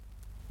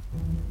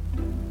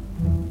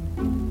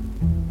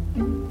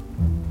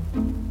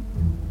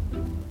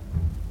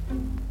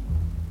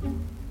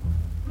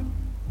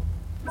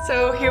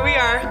So here we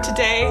are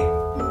today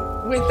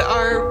with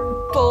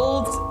our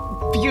bold,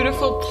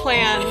 beautiful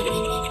plan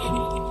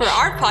for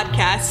our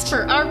podcast.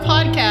 For our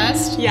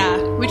podcast. Yeah.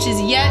 Which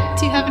is yet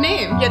to have a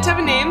name. Yet to have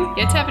a name.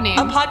 Yet to have a name.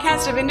 A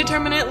podcast of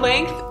indeterminate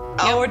length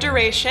or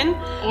duration.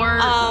 Or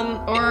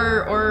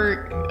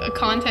a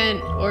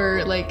content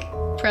or like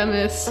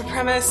premise. A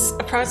premise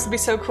would be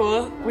so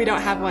cool. We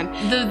don't have one.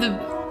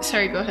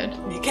 Sorry, go ahead.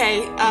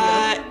 Okay.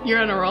 You're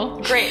on a roll.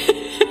 Great.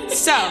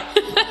 So,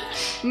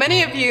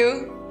 many of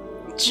you,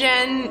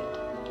 Gen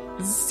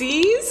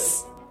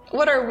Zs?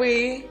 What are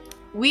we?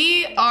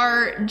 We're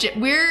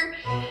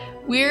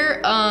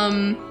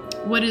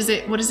what is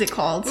it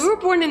called? We were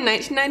born in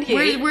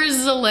 1998. We're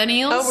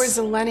Zillennials. Oh, we're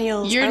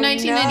Zillennials. You're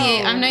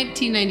 1998. No. I'm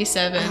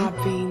 1997. Ah,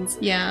 beans.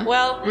 Yeah.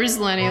 Well, we're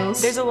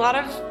Zillennials. There's a lot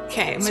of...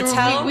 Okay, so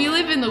Mattel... we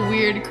live in the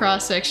weird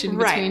cross-section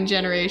between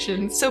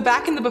generations. So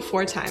back in the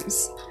before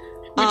times...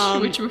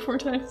 Which before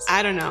times?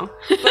 I don't know.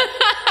 But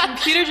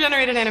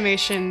computer-generated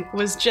animation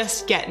was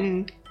just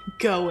getting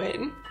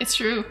going. It's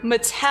true.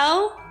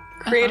 Mattel,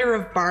 creator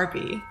of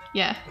Barbie...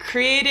 Yeah.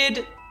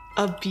 Created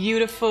a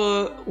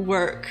beautiful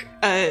work,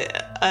 a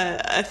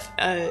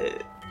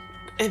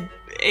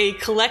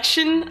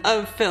collection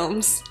of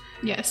films.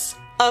 Yes.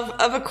 Of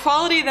a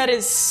quality that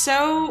is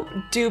so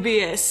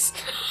dubious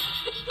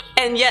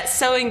and yet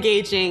so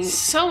engaging.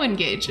 So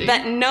engaging.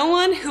 That no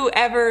one who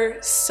ever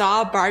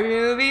saw Barbie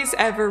movies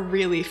ever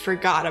really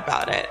forgot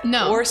about it.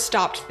 No. Or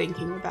stopped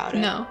thinking about it.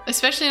 No.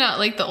 Especially not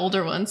like the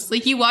older ones.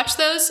 Like you watch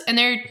those and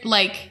they're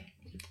like...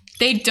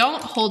 They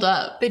don't hold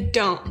up. They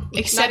don't.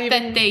 Except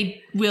that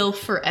they will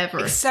forever.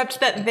 Except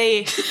that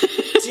they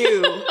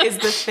do is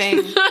the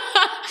thing.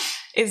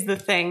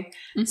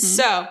 Mm-hmm.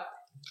 So,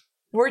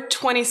 we're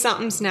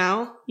 20-somethings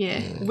now.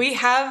 Yeah. We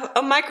have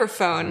a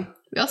microphone.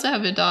 We also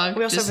have a dog.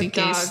 We also just have a in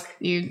case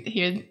you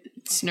hear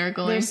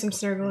snurgling. There's some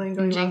snurgling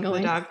going on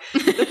with the dog.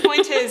 Jingling. The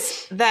point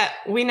is that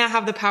we now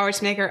have the power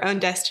to make our own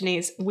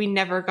destinies. We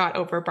never got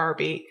over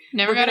Barbie.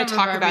 We're going to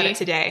talk about it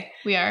today.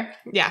 We are.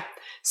 Yeah.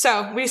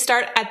 So, we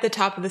start at the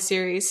top of the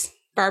series.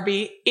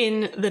 Barbie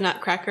in the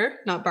Nutcracker.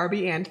 Not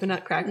Barbie and the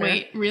Nutcracker.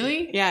 Wait,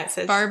 really? Yeah, it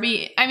says...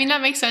 Barbie. I mean,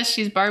 that makes sense.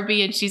 She's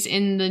Barbie and she's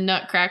in the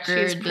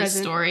Nutcracker, the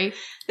story.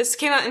 This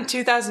came out in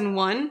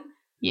 2001.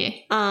 Yeah.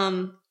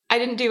 I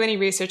didn't do any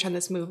research on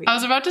this movie. I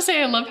was about to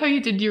say, I love how you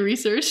did your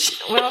research.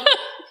 Well,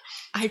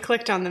 I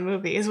clicked on the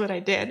movie is what I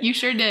did. You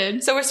sure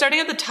did. So we're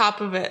starting at the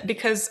top of it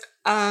because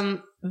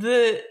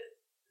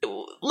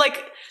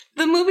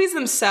the movies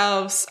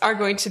themselves are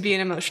going to be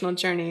an emotional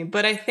journey,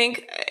 but I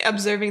think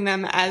observing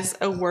them as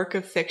a work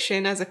of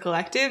fiction, as a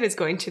collective, is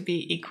going to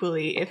be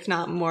equally, if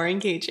not more,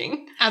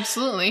 engaging.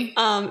 Absolutely.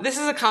 This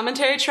is a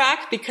commentary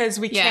track because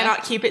we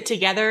cannot keep it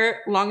together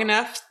long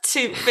enough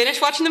to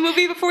finish watching the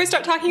movie before we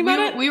start talking about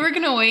it. We were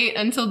going to wait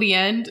until the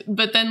end,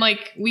 but then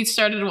we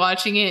started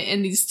watching it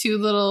and these two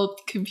little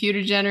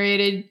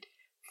computer-generated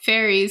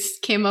fairies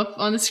came up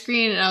on the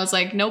screen and I was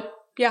like, nope.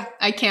 Yeah.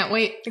 I can't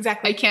wait.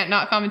 Exactly. I can't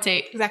not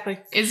commentate. Exactly.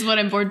 Is what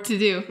I'm bored to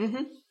do.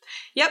 Mm-hmm.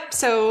 Yep.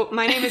 So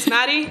my name is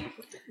Maddie.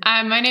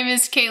 My name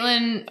is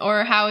Caitlin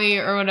or Howie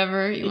or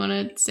whatever you want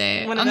to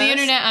say. On the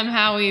internet, I'm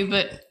Howie,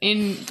 but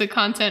in the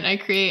content I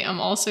create,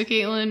 I'm also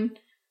Caitlin.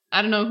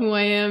 I don't know who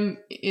I am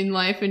in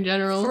life in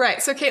general. Right.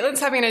 So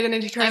Caitlin's having an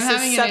identity crisis. I'm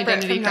having an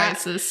identity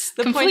crisis.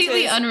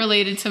 Completely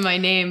unrelated to my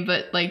name,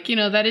 but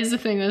that is the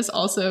thing that's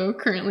also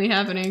currently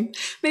happening.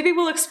 Maybe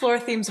we'll explore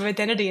themes of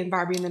identity in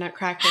Barbie and the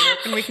Nutcracker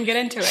and we can get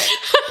into it.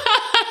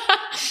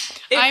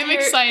 I'm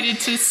excited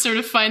to sort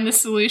of find the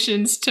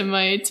solutions to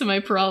my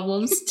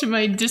problems, to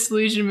my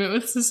disillusionment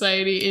with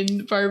society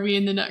in Barbie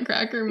and the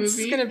Nutcracker movie. This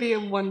is going to be a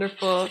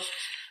wonderful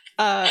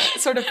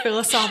sort of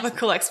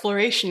philosophical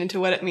exploration into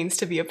what it means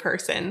to be a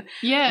person.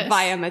 Yes.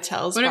 Via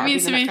Mattel's what Barbie it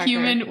means to be Nutcracker.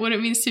 human, what it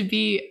means to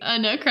be a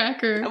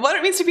nutcracker. What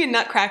it means to be a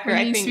nutcracker,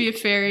 I think. What it means to be a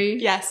fairy.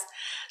 Yes.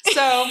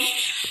 So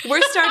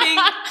we're starting,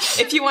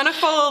 if you want to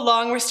follow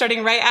along, we're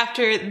starting right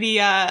after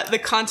the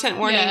content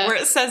warning where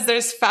it says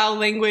there's foul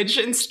language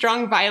and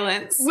strong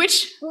violence. We're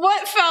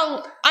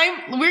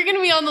going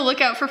to be on the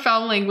lookout for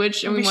foul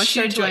language and we want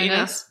you to join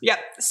us. Yep.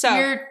 So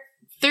we're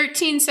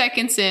 13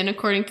 seconds in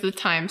according to the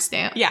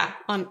timestamp. Yeah,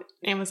 on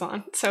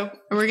Amazon. So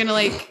we're going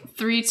to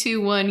 3, 2,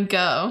 1,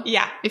 go.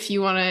 Yeah. If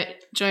you want to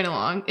join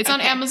along. It's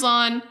on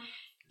Amazon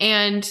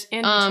and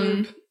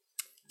YouTube.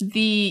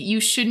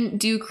 You shouldn't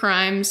do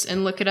crimes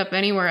and look it up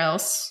anywhere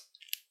else.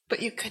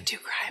 But you could do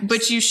crimes.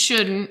 But you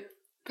shouldn't.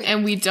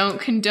 And we don't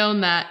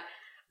condone that.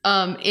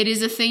 It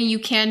is a thing you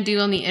can do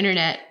on the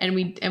internet and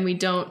we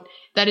don't.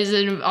 That is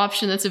an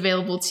option that's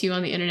available to you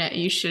on the internet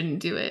and you shouldn't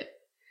do it.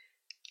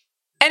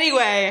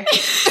 Anyway.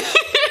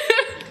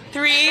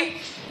 3,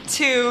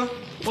 2,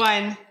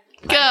 1.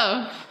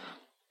 Go.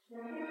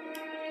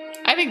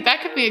 I think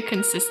that could be a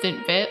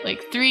consistent bit.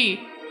 3,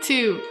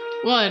 2,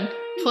 1,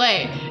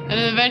 play. And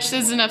then eventually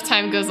as enough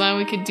time goes on,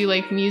 we could do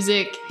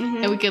music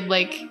and we could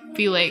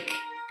be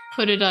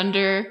put it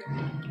under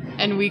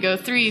and we go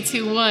 3,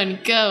 2, 1,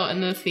 go.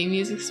 And the theme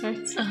music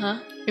starts.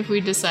 If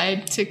we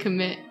decide to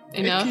commit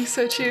enough. If you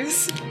so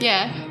choose.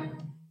 Yeah.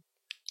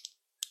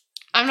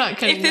 I'm not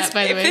cutting that,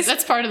 by the way.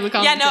 That's part of the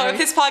commentary. Yeah, no, if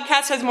this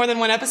podcast has more than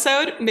one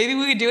episode, maybe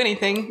we could do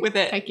anything with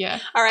it. Heck yeah.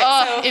 All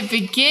right, so it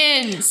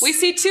begins. We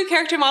see 2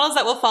 character models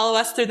that will follow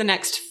us through the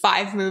next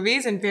 5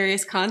 movies in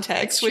various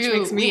contexts, which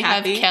makes me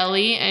happy. We have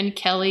Kelly and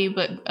Kelly,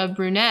 but a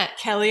brunette.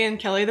 Kelly and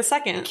Kelly the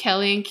second.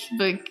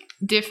 But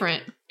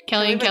different.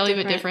 Kelly and Kelly,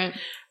 but different.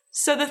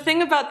 So the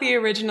thing about the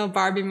original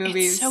Barbie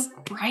movies... It's so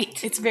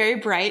bright. It's very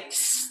bright.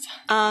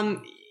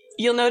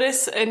 You'll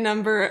notice a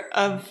number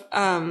of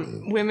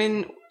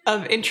women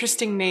of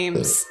interesting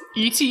names.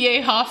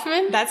 UTA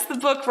Hoffman? That's the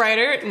book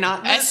writer,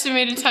 not the...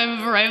 Estimated time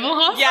of arrival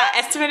Hoffman? Yeah,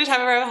 estimated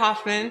time of arrival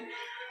Hoffman.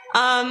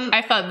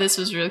 I thought this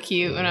was real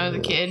cute when I was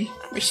a kid.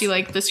 Where she,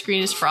 like, the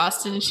screen is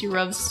frosted and she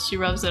rubs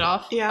it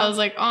off. Yeah. I was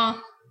like,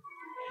 oh,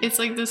 it's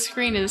like the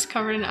screen is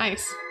covered in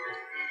ice.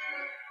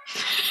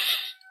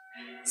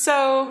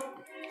 So,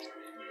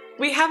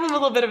 we have a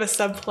little bit of a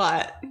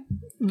subplot.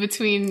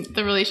 Between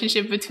the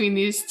relationship between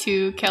these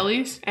 2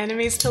 Kellys.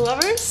 Enemies to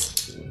lovers?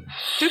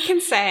 Who can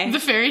say? The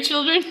fairy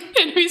children?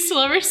 Enemies to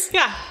lovers?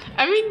 Yeah.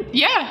 I mean,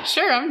 yeah,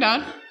 sure, I'm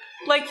down.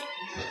 Like,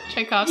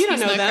 Tchaikovsky's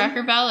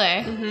Nutcracker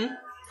Ballet. Mm-hmm.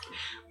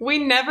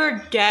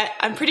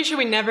 I'm pretty sure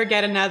we never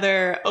get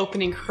another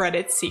opening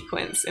credits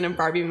sequence in a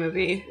Barbie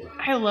movie.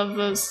 I love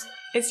those.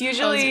 It's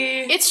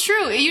usually... It's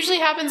true. It usually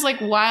happens, like,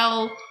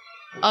 while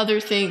other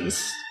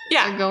things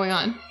are going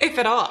on. If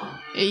at all.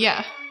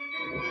 Yeah.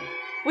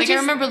 I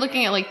remember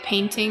looking at, like,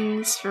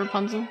 paintings for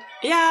Rapunzel.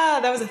 Yeah,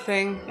 that was a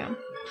thing. Yeah.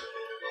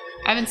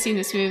 I haven't seen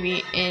this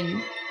movie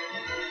in,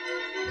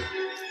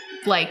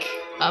 like,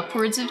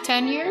 upwards of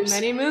 10 years.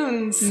 Many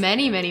moons.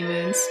 Many, many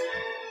moons.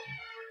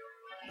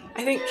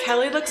 I think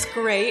Kelly looks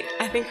great.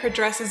 I think her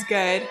dress is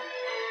good.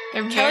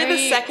 Kelly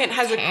the second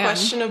has a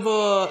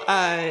questionable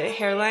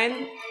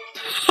hairline.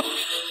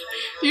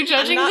 You're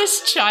judging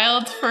this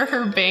child for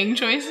her bang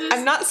choices?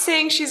 I'm not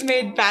saying she's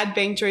made bad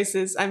bang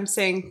choices. I'm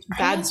saying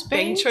bad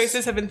bang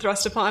choices have been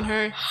thrust upon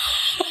her.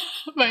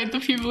 By the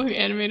people who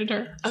animated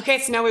her. Okay,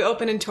 so now we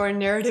open into our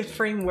narrative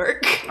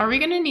framework. Are we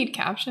gonna need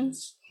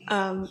captions?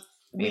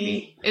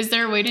 Maybe. Is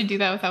there a way to do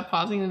that without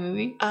pausing the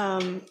movie?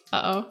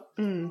 Uh-oh.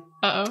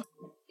 Uh-oh.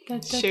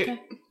 Shoot.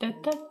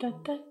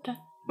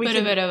 We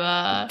Bit of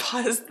a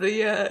pause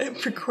the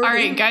recording. All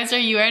right, guys, are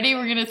you ready?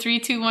 We're gonna 3,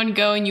 2, 1,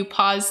 go, and you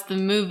pause the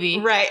movie.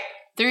 Right.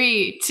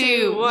 3,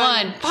 2,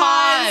 1,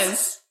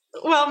 pause.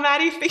 Well,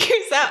 Maddie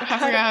figures out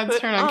how to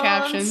turn on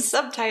captions.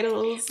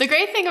 Subtitles. The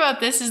great thing about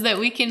this is that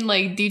we can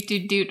like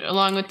doot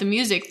along with the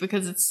music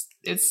because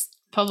it's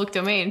public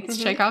domain.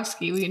 It's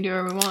Tchaikovsky. We can do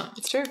whatever we want.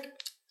 It's true.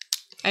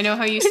 I know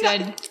how you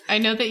said. I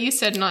know that you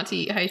said not to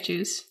eat high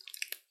chews.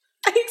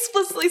 I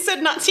explicitly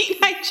said not to eat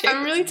high chews.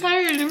 I'm really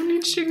tired. I'm gonna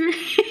need sugar.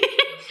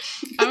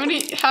 I'm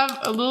gonna have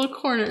a little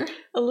corner.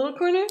 A little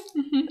corner?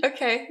 Mm-hmm.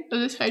 Okay.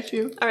 Of this high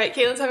chew. All right,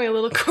 Caitlin's having a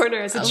little corner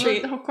as a treat.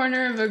 A little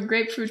corner of a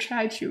grapefruit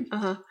high chew.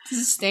 Uh-huh. To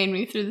sustain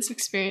me through this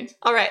experience.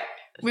 All right.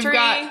 We've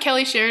got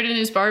Kelly Sheridan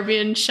as Barbie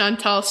and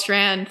Chantal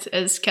Strand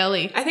as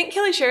Kelly. I think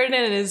Kelly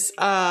Sheridan is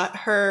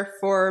her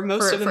for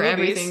most of the movies.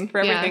 Everything. For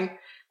everything.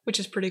 Which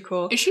is pretty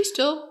cool. Is she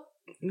still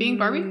being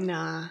Barbie?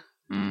 Nah.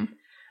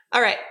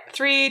 All right.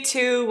 3,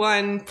 2,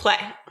 1, play.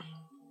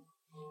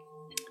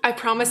 I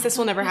promise this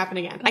will never happen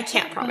again. I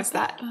can't promise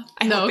that.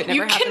 I hope it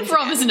never happens. You can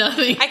promise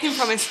nothing. I can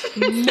promise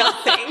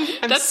nothing.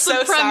 That's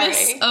the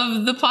premise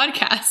of the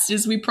podcast,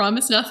 is we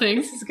promise nothing.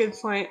 This is a good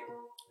point.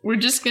 We're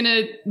just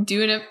gonna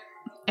do an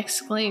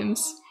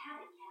exclaims.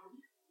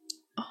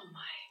 Oh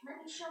my.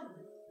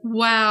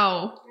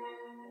 Wow.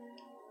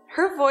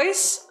 Her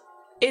voice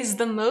is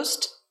the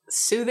most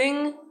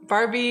soothing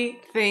Barbie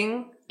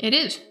thing. It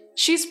is.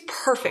 She's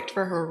perfect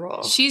for her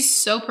role. She's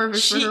so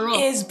perfect for her role.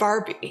 She is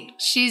Barbie.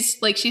 She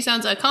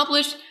sounds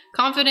accomplished,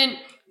 confident.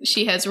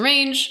 She has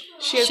range.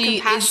 She has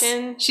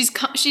compassion.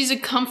 She's a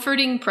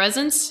comforting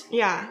presence.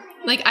 Yeah.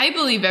 Like, I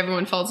believe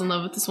everyone falls in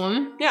love with this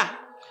woman. Yeah.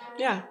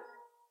 Yeah.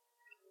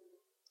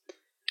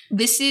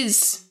 This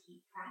is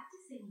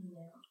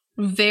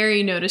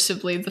very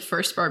noticeably the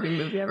first Barbie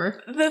movie ever.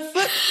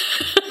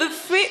 The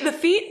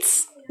feet,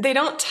 they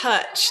don't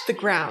touch the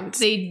ground.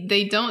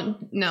 They don't,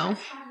 no.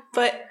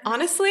 But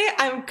honestly,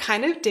 I'm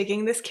kind of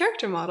digging this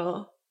character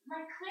model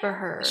for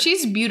her.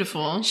 She's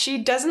beautiful.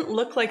 She doesn't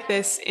look like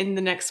this in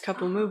the next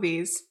couple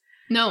movies.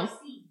 No.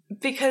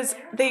 Because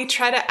they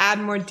try to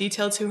add more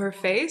detail to her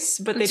face,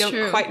 but they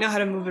don't quite know how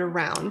to move it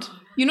around.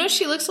 You know what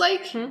she looks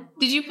like? Did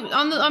you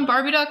on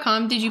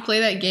Barbie.com, did you play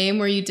that game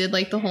where you did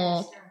like the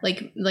whole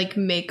like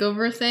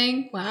makeover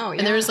thing? Wow, yeah.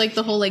 And there was like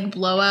the whole like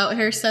blowout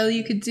hairstyle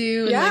you could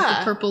do and like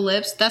the purple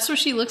lips. That's what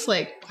she looks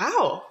like.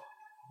 Wow.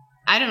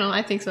 I don't know.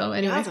 I think so.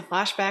 Anyway. That's a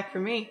flashback for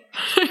me.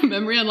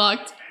 Memory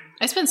unlocked.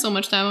 I spent so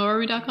much time on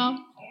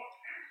Barbie.com.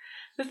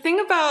 The thing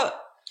about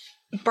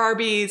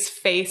Barbie's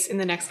face in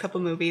the next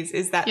couple movies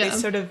is that they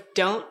sort of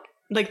don't,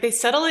 like, they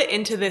settle it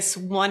into this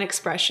one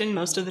expression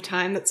most of the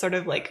time that sort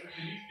of, like,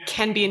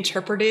 can be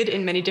interpreted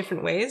in many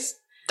different ways.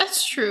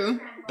 That's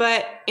true.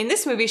 But in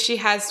this movie, she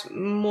has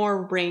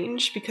more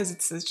range because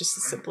it's just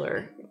a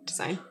simpler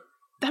design.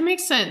 That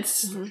makes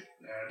sense. Mm-hmm.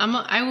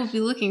 I will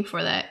be looking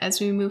for that as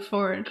we move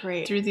forward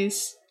through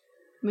these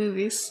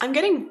movies. I'm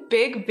getting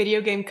big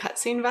video game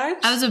cutscene vibes.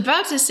 I was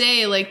about to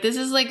say, like, this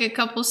is like a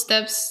couple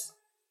steps,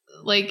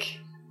 like...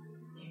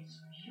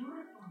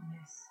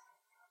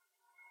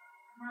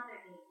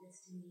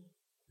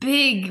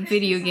 Big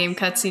video game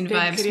cutscene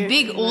vibes.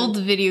 Big old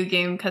video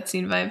game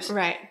cutscene vibes.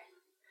 Right.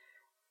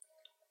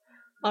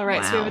 All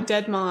right, Wow. so we have a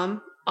dead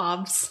mom.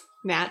 Obs.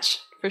 Natch,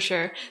 for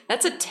sure.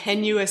 That's a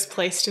tenuous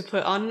place to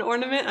put on an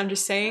ornament, I'm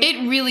just saying.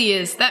 It really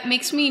is. That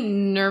makes me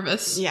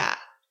nervous. Yeah.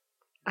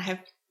 I have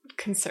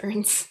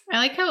concerns. I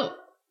like how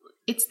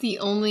it's the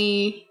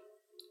only...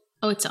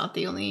 Oh, it's not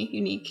the only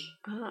unique.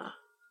 Ah.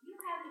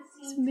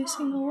 It's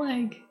missing a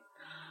leg.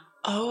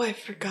 Oh, I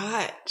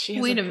forgot. She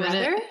has Wait a a brother?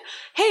 minute.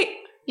 Hey!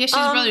 Yeah, she's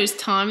brother is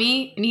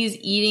Tommy, and he's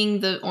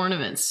eating the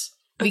ornaments.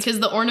 Because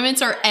the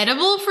ornaments are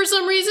edible for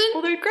some reason?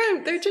 Well,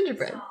 they're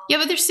gingerbread. Yeah,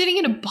 but they're sitting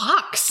in a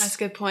box. That's a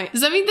good point.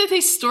 Does that mean that they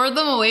stored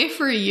them away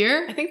for a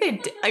year? I think they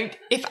did.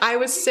 If I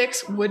was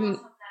 6, wouldn't...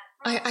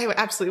 I would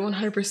absolutely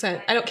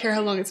 100%. I don't care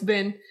how long it's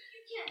been.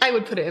 I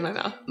would put it in my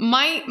mouth.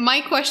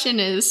 My question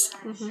is,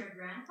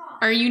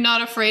 are you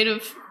not afraid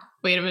of...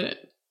 Wait a minute.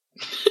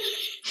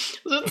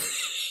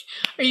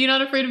 Are you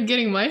not afraid of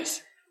getting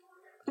mice?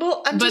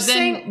 Well, I'm just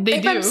saying, they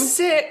if do. I'm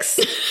 6...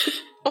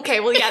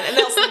 Okay, well, yeah, and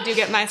they also do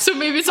get mice. So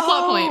maybe it's a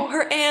plot point. Oh,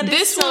 her aunt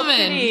This is so woman,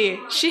 pretty.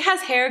 She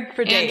has hair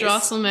for days. Aunt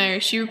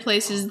Drosselmeyer, she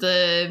replaces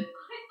the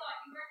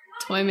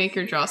toy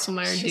maker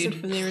Drosselmeyer She's dude a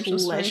from the original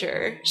story.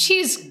 pleasure.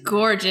 She's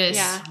gorgeous.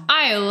 Yeah.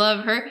 I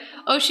love her.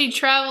 Oh,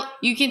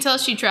 you can tell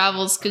she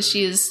travels because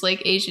she has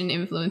like Asian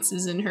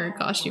influences in her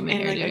costume and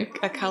hairdo. Like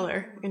a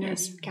color in her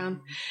gown.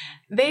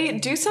 They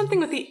do something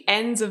with the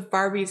ends of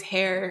Barbie's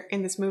hair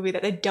in this movie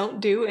that they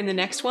don't do in the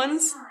next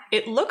ones.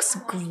 It looks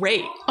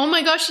great. Oh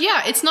my gosh,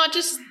 yeah. It's not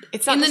just in the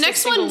just next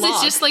a single one, it's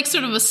log. just like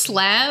sort of a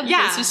slab.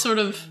 Yeah. It's just sort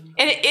of...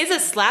 And it is a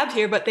slab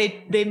here, but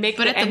they make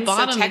But the at the ends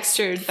bottom, so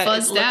textured it's that it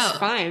fuzzed looks out.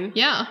 fine.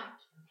 Yeah.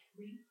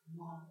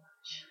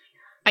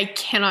 I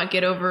cannot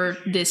get over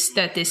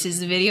that this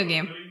is a video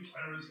game.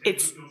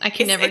 I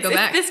can never go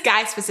back. It's this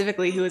guy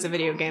specifically who is a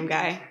video game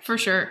guy. For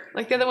sure.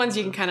 Like the other ones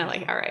you can kind of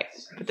like, all right.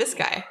 But this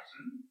guy.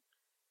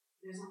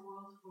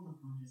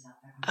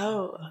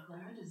 Oh.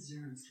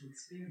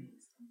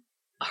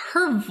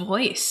 Her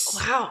voice.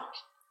 Wow.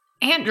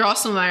 Aunt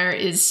Drosselmeyer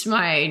is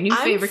my new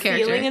favorite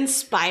character. I'm feeling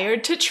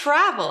inspired to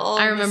travel.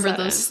 I remember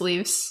those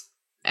sleeves.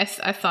 I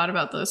thought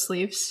about those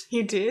sleeves.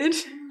 You did?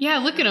 Yeah,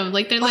 look at them.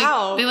 Like they're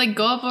Wow. they like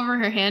go up over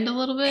her hand a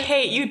little bit.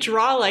 Hey, you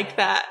draw like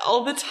that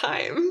all the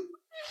time.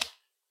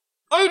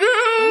 I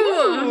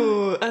do.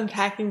 Ooh,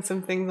 unpacking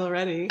some things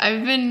already.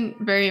 I've been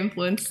very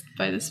influenced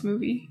by this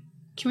movie.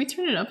 Can we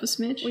turn it up a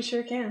smidge? We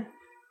sure can.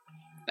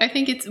 I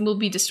think it will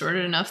be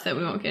distorted enough that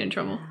we won't get in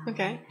trouble.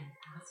 Okay.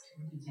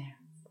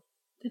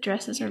 The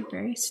dresses are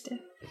very stiff.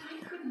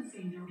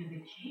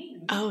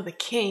 Oh, the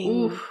king.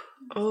 Ooh.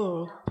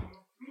 Oh.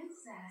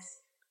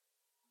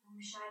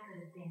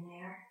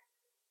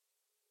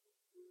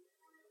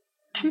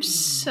 I'm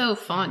so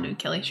fond of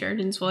Kelly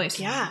Sheridan's voice.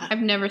 Yeah. I've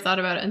never thought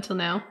about it until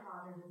now.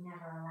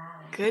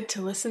 Good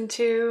to listen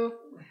to.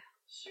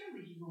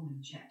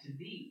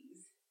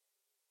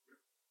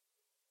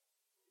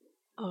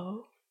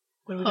 Oh.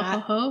 What do we Ho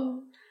got? ho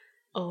ho.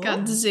 Oh.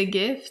 Got the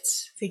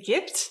gifts. The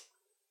gift?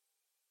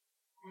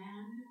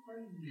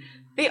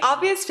 The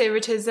obvious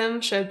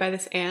favoritism showed by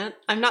this aunt.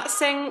 I'm not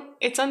saying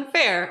it's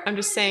unfair. I'm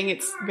just saying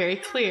it's very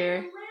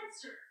clear.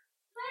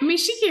 I mean,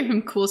 she gave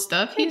him cool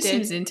stuff. He He did.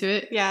 seems into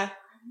it. Yeah.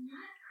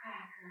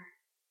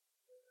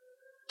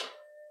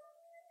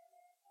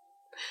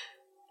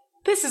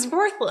 This is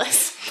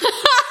worthless.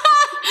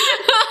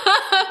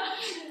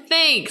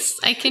 Thanks.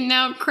 I can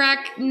now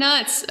crack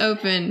nuts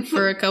open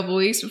for a couple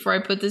weeks before I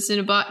put this in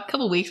a box.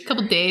 Couple days.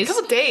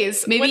 Couple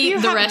days. When do Maybe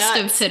you the have rest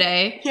of nuts?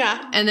 today.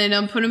 Yeah. And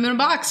then put them in a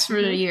box for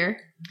a year.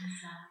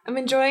 I'm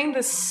enjoying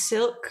the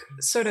silk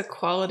sort of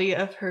quality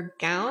of her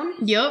gown.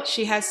 Yep.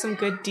 She has some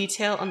good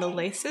detail on the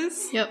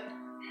laces. Yep.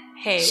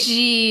 Hey.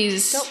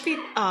 Jeez. Don't be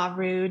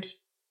rude.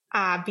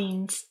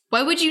 Beans.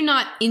 Why would you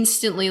not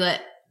instantly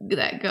let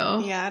that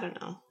go? Yeah, I don't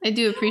know. I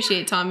do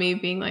appreciate Tommy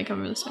being like,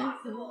 I'm really sorry.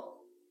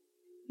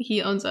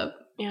 He owns up.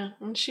 Yeah.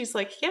 And she's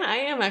like, yeah, I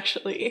am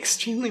actually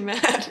extremely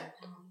mad.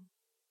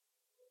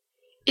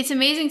 It's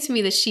amazing to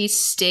me that she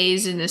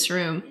stays in this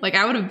room. Like,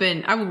 I would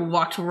have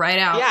walked right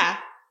out. Yeah.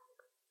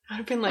 I would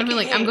have been like,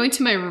 hey. I'm going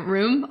to my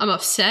room. I'm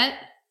upset.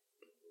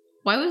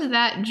 Why was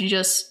that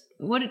just,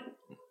 what?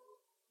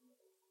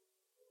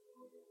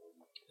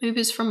 Maybe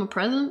it's from a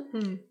present?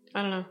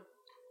 I don't know.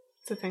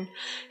 It's a thing.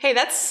 Hey,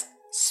 that's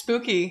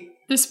spooky.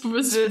 This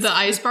was the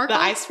eye sparkle?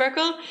 The eye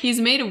sparkle? He's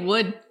made of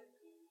wood.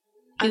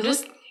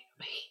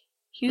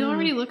 He Hmm.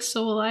 already looks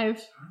so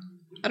alive.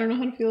 I don't know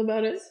how to feel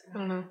about it. I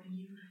don't know.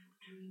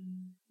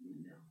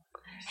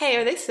 Hey,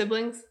 are they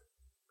siblings?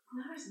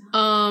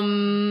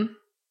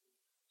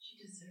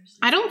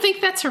 I don't think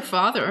that's her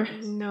father.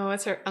 No,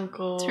 it's her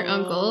uncle. It's her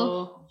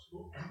uncle.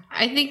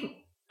 I think...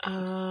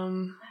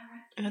 And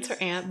that's her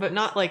aunt, but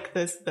not like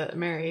this, the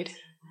married.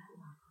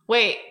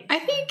 Wait. I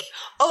think...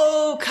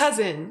 Oh,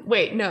 cousin.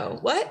 Wait, no.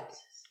 What?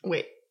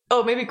 Wait.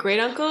 Oh, maybe great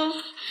uncle?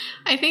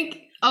 I think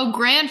Oh,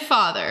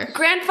 grandfather.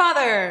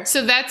 Grandfather!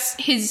 So that's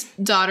his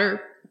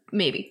daughter,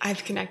 maybe.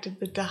 I've connected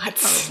the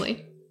dots.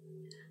 Probably.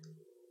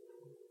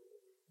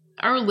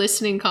 Our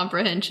listening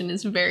comprehension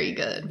is very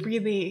good.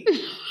 Really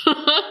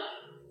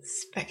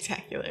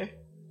spectacular.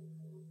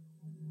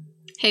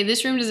 Hey,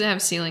 this room doesn't have a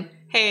ceiling.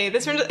 Hey,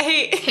 this room...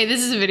 Hey! Hey,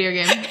 this is a video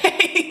game.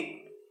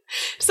 Hey!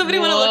 Does somebody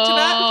want to look to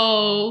that?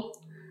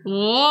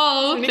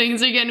 Whoa,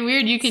 things are getting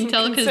weird. You can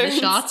tell because the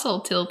shot's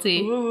all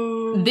tilty.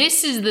 Ooh.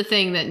 This is the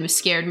thing that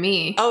scared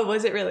me. Oh,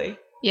 was it really?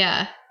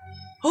 Yeah.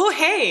 Oh,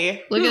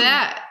 hey! Look at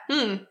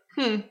that.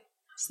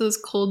 It's those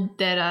cold,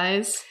 dead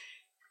eyes.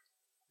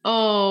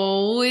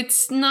 Oh,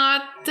 it's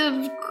not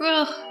the...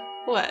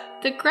 What?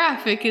 The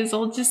graphic is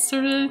all just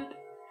sort of,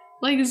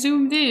 like,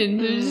 zoomed in.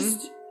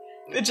 It's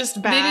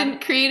just bad. They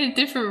didn't create a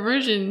different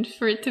version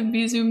for it to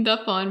be zoomed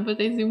up on, but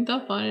they zoomed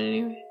up on it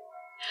anyway.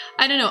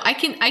 I don't know. I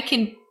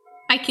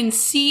can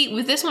see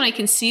with this one. I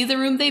can see the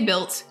room they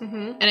built,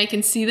 and I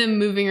can see them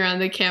moving around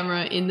the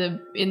camera in the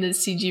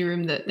CG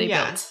room that they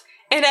built.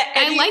 And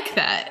I like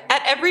that.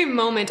 At every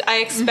moment, I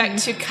expect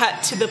to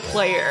cut to the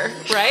player,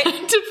 right?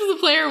 To the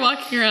player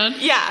walking around.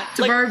 Yeah.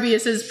 To Barbie,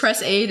 it says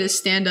press A to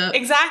stand up.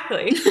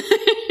 Exactly.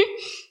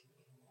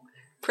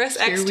 Press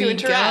X to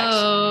interact.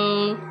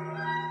 Go.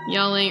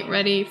 Y'all ain't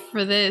ready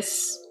for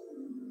this.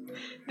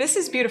 This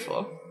is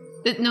beautiful.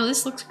 No,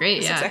 this looks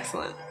great. This looks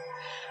excellent.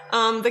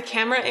 The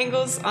camera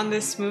angles on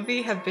this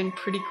movie have been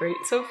pretty great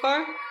so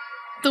far.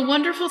 The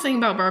wonderful thing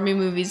about Barbie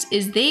movies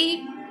is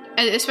they,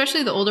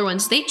 especially the older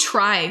ones, they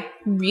try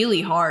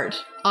really hard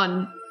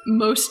on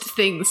most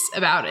things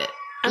about it.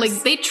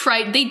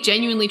 They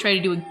genuinely try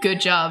to do a good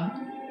job.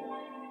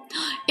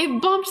 It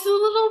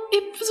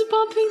was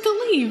bumping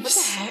the leaves.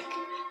 What the heck?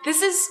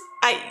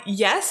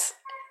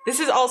 This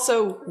is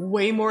also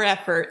way more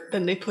effort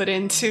than they put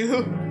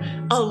into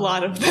a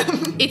lot of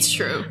them. It's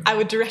true. I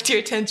would direct your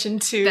attention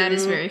to... That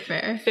is very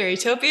fair.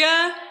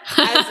 Fairytopia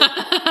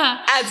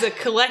as a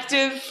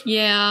collective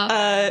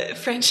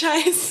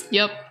franchise.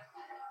 Yep.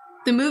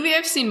 The movie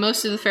I've seen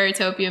most of the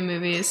Fairytopia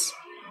movies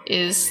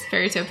is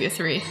Fairytopia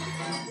 3.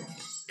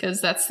 Because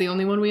that's the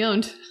only one we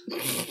owned.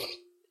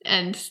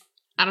 And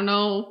I don't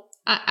know,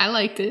 I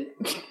liked it.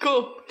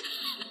 Cool.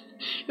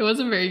 It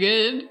wasn't very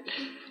good.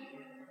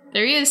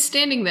 There he is,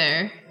 standing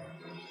there,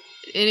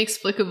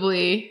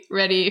 inexplicably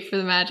ready for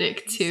the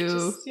magic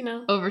to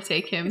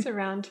overtake him. He's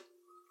around.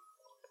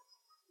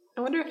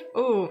 I wonder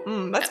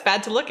if... that's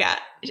bad to look at.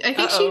 I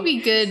think she'd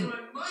be good.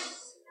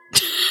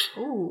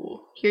 Ooh.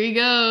 Here he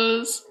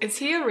goes. Is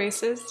he a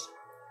racist?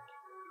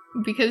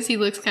 Because he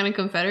looks kind of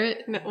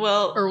Confederate? No,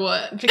 well... Or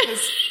what?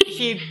 Because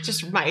he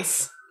just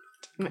mice,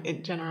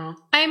 in general.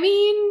 I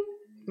mean...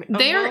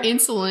 They are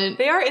insolent.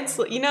 They are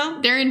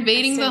insolent, They're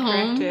invading the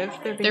home.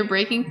 They're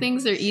breaking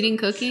things. They're eating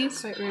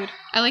cookies. Quite rude.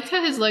 I liked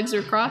how his legs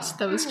were crossed.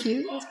 That was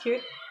cute. That was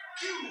cute.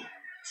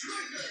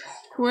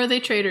 Who are they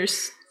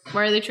traitors?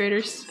 Why are they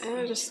traitors?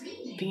 They're just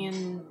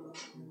being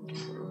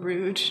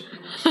rude.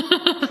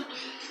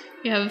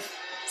 You have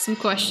some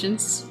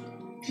questions.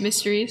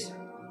 Mysteries.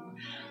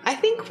 I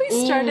think we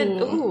started...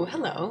 Ooh,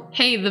 hello.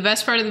 Hey, the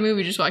best part of the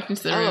movie just walked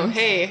into the room. Oh,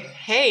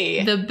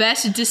 hey. The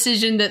best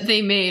decision that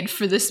they made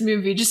for this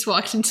movie just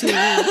walked into the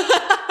room.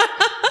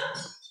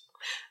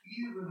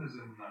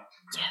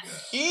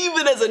 Yes.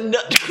 Even as a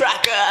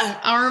nutcracker.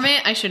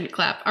 I shouldn't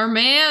clap. Our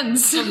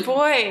mans. Oh,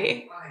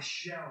 boy. I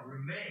shall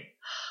remain.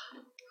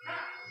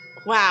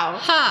 Wow.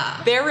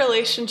 Ha. Their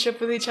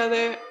relationship with each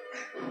other,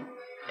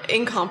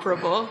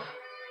 incomparable.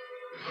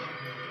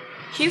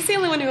 He's the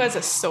only one who has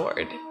a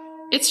sword.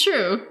 It's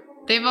true.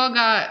 They've all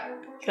got...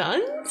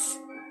 Guns?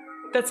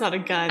 That's not a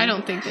gun. I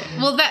don't think that...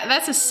 Well,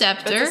 that's a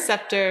scepter. That's a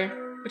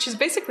scepter, which is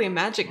basically a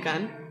magic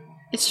gun.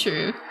 It's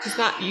true. He's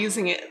not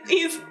using it.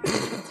 He's...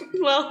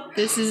 well...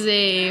 This is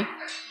a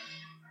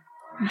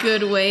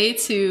good way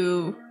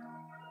to...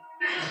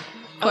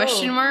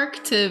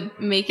 to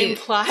make it...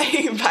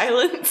 Imply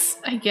violence?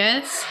 I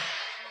guess.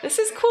 This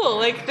is cool.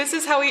 Like, this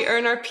is how we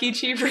earn our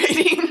PG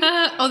rating.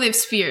 Oh, they have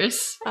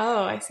spears.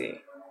 Oh, I see.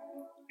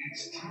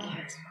 It's time I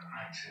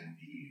turn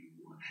you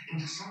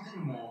into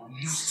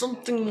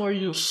something more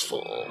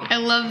useful. I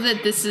love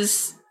that this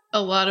is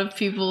a lot of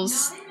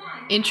people's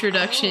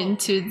introduction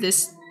to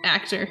this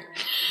actor.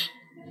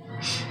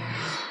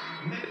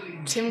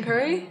 Tim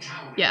Curry?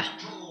 Yeah.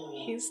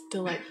 He's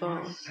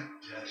delightful.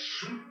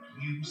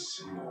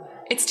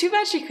 It's too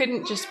bad she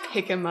couldn't just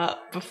pick him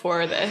up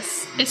before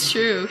this. It's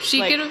true.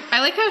 I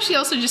like how she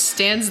also just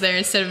stands there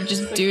instead of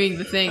just doing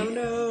the thing. Oh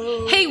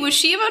no. Hey, was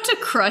she about to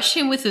crush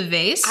him with a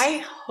vase?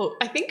 I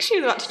think she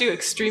was about to do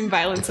extreme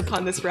violence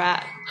upon this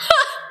rat.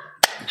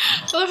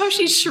 I love how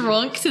she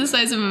shrunk to the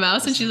size of a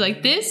mouse and she's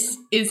like, this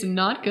is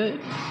not good.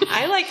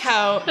 I like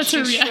how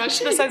she shrunk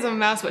to the size of a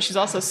mouse, but she's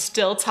also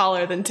still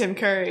taller than Tim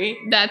Curry.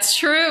 That's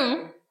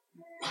true.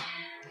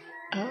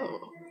 Oh.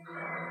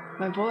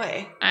 My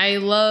boy. I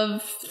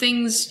love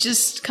things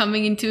just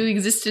coming into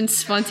existence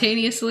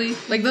spontaneously.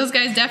 Like, those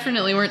guys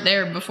definitely weren't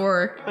there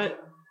before. But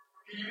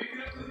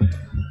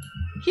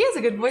he has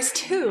a good voice,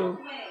 too.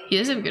 He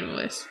does have a good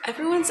voice.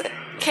 Everyone's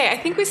okay. I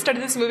think we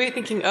started this movie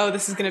thinking, "Oh,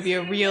 this is going to be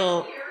a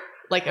real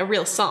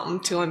something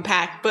to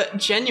unpack." But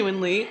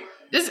genuinely,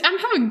 I'm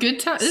having a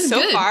good time. This is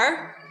so good.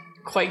 far,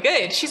 quite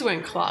good. She's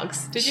wearing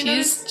clogs. Did you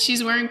notice?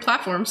 She's wearing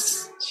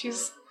platforms.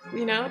 She's,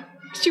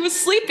 she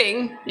was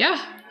sleeping. Yeah.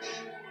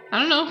 I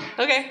don't know.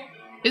 Okay.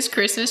 It's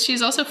Christmas.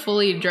 She's also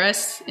fully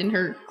dressed in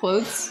her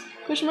clothes.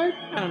 Question mark?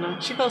 I don't know.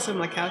 She fell asleep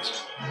on the couch.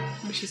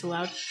 Maybe she's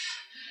allowed.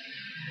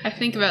 I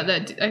think about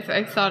that.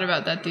 I thought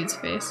about that dude's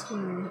face. I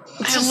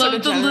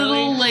love the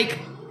little,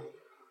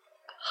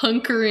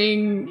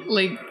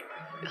 hunkering,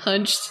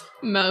 hunched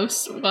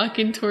mouse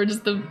walking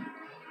towards the...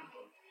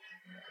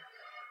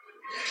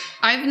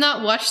 I've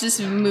not watched this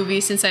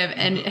movie since I've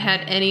had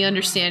any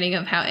understanding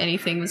of how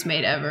anything was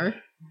made ever.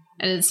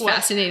 And it's a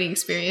fascinating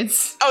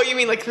experience. Oh, you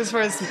mean as far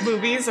as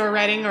movies or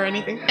writing or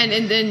anything? And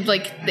then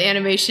the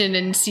animation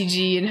and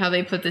CG and how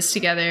they put this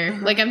together.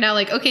 I'm now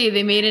okay,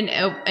 they made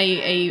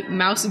a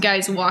mouse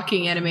guy's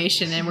walking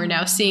animation and we're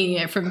now seeing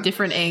it from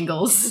different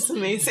angles. It's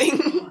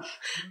amazing.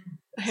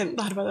 I hadn't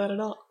thought about that at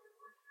all.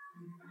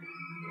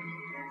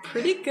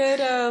 Pretty good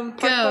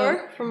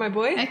parkour from my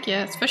boy. Heck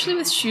yeah, especially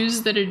with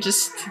shoes that are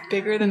just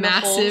bigger than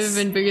massive the holes.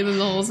 And bigger than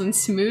the holes and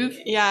smooth.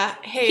 Yeah.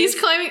 Hey, he's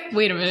climbing.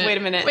 Wait a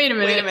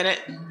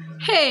minute.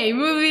 Hey,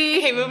 movie.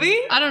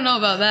 I don't know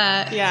about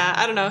that. Yeah,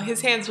 I don't know.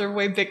 His hands are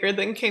way bigger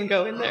than can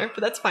go in there,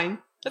 but that's fine.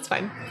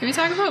 Can we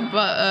talk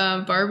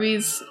about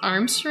Barbie's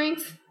arm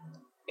strength?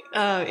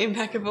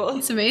 Impeccable.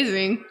 It's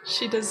amazing.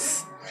 She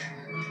does.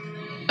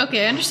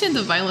 Okay, I understand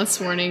the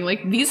violence warning.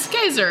 These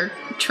guys are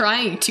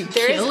trying to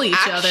kill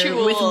each other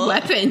with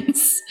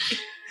weapons.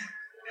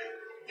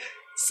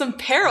 Some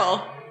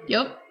peril.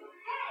 Yep.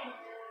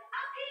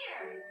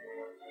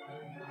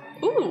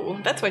 Ooh,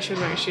 that's why she was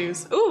wearing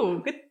shoes.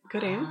 Ooh,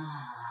 good aim.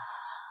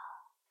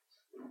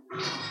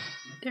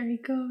 There he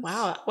goes.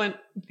 Wow, that went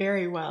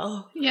very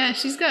well. Yeah,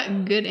 she's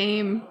got good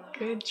aim.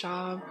 Good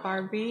job,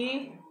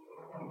 Barbie.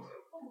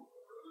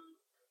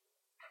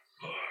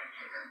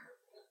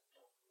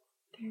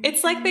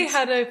 It's like they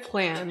had a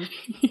plan.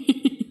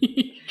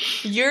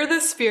 You're the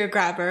spear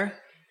grabber,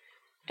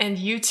 and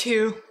you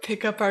two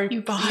pick up our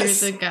boss.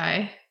 You're the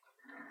guy.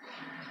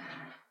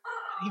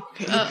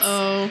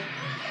 Uh-oh.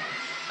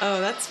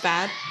 Oh, that's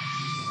bad.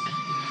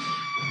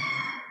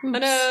 Oops. Oh,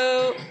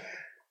 no.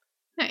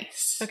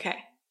 Nice. Okay. All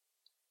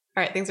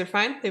right, things are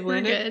fine. They've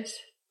landed. Good.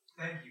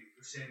 Thank you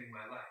for saving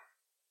my life.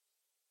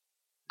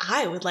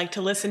 I would like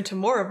to listen to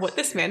more of what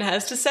this man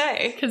has to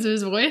say. Because of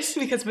his voice?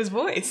 Because of his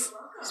voice.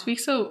 Speak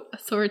so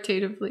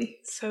authoritatively.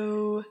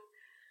 So...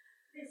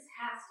 This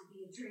has to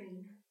be a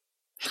dream.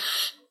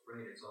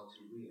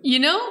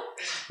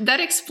 That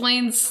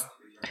explains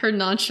her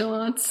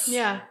nonchalance.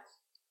 Yeah.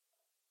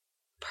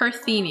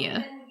 Parthenia.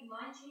 Then would you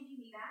mind changing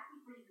me back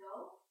before you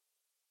go?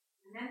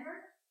 Remember,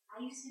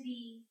 I used to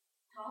be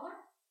taller?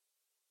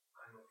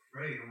 I'm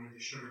afraid only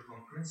the Sugar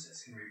Plum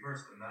Princess can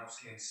reverse the Mouse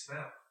King's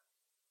spell.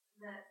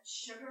 The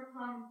Sugar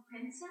Plum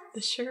Princess?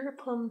 The Sugar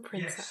Plum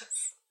Princess.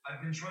 Yes. I've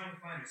been trying to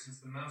find her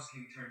since the Mouse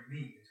King turned me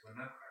into a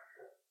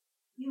nutcracker.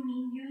 You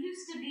mean you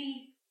used to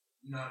be...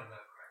 Not a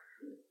nutcracker.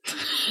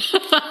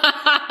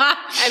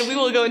 And we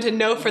will go into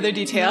no further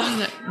detail.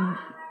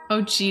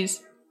 Oh, jeez.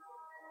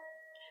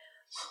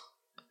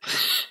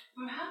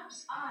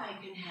 Perhaps I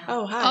can help.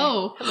 Oh, hi.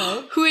 Oh,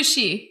 hello. Who is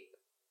she?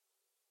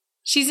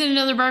 She's in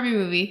another Barbie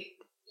movie.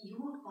 You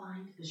will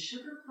find the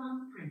Sugar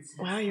Plum Princess.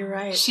 Wow, you're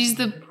right. She's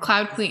the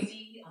Cloud Queen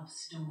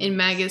in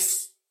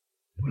Magus.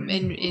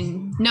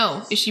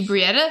 No, is she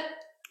Brietta?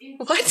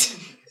 What?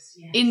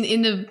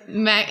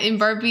 In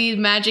Barbie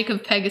Magic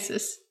of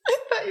Pegasus. I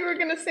thought you were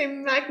gonna say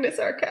Magnus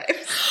Archives.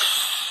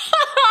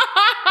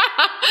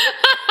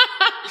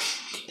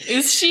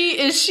 Is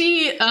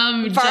she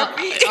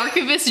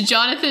Archivist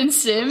Jonathan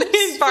Sims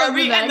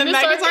Barbie and the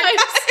Magnus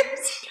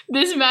Archives?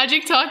 This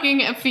magic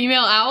talking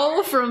female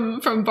owl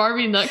from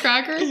Barbie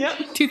Nutcracker?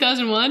 Yep.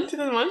 2001?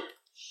 2001?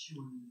 Sure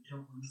you don't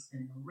want to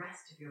spend the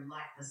rest of your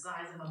life the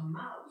size of a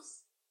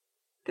mouse.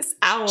 This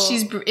owl.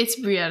 It's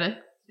Brietta.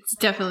 It's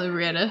definitely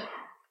Brietta.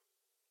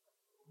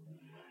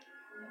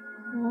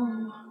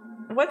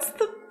 What's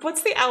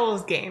the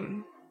owl's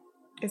game?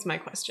 Is my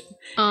question.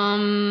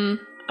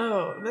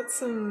 Oh, that's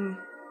some...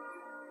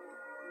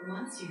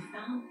 Once you've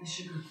found the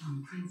Sugar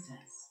Plum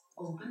Princess,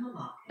 open the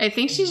lock. I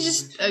think she's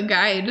just a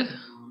guide.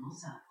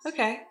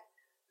 Okay.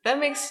 That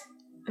makes...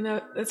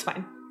 No, that's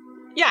fine.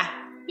 Yeah.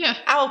 Yeah.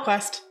 Owl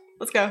Quest.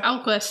 Let's go.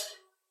 Owl Quest.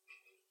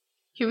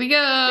 Here we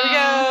go. Here we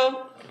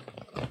go.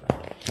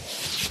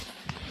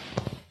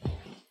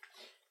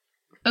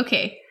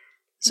 Okay.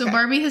 So Okay.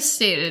 Barbie has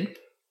stated,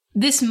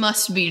 this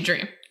must be a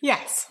dream.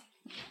 Yes.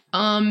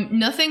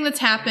 Nothing that's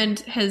happened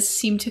has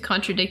seemed to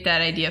contradict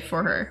that idea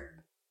for her.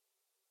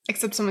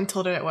 Except someone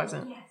told her it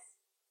wasn't. Yes.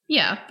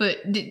 Yeah,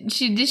 but did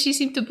she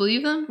seem to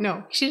believe them?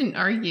 No. She didn't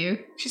argue.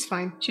 She's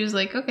fine. She was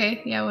like,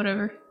 okay, yeah,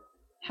 whatever.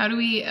 What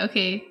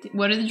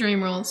are the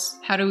dream rules?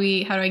 How do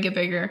I get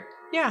bigger?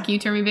 Yeah. Can you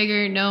turn me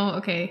bigger? No?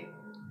 Okay.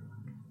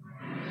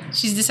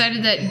 She's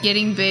decided that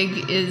getting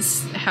big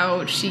is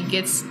how she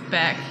gets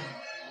back.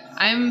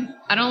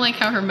 I don't like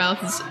how her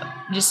mouth is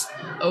just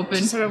open.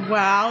 Just sort of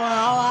wow,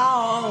 wow,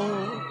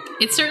 wow.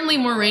 It's certainly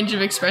more range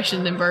of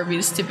expression than Barbie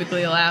is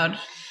typically allowed.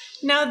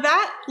 Now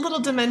that little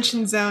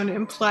dimension zone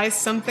implies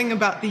something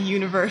about the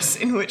universe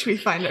in which we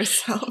find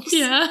ourselves.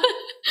 Yeah.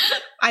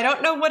 I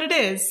don't know what it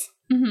is,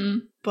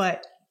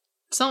 but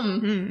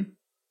something.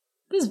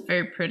 This is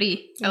very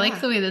pretty. Yeah. I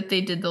like the way that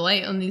they did the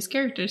light on these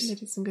characters. They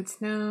did some good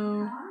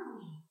snow.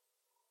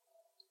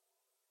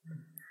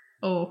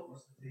 Oh.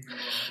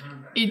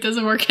 It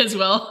doesn't work as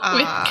well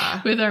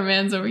with our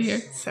mans over here.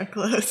 So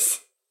close.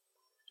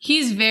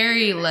 He's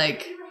very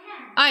like,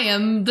 I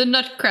am the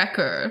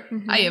Nutcracker.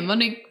 I am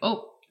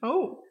Oh.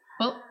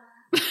 Well.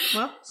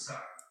 Well. Sorry.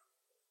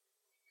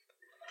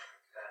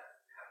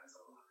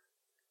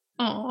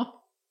 Aw.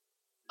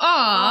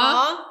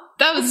 Aw.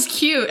 That was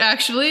cute,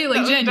 actually.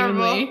 Like,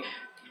 genuinely. Adorable.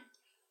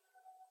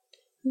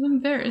 I'm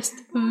embarrassed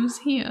of his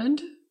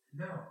hand.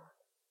 No,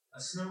 a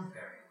snow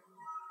fairy.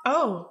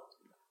 Oh.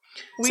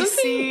 We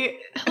see...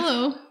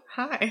 Hello.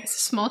 Hi. It's a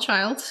small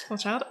child. Small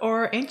child.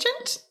 Or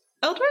ancient?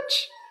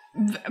 Eldritch?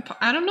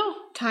 I don't know.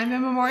 Time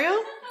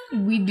immemorial?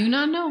 We do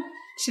not know.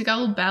 She's got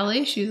little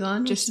ballet shoes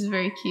on. Just is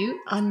very cute.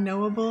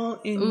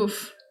 Unknowable in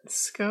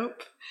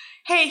scope.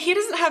 Hey, he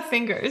doesn't have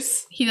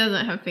fingers. He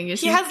doesn't have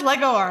fingers. He has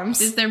Lego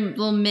arms. Is their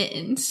little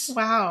mittens.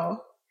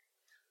 Wow.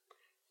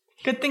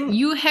 Good thing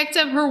you hecked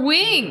up her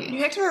wing. You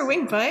hecked up her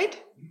wing, bud.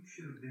 You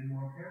should have been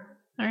more careful.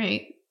 All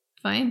right,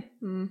 fine.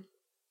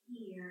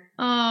 Here.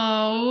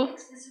 Oh,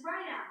 Fix this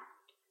right up.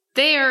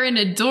 they are an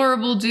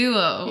adorable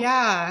duo.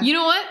 Yeah. You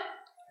know what?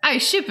 I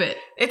ship it.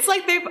 It's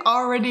like they're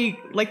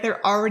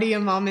already a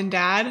mom and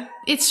dad.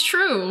 It's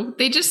true.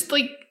 They just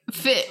like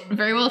fit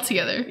very well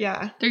together.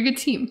 Yeah. They're a good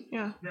team.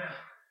 Yeah. Now,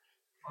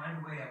 find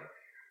a way out.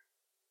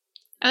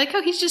 I like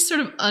how he's just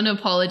sort of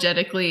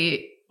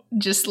unapologetically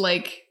just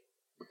like,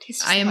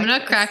 I am a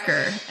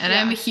Nutcracker and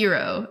I'm a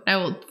hero. I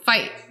will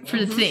fight for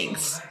the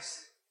things.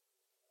 Nice.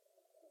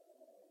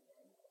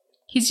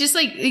 He's just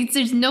like,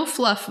 there's no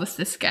fluff with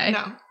this guy.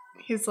 No.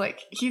 He's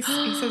like, he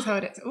says how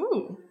it is.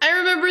 Ooh. I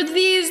remember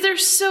these. They're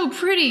so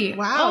pretty.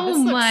 Wow. Oh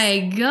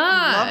my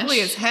gosh.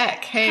 Lovely as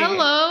heck. Hey.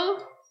 Hello.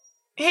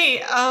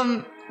 Hey,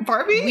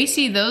 Barbie? We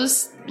see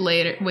those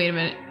later. Wait a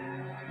minute.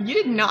 You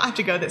did not have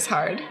to go this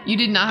hard. You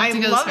did not have to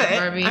go this hard,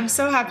 Barbie. I'm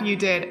so happy you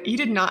did. You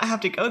did not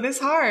have to go this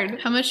hard.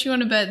 How much you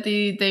want to bet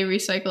they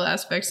recycle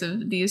aspects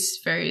of these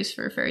fairies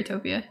for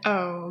Fairytopia?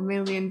 Oh,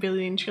 million,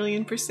 billion,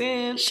 trillion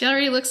 %. She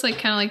already looks like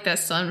kind of like that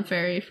sun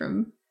fairy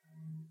from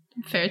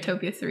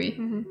Fairytopia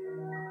 3.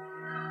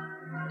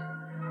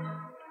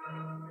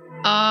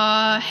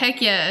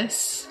 Heck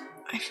yes.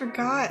 I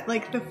forgot.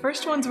 Like, the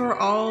first ones were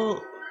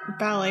all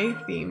ballet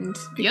themed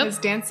because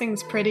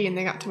dancing's pretty and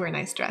they got to wear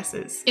nice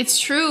dresses. It's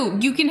true.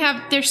 You can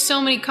have, there's so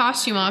many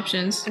costume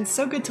options. And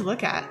so good to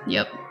look at.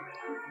 Yep.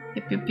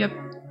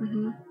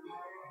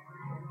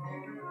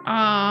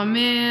 Aw,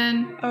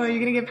 man. Oh, are you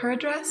gonna give her a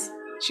dress?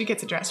 She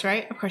gets a dress,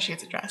 right? Of course she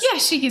gets a dress. Yeah,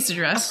 she gets a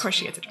dress. Of course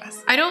she gets a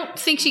dress. I don't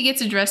think she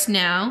gets a dress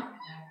now.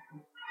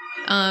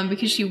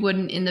 Because she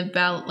wouldn't in the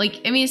ballet.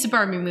 Like, I mean, it's a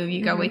Barbie movie.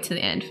 You gotta wait till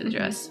the end for the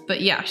dress. But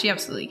yeah, she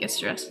absolutely gets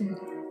a dress.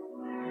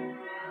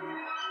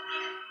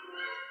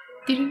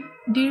 The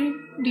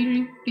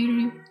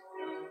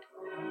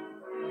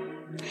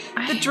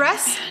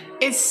dress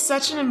is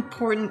such an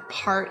important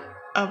part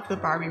of the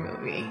Barbie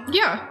movie.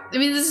 Yeah, I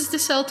mean, this is to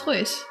sell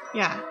toys.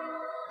 Yeah,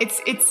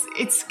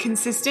 it's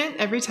consistent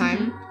every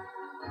time,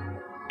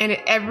 and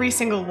every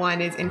single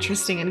one is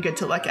interesting and good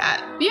to look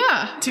at.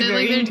 Yeah,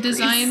 they're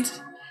designed.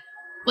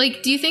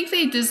 Like, do you think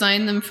they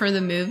designed them for the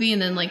movie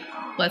and then like,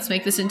 let's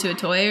make this into a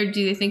toy, or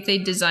do you think they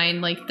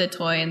designed like the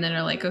toy and then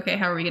are like, okay,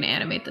 how are we going to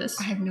animate this?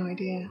 I have no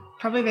idea.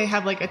 Probably they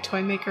have like a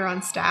toy maker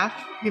on staff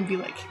who can be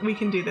like, we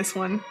can do this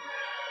one.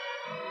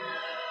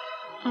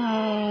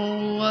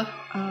 Oh,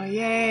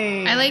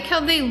 yay! I like how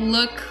they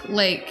look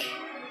like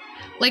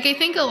I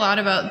think a lot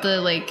about the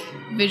like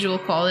visual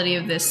quality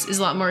of this is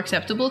a lot more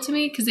acceptable to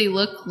me because they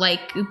look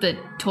like the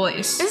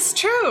toys. It's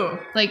true.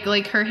 Like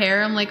her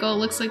hair, I'm like, oh, it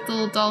looks like the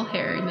little doll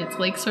hair, and it's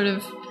like sort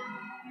of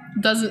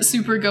doesn't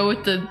super go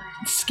with the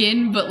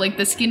skin, but like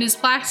the skin is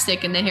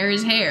plastic and the hair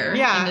is hair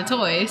in the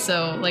toy,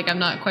 so like I'm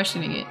not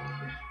questioning it.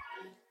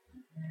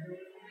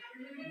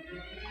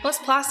 Plus,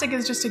 plastic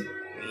is just a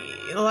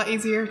lot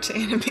easier to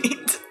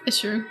animate. It's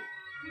true.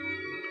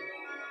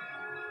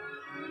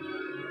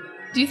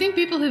 Do you think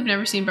people who've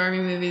never seen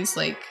Barbie movies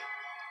like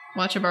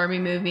watch a Barbie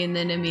movie and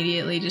then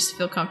immediately just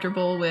feel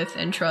comfortable with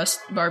and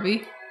trust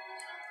Barbie?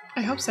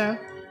 I hope so.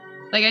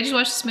 Like, I just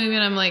watched this movie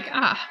and I'm like,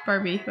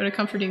 Barbie, what a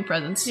comforting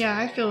presence. Yeah,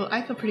 I feel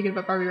pretty good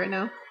about Barbie right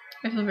now.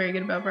 I feel very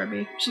good about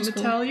Barbie. She's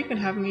Mattel, cool. You can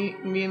have me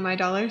and my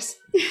dollars.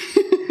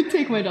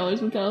 Take my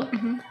dollars, Mattel.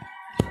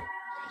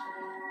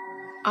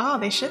 Oh,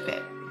 they ship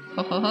it.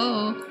 Ho ho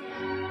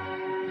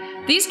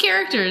ho. These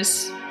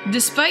characters,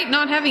 despite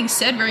not having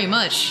said very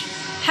much,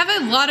 have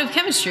a lot of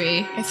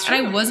chemistry. It's true.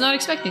 And I was not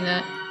expecting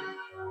that. I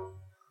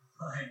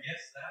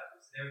guess that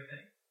was their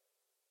thing.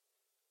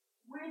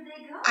 Where'd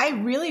they go? I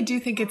really do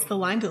think it's the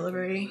line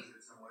delivery.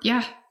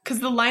 Yeah. Because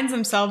the lines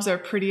themselves are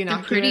pretty They're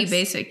innocuous. pretty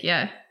basic,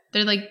 yeah.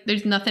 They're like,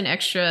 there's nothing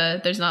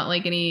extra. There's not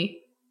like any.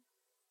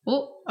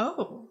 Oh,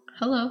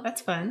 Hello.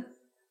 that's fun.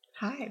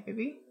 Hi,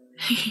 baby.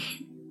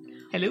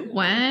 Hello.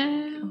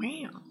 Wow.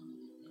 Wow.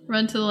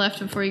 Run to the left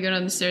before you go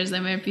down the stairs.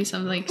 There might be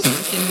some like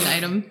hidden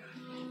item.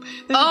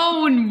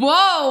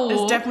 Whoa!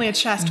 There's definitely a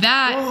chest.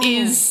 That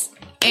is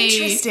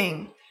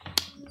interesting.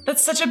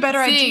 That's such a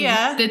better thing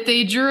idea. that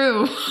they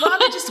drew. Wow,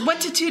 they just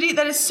went to 2D.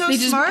 That is so They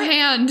smart. just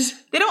panned.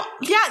 They don't.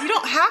 Yeah, you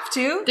don't have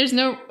to. There's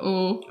no.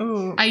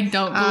 Ooh. I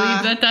don't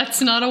believe that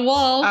that's not a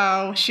wall.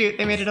 Oh shoot!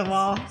 They made it a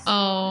wall.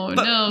 Oh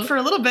But no! for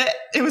a little bit,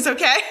 it was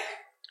okay.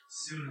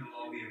 Soon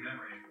it'll all be a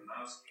memory of the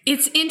mouse.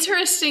 It's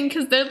interesting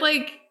because they're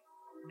like.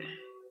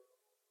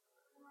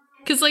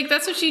 Because, like,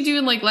 that's what you do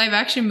in, like,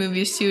 live-action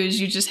movies, too, is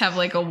you just have,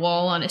 like, a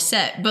wall on a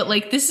set. But,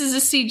 like, this is a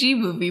CG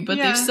movie, but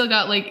they've still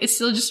got, like, it's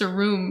still just a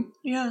room.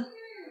 Yeah.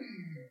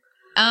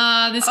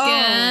 This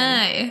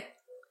guy.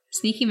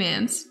 Sneaky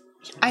Mans.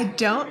 I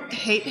don't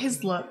hate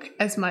his look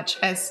as much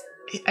as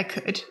I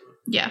could.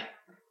 Yeah.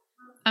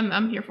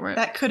 I'm here for it.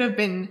 That could have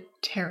been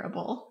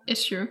terrible.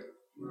 It's true.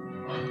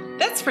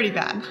 That's pretty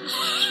bad.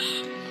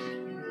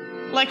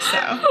 Like so.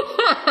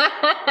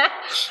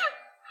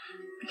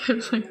 I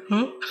was like,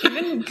 huh?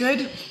 Even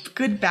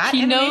good bat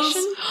He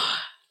animation. knows.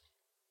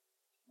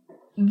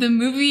 The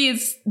movie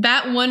is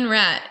that one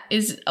rat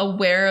is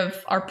aware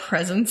of our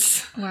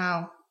presence.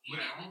 Wow.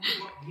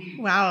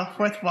 Wow,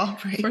 fourth wall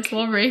break. First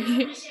wall break. I should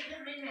remember,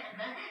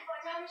 but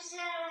I'm so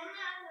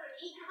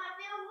hungry. I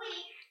feel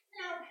weak.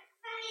 No,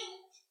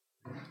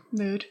 faint.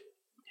 Mood.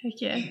 Heck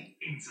yeah.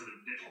 Insolent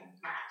little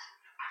bat.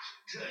 I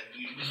should turn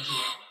you into a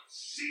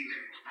ceiling.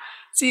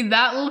 See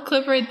that little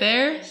clip right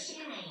there?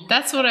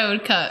 That's what I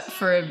would cut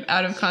for an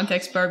out of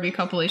context Barbie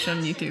compilation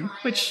on YouTube.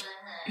 Which,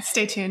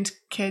 stay tuned,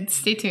 kids.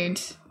 Stay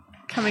tuned.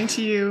 Coming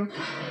to you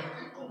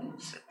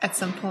at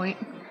some point.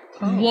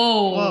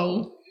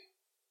 Whoa.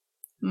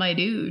 My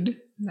dude.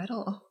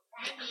 Metal.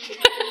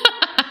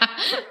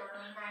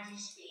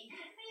 Majesty,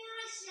 may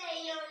I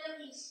say you're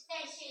looking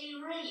especially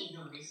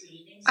regal this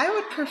evening? I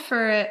would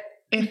prefer it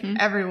if Mhm.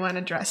 everyone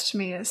addressed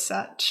me as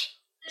such.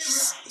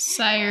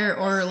 Sire,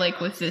 or like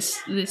with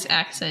this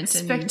accent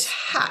and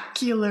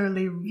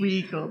Spectacularly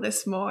regal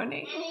this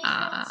morning.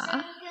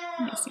 ah.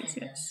 Yes, yes,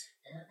 yes.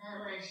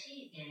 What is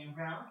she getting,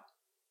 bro?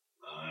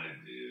 I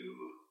do.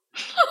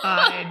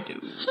 I do. Now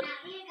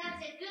here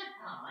comes a good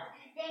part.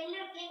 They're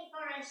looking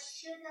for a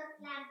sugar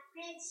plum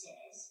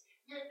princess,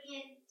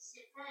 looking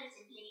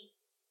supposedly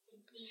to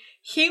be.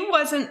 He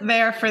wasn't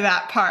there for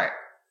that part.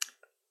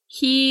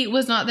 He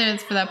was not there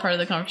for that part of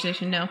the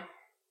conversation. No.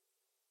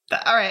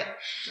 All right.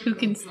 Who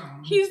can?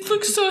 He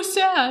looks so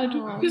sad.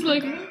 He's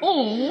like,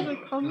 oh. Like,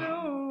 oh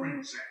no.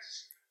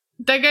 Princess.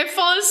 That guy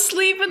falling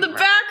asleep in the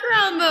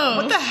background though.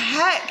 What the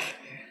heck?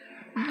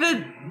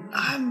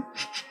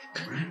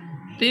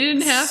 They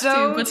didn't have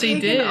so to, but they taken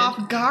did.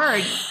 off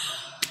guard.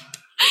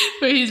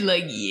 But he's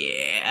like,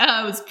 yeah,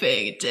 I was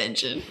paying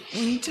attention.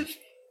 We need to.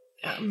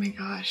 Oh my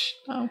gosh.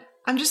 Oh.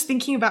 I'm just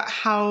thinking about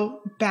how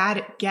bad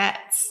it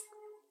gets.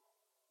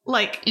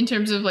 Like, In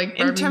terms of like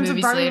Barbie in terms of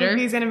movies Barbie later.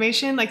 movies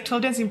animation, like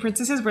 12 Dancing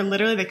Princesses, where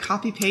literally they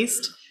copy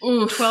paste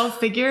Oof. 12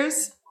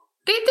 figures.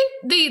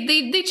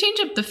 They change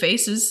up the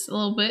faces a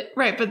little bit.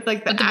 Right, but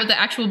like But the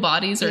actual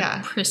bodies are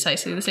Yeah.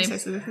 precisely the same,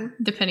 precisely the same.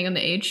 depending on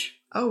the age.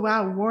 Oh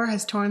wow, war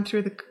has torn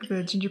through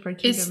the gingerbread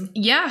kingdom.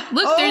 Yeah,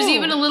 look, there's Oh!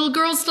 even a little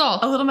girl's doll.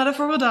 A little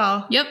metaphorical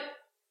doll. Yep.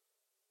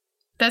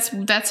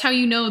 That's how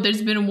you know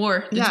there's been a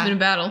war. There's Yeah. been a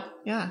battle.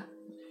 Yeah.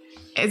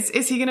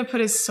 Is he gonna put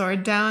his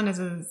sword down as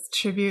a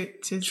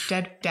tribute to his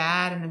dead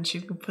dad, and then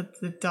she's gonna put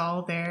the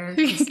doll there?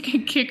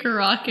 Kick a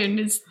rock and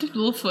his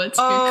little foot's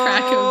gonna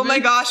crack open. Oh my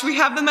gosh, we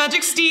have the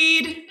magic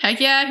steed! Heck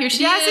yeah, here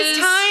she Yes, is.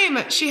 it's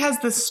time! She has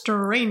the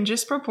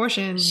strangest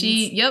proportions.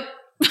 Yep.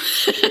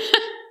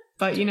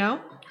 But you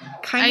know,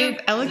 kind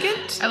of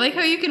elegant. I like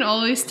how you can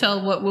always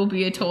tell what will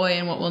be a toy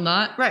and what will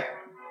not. Right.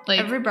 Like,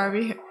 Every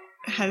Barbie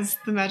has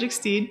the magic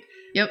steed.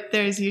 yep.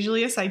 There's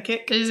usually a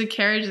sidekick. There's a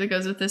carriage that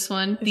goes with this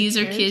one. There's These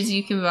a are carriage. kids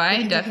you can buy,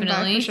 Kids you can buy,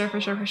 definitely.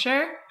 for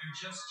sure. You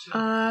just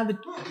chose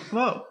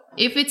Whoa.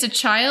 If it's a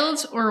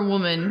child or a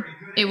woman,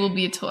 it will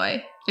be a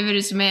toy. If it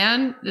is a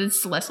man,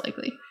 it's less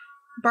likely.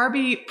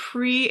 Barbie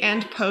pre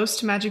and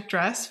post magic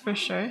dress for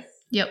sure.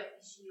 Yep.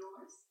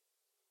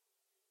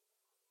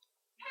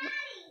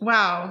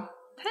 Wow.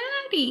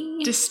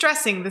 Patty.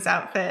 Distressing this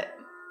outfit.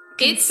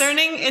 It's-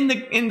 Concerning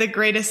in the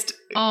greatest.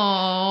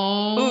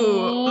 Oh.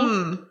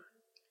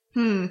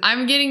 Ooh.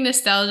 I'm getting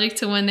nostalgic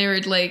to when they were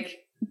like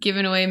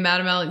giving away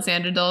Madame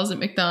Alexander dolls at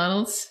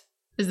McDonald's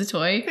as the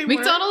toy. They were?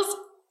 McDonald's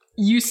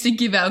used to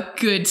give out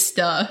good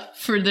stuff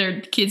for their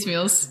kids'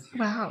 meals.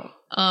 Wow.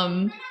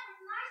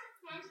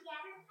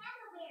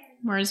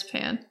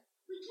 Marzipan.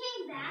 We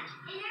came back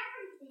and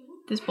everything.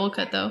 This bowl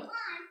cut though.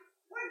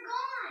 We're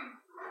gone.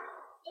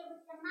 It was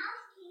the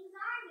Mouse King's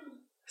army.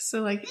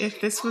 So like if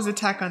this was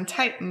Attack on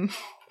Titan,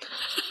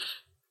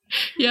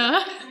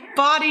 Yeah.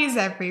 bodies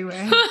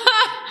everywhere. for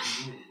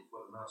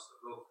the mouse to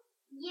go.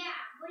 Yeah,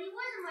 but he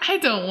wasn't I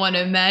don't want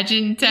to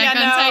imagine Attack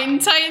Yeah, on no.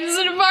 Titans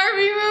in a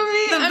Barbie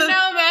movie. I'm The-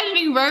 now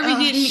imagining Barbie Oh,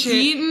 getting shit.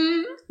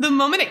 eaten. The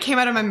moment it came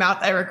out of my mouth,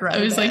 I regretted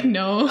it. I was like,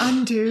 no.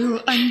 Undo.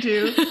 Mouse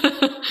decided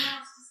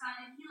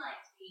he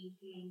likes being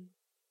king.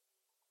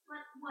 But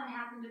what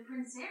happened to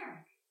Prince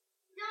Eric?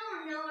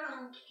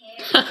 Don't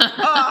care.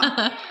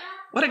 Oh,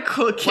 what a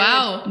cool kid.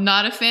 Wow,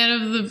 not a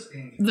fan of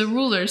the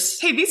rulers.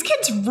 Hey, these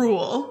kids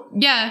rule.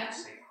 Yeah.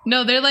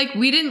 No, they're like,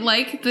 we didn't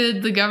like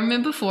the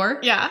government before.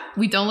 Yeah.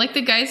 We don't like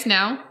the guys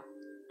now.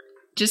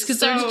 Just because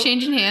they're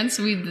changing hands,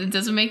 it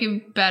doesn't make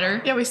it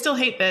better. Yeah, we still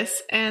hate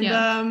this. And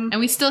and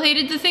we still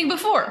hated the thing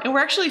before. and we're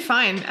actually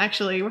fine.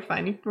 Actually, we're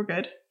fine. We're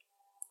good.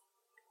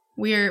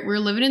 We're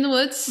living in the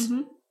woods.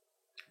 Mm-hmm.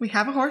 We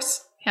have a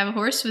horse. Have a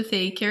horse with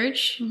a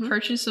carriage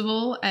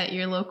purchasable at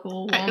your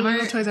local Walmart At your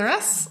local Toys R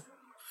Us.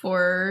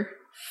 for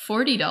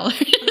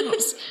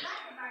 $40.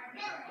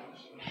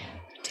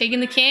 Taking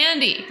the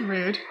candy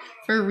Rude.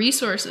 for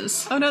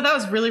resources. Oh no, that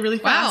was really, really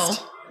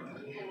fast.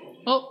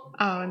 Oh,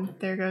 Oh, and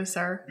there goes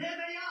our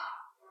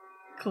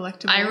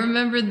collectible. I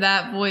remember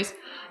that voice.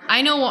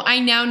 I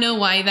now know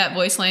why that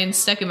voice line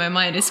stuck in my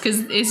mind. It's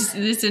because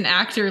it's an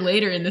actor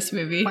later in this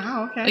movie.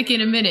 Wow, okay. Like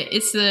in a minute.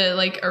 It's the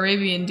like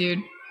Arabian dude.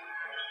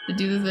 The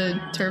dude with the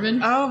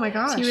turban. Oh my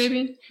gosh. Is he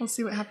Arabian? We'll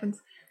see what happens.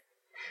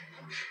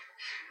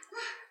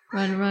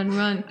 Run, run,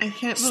 run. I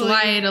can't believe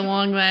Slide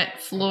along that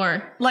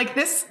floor. Like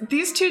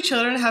these two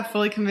children have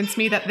fully convinced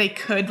me that they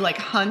could like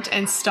hunt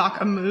and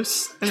stalk a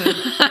moose and then,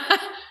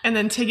 and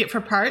then take it for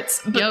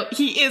parts. But Yep.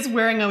 he is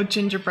wearing a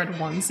gingerbread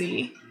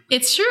onesie.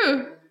 It's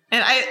true.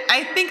 And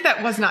I think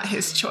that was not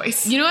his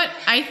choice. You know what?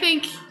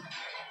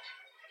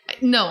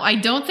 No, I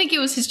don't think it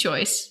was his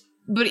choice.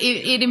 But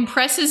it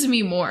impresses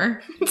me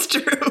more. It's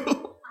true. I'm not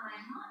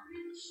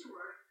really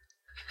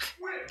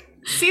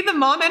sure. See the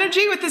mom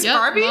energy with this Yep,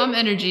 Barbie? mom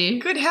energy.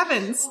 Good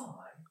heavens.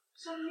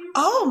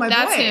 Oh, my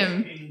That's boy.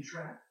 him. Being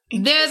trapped.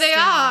 There they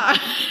are.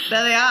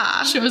 There they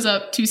are. Shows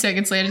up 2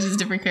 seconds later as a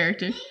different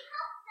character.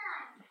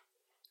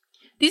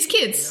 These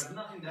kids. You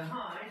have nothing to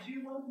hide.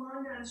 You won't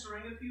mind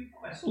answering a few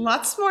questions.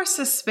 Lots more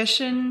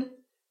suspicion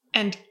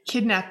and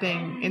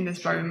kidnapping in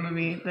this Barbie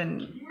movie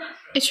than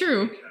It's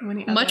true.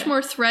 any other. Much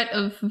more threat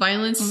of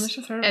violence Much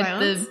more threat of at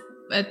violence.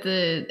 at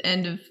the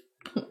end of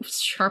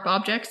sharp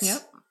objects.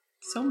 Yep.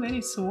 So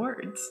many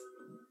swords.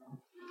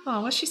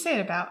 Oh, what's she say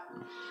it about?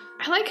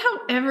 I like how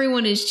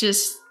everyone is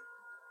just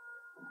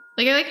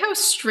like I like how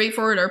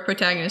straightforward our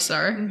protagonists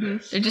are. Mm-hmm.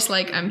 They're just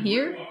like, I'm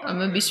here. I'm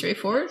gonna be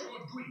straightforward.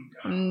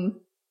 I'm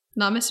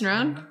not messing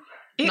around.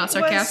 Not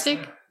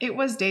sarcastic. It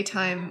was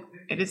daytime.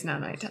 It is now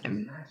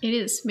nighttime. It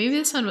is. Maybe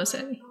the sun was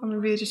setting. Or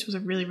maybe it just was a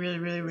really, really,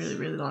 really, really,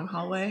 really long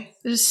hallway.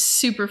 It's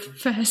super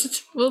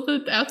fast. Well,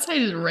 the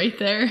outside is right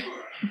there.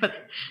 But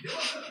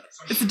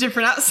it's a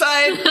different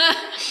outside. It's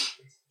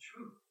the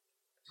truth.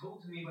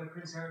 Told to me by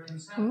Prince Eric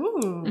himself.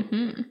 Ooh.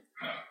 Mhm.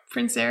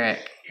 Prince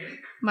Eric,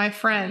 my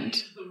friend.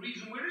 The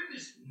reason we're in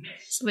this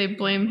mess. So they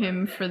blame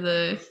him for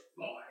the.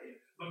 Boy,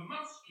 the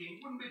Mouse King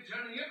wouldn't be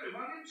turning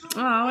everyone into.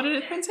 Aw, what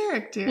did Prince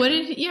Eric do? What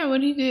did he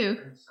do?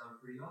 Sounds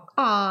pretty awful.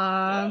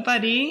 Aw,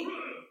 buddy.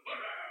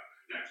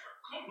 That's a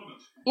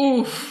compliment.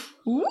 Oof.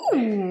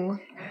 Ooh.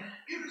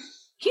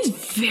 He's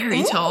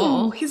very Ooh,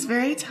 tall. he's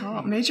very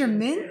tall. Major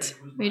Mint.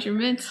 Major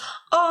Mint.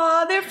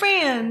 Aw, they're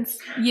friends.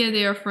 Yeah,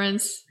 they are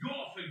friends. You're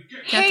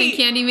forgetting. Captain Hey.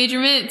 Candy, Major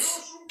Mint.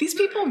 These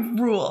people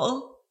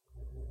rule.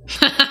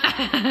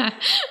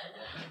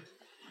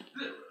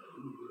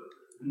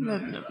 No,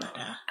 no, no.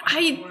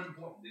 I More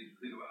important things to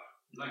think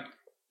about, like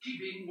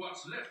keeping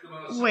what's left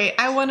of us. Wait,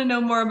 I want to know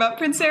more about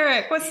Prince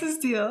Eric. What's his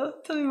deal?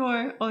 Tell me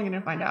more. Well, I'm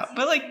gonna find out.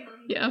 But like,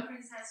 yeah.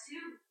 Princess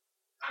too.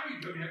 I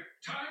don't have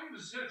time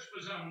to search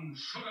for some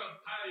sugar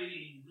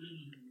pie.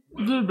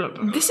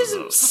 This is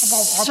a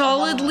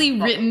solidly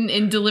written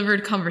and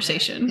delivered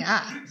conversation.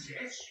 yeah.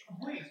 Princess,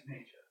 wait,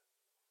 Major.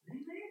 They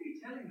may be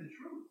telling the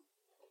truth.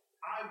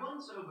 I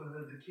once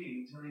overheard the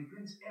king telling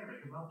Prince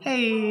Eric about the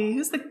Hey,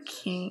 who's the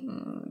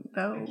king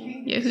though?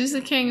 Yeah, who's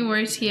the king? Where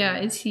is he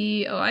at? Is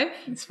he alive?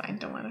 It's fine.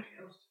 Don't wanna.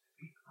 else to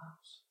defeat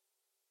Klaus.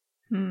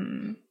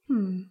 Hmm.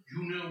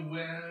 You know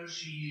where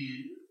she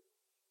is?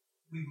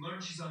 We've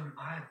learned she's on an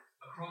island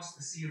across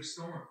the Sea of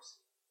Storms.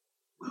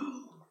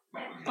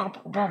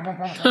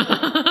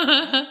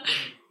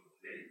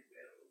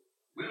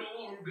 We'll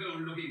all go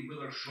looking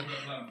for the sugar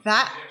plum.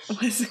 That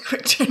princess. was a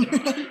quick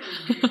turnaround.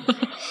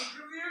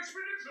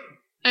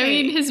 I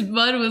mean, his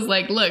bud was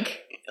like, look,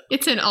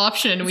 it's an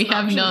option. We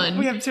have none.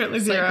 We have certainly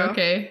It's zero. like,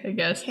 okay, I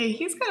guess. Hey,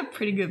 he's got a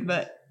pretty good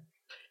butt.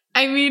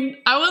 I mean,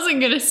 I wasn't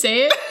going to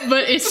say it,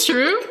 but it's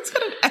true. He's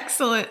got an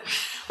excellent.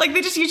 Like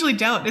they just usually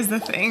don't. Is the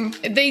thing.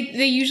 They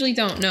usually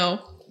don't know.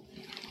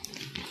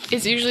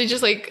 It's usually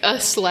just like a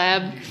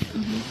slab.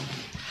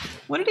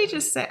 What did he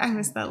just say? I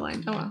missed that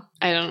line. Oh well.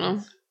 I don't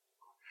know.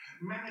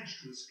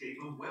 Managed to escape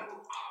a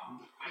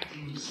well-armed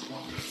fighting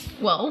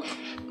squadron. Well,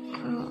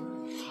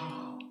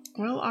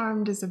 Well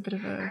armed is a bit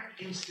of a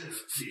Instantly.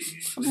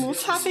 little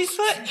tappy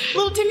foot,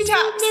 little tippy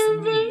taps.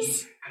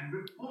 nervous. And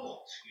report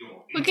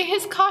your Look at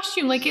his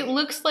costume. Like, it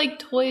looks like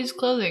Toy's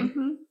clothing.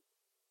 Mhm.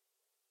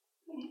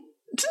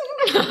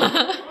 Why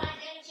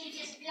don't you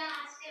just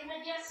blast him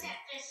with your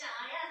scepter, sire?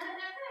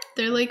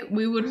 They're like,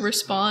 we would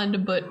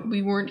respond, but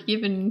we weren't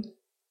given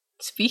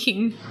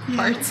speaking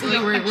parts.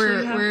 Like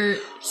we're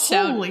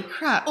sound. Holy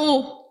crap.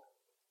 Oh,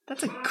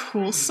 That's a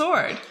cool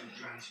sword.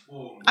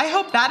 I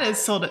hope that is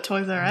sold at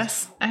Toys R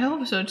Us. I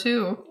hope so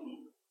too.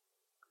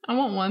 I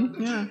want one.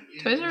 Yeah.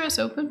 Toys R Us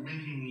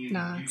open?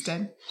 Nah, it's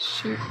dead.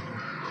 Shoot.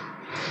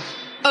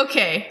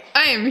 Okay,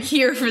 I am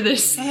here for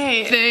this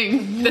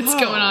thing that's whoa.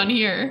 going on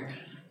here.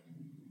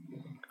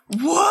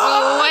 Whoa!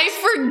 Oh,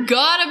 I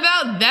forgot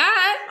about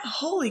that.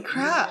 Holy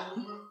crap.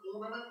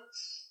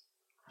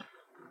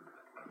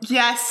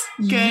 Yes,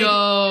 good.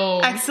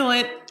 Yo.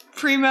 Excellent.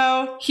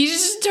 Primo. He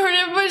just turned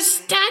everybody's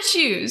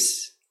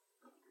statues.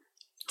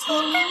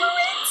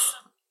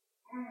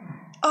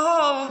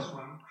 Oh,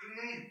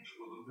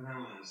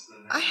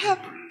 I have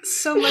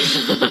so much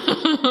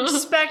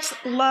respect,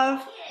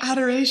 love,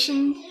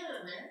 adoration.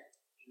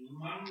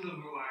 Wonderful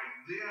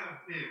idea,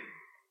 Pim.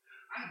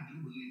 I do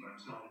believe I'm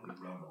starting to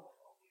rub.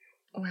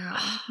 Wow,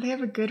 they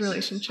have a good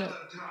relationship.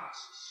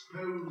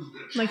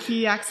 Like,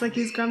 he acts like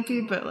he's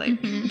grumpy, but like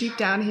deep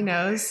down he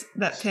knows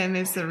that Pim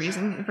is the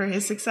reason for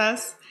his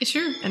success.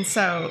 Sure. And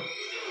so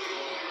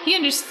He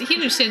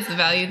understands the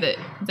value that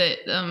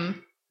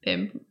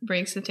Pim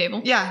brings to the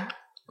table. yeah,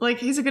 like,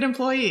 he's a good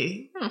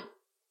employee.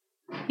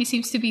 He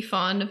seems to be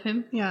fond of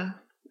him. Yeah,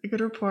 a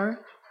good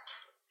rapport.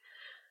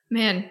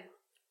 Man,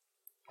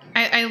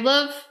 I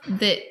love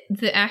that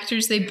the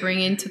actors they bring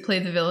in to play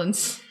the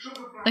villains,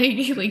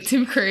 like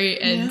Tim Curry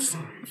and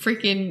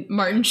freaking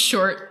Martin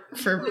Short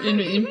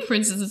in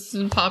Princess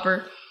and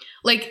Pauper,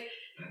 like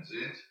That's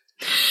it.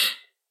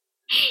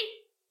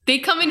 they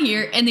come in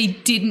here and they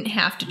didn't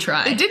have to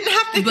try. They didn't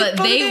have to, but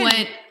they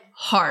went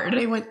hard.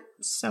 They went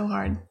so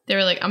hard. They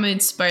were like, I'm gonna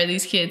inspire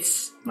these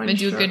kids. I'm gonna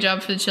do a good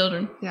job for the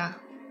children. Yeah.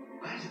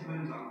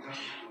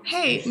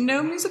 Hey,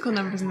 no musical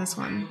numbers in this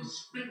one.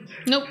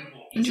 Nope.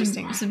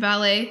 Interesting. It's a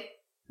ballet.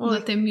 Well,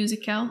 Let them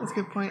musicale. that's a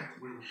good point.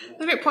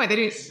 That's a great point. They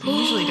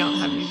usually don't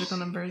have musical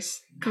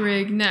numbers.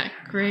 Greg neck.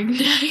 What?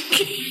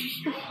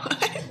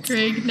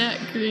 Greg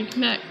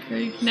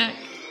neck.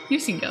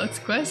 You've seen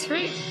Galaxy Quest,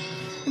 right?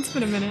 It's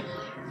been a minute.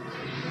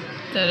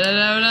 Da da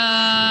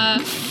da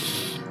da.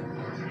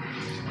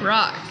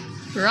 Rock.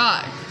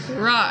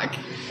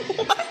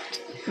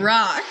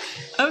 Rock.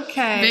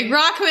 Okay. Big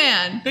Rock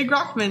Man. Big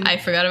Rockman. I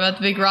forgot about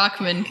the Big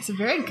Rockman. He's a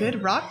very good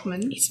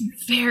Rockman. He's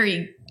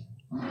very.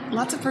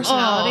 Lots of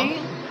personality.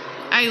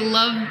 I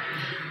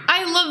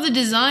love the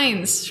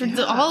designs for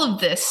all of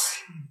this.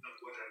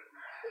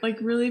 Like,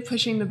 really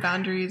pushing the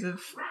boundaries of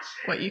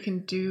what you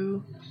can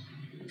do.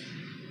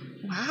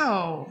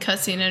 Wow.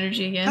 Cutscene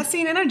energy again.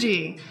 Cutscene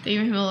energy. They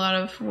give him a lot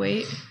of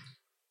weight.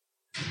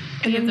 And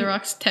They give then- the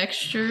rock's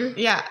texture.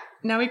 Yeah.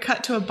 Now we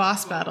cut to a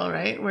boss battle,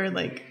 right? Where,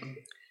 like,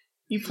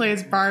 you play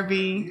as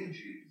Barbie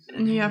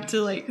and you have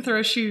to, like,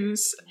 throw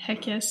shoes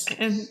Heck yes.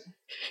 and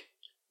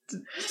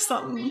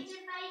something.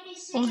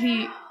 Well,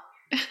 he.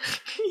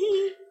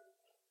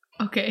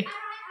 Okay.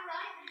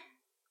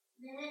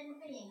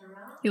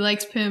 He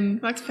likes Pim.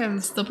 Max Pim.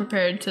 Still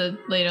prepared to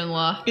lay down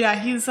law. Yeah,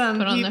 he's on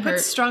he the puts hurt.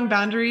 strong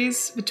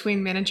boundaries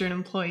between manager and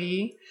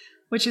employee,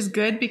 which is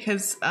good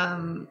because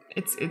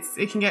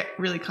it can get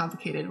really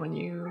complicated when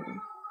you.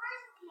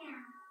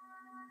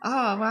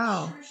 Oh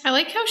wow! I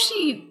like how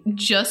she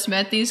just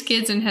met these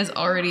kids and has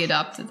already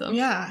adopted them.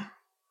 Yeah,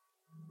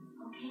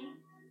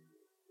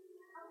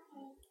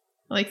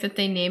 I like that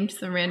they named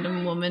the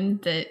random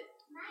woman that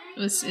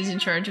is in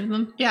charge of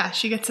them. yeah.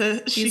 She gets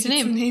a gets a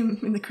name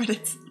in the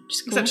credits. Which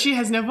is cool. Except she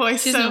has no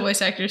voice. She has so no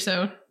voice actor,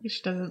 so.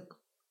 she doesn't.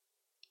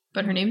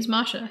 But her name's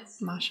Masha.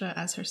 Masha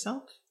as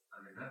herself. I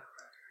mean,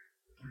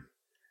 that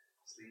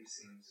sleep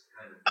seems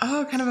kind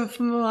of. Oh, kind of a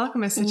Fullmetal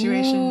Alchemist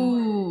situation.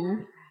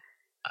 Ooh.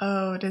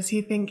 Oh, does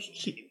he think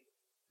he?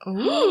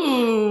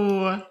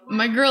 Ooh,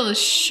 My girl is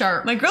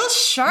sharp. my girl's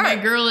sharp. My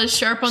girl is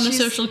sharp on the She's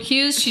social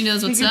cues. She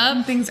knows what's Figuring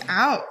up. things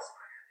out.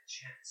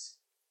 Chance.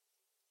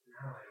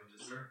 Now I don't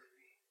deserve to be.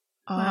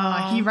 Oh,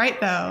 Wow. he right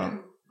though.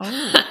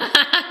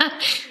 Oh,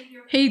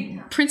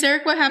 Hey, Prince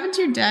Eric, what happened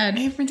to your dad?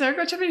 hey, Prince Eric,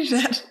 what happened to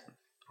your dad?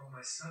 All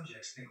my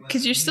subjects think less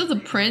 'Cause of you're me still than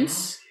the I prince.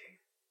 was king.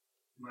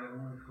 My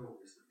only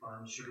hope is to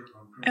find Sugar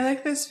Plum I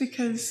like Princess. this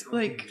because,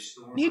 like,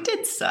 he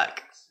did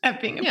suck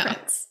at being a Yeah.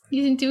 prince.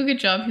 He didn't do a good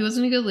job. He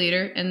wasn't a good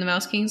leader, and the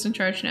Mouse King's in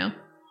charge now.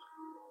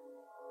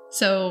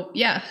 So,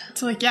 yeah.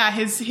 So, like, yeah,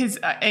 his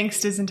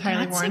angst is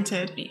entirely That's a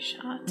warranted. pretty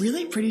shot.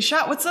 Really pretty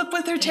shot. What's up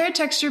with her tear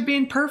texture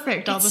being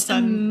perfect all of a It's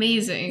sudden?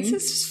 amazing. This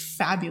is just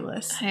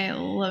fabulous. I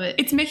love it.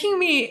 It's making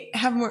me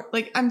have more,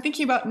 like, I'm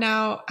thinking about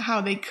now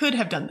how they could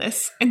have done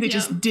this, and they Yeah.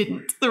 just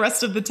didn't the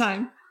rest of the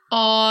time.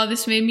 Oh,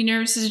 this made me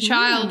nervous as a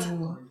child.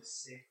 Ooh.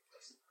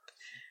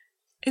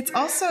 It's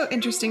also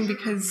interesting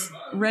because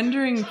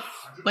rendering,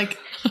 like,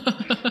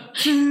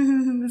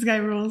 this guy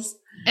rules.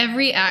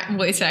 Every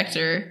voice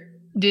actor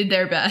did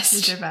their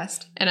best. Did their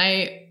best. And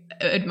I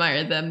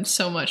admire them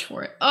so much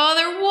for it. Oh,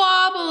 they're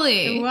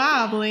wobbly.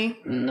 Wobbly.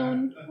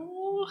 No.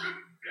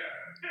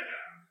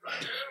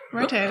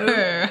 Righto.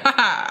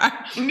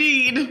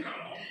 Indeed.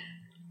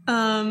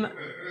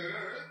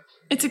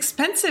 It's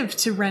expensive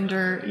to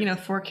render,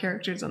 4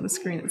 characters on the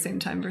screen at the same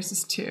time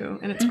versus 2.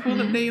 And it's cool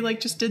that they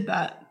just did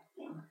that.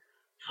 Oh,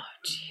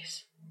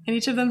 jeez. And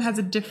each of them has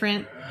a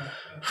different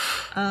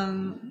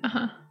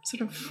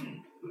sort of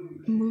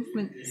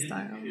movement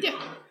style.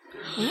 Yeah.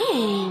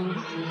 Ooh.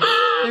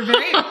 They're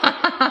very...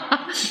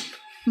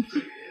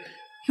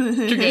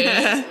 Okay.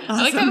 Awesome.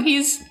 I like how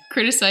he's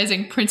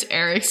criticizing Prince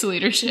Eric's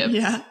leadership.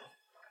 Yeah.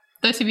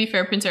 Though to be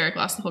fair, Prince Eric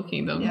lost the whole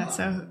kingdom. Yeah,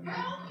 so...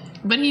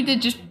 But he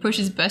did just push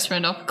his best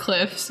friend off a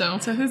cliff, so...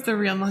 So who's the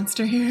real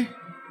monster here?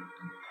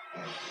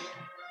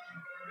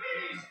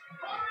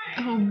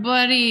 Oh,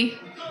 buddy.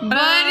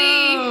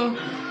 Oh,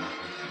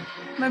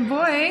 my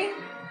boy.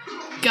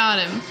 Got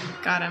him.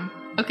 Got him.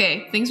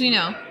 Okay, things we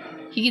know.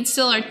 He can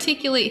still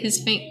articulate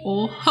his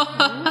Oh.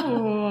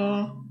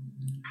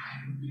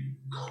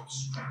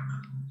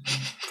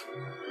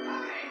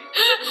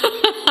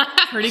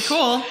 Pretty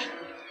cool.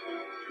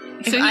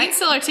 So he can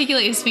still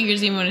articulate his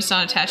fingers even when it's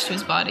not attached to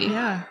his body.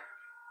 Yeah.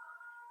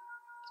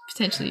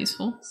 Potentially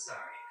useful. Sorry.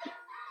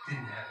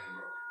 Didn't have you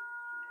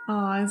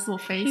wrong. Oh, his little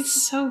face.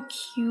 He's so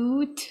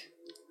cute.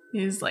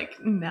 He's like,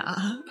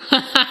 nah.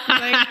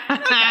 Okay.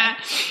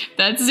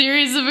 That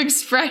series of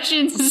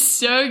expressions is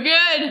so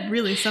good.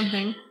 Really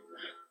something.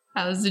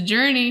 That was the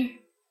journey.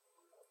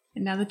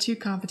 And now the 2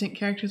 competent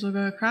characters will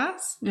go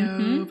across.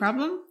 No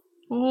problem.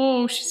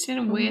 Oh, she's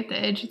standing way at the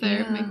edge there,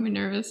 Yeah. making me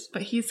nervous.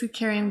 But he's the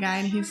carrying guy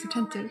and he's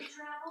attentive.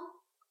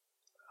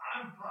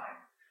 I'm fine.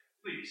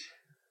 Please,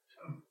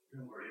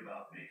 don't worry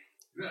about me.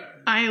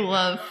 I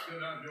love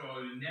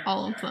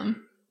all of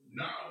them.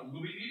 Now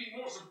we'll be needing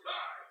more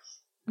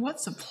supplies. What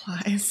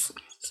supplies?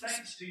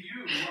 Thanks to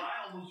you,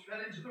 I almost fell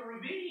into the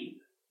ravine.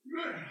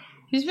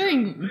 He's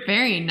very,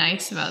 very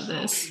nice about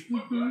this.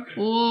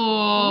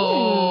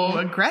 Oh, Whoa.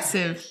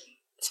 aggressive.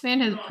 This man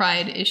has a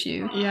pride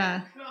issue.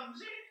 Yeah.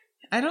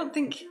 I don't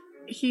think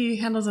he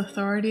handles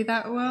authority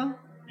that well.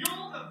 You're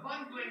the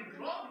bungling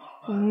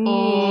clodhopper.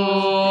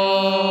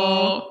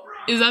 Oh.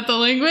 Is that the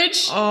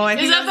language? Oh, I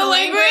think Is that the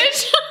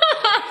language?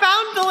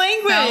 Found the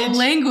language. Found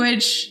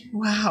language.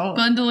 Wow.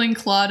 Bundling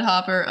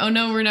clodhopper. Oh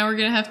no, we're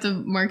gonna have to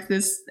mark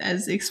this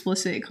as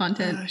explicit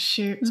content. Oh,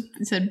 shoot.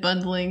 It said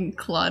bundling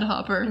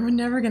clodhopper. We're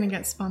never gonna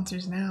get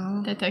sponsors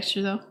now. That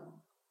texture though.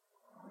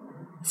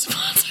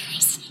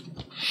 Sponsors.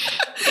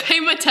 Hey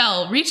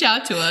Mattel, reach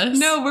out to us.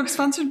 No, we're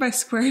sponsored by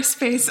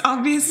Squarespace,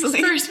 obviously.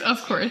 First,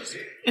 of course.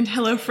 And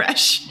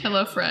HelloFresh.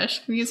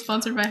 HelloFresh. Can we get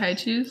sponsored by High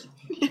Chews?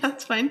 Yeah,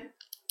 that's fine.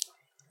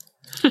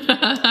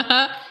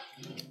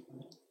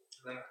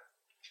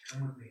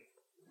 Come with me.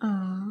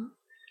 Aww.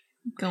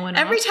 Going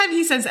Every off. time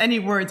he says any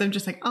words, I'm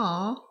just like,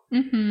 aw.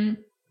 Mm-hmm.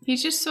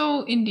 He's just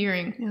so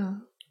endearing. Yeah.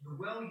 The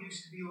well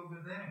used to be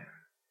over there.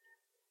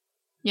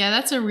 Yeah,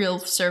 that's a real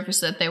surface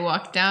that they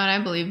walked down. I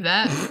believe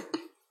that.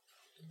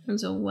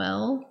 There's a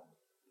well.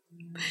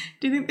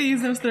 Do you think they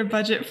use most of their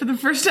budget for the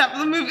first half of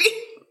the movie?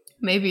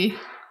 Maybe.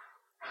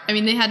 I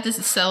mean, they had to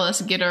sell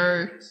us, get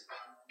us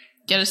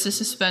to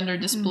suspend our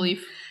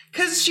disbelief.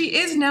 Because she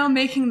is now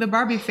making the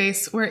Barbie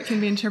face where it can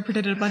be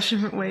interpreted in a bunch of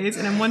different ways,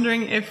 and I'm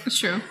wondering if... It's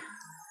true.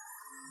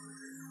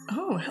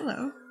 Oh,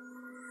 hello.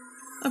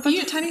 A bunch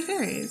of tiny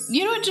fairies.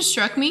 You know what just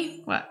struck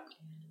me? What?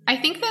 I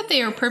think that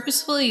they are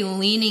purposefully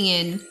leaning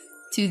in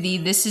to the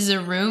this is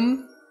a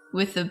room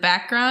with the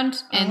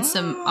background and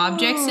some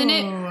objects in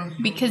it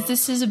because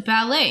this is a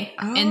ballet.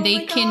 Oh and they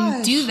my can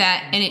gosh. do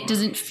that and it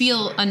doesn't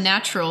feel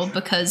unnatural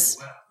because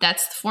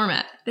that's the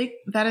format.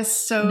 That is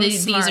so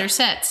These smart. are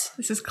sets.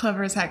 This is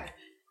clever as heck.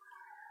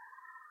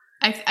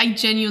 I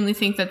genuinely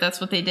think that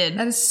that's what they did.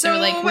 That is so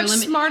much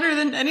smarter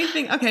than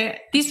anything. Okay.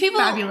 These people,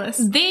 Fabulous.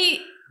 They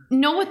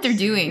know what they're They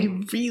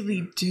doing.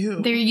 really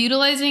do. They're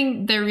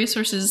utilizing their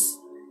resources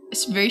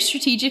very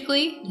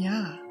strategically,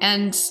 Yeah.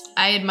 and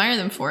I admire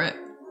them for it.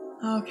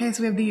 Okay,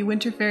 so we have the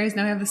winter fairies,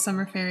 now we have the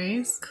summer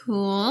fairies.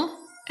 Cool.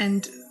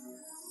 And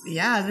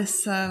yeah,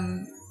 this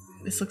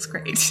looks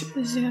great.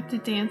 Does it have the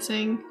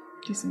dancing?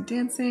 Do some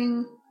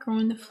dancing.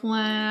 Growing the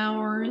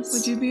flowers.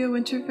 Would you be a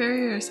winter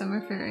fairy or a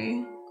summer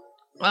fairy?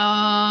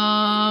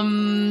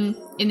 In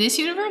this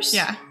universe?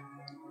 Yeah.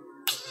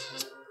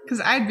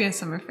 Because I'd be a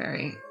summer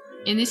fairy.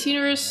 In this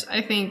universe,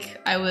 I think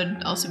I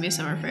would also be a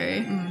summer fairy.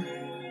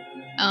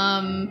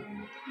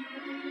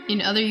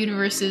 In other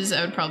universes,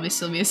 I would probably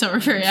still be a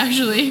summer fairy,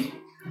 actually.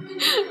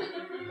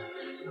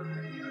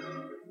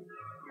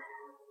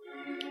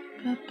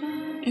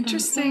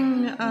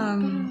 Interesting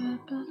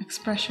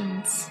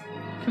expressions.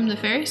 From the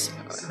fairies?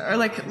 Or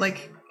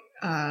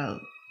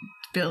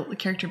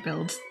character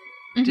build.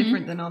 Mhm.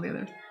 Different than all the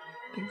other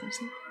things I've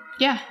seen.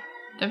 Yeah,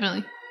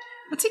 definitely.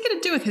 What's he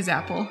gonna do with his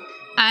apple?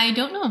 I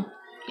don't know.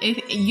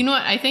 You know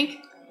what I think?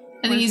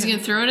 I think What he's is it? going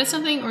to throw it at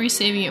something or he's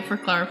saving it for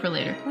Clara for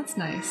later. That's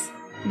nice.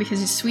 Because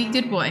he's a sweet,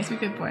 good boy. He's a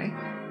good boy.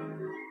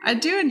 I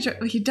do enjoy.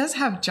 He does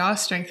have jaw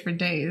strength for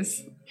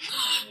days.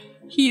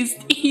 He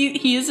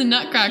is a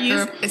nutcracker. He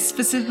is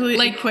specifically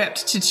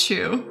equipped to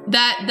chew.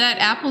 That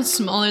apple's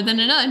smaller than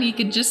a nut. He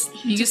could just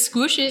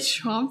squish it.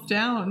 Chomp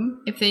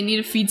down. If they need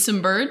to feed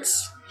some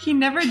birds, He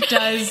never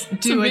does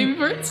do baby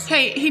birds?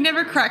 Hey, he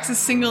never cracks a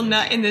single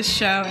nut in this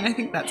show, and I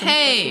think that's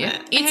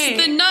unfortunate.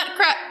 It's the nut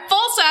crack.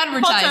 False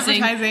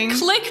advertising.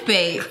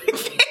 Clickbait.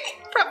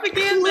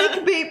 Propaganda.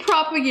 Clickbait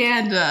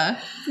propaganda.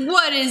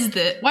 What is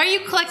this? Why are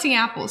you collecting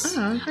apples?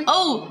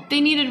 Oh, they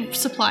needed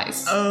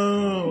supplies.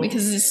 Oh.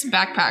 Because his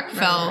backpack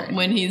fell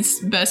when his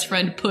best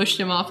friend pushed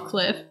him off a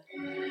cliff.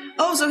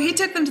 Oh, so he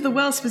took them to the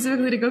well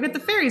specifically to go get the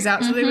fairies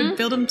out so they would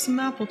build him some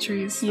apple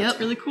trees. Yep. That's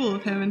really cool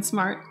of him and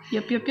smart.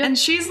 Yep. And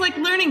she's like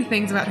learning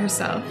things about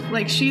herself.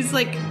 Like she's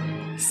like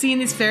seeing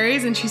these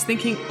fairies and she's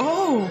thinking,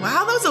 oh,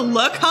 wow, that was a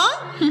look,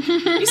 huh? You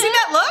see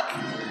that look?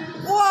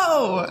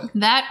 Whoa.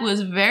 That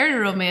was very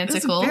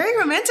romantical. That's very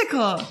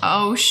romantical.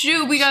 Oh,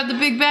 shoot, we got the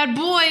big bad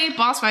boy.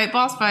 Boss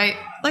fight.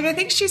 Like, I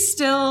think she's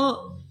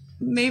still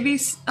maybe...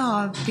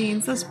 Oh,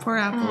 beans, those poor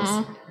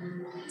apples.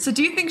 So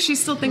do you think she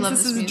still thinks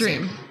this is a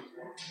dream?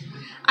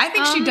 I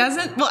think she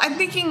doesn't. Well, I'm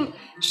thinking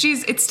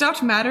it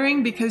stopped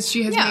mattering because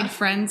she has made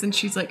friends and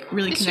she's like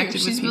really connected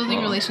with people. She's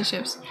building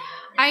relationships.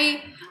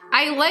 I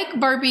like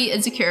Barbie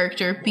as a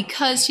character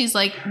because she's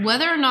like,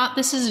 whether or not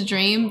this is a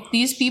dream,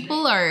 these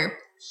people are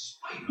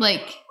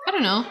like, I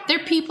don't know,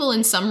 they're people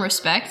in some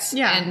respects.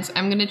 Yeah. And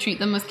I'm going to treat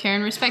them with care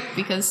and respect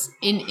because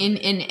in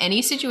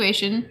any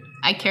situation,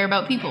 I care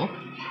about people.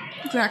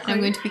 Exactly. I'm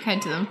going to be kind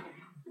to them.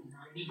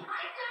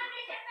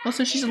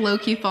 Also, she's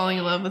low-key falling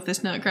in love with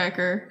this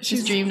nutcracker.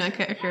 She's dream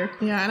nutcracker.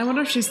 Yeah, and I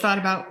wonder if she's thought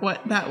about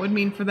what that would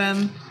mean for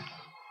them.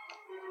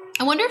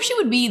 I wonder if she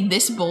would be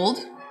this bold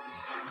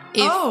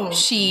if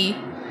she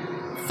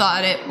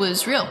thought it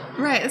was real.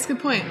 Right, that's a good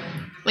point.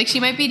 Like,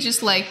 she might be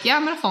just like, yeah,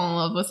 I'm gonna fall in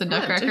love with a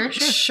nutcracker.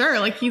 Sure,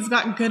 like he's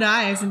got good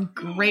eyes and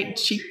great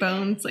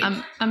cheekbones. Like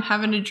I'm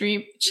having a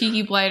dream.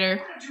 Cheeky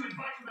blighter.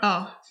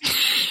 Oh.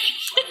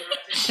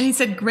 And he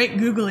said great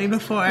googly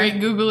before.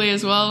 Great googly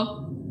as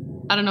well.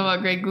 I don't know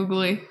about great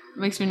googly. It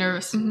makes me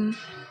nervous. Mm-hmm.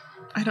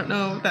 I don't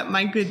know that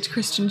my good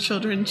Christian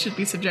children should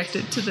be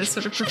subjected to this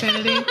sort of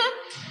profanity.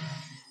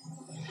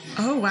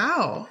 Oh,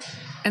 wow.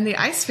 And the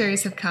ice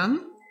fairies have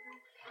come.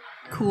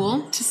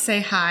 Cool. To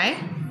say hi.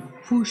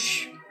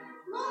 Whoosh.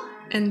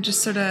 And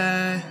just sort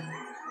of...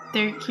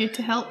 They're here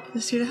to help.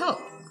 Just here to help.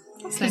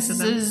 That's nice of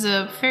them. This is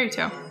a fairy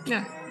tale.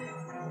 Yeah.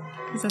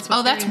 That's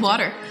what that's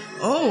water.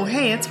 Oh,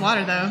 hey, it's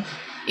water, though.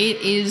 It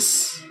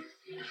is...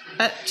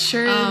 That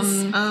sure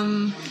is,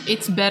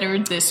 It's better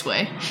this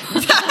way.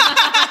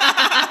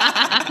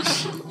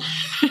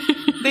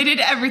 They did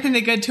everything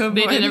they could to avoid.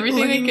 They did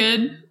everything they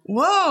could.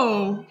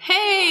 Whoa!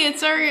 Hey,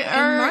 it's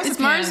it's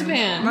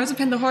Marzipan.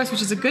 Marzipan the horse,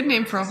 which is a good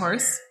name for a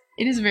horse.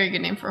 It is a very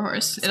good name for a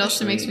horse. It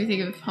also makes me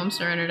think of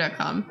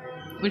HomestarRunner.com,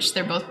 which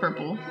they're both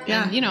purple.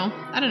 Yeah. And,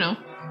 I don't know.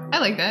 I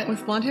like that.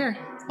 With blonde hair.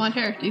 Blonde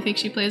hair. Do you think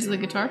she plays the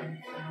guitar?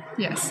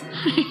 Yes.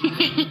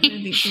 I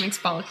think she makes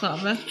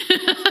balaclava.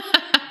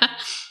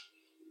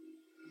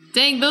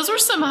 Dang, those were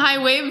some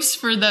high waves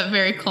for that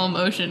very calm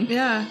ocean.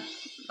 Yeah.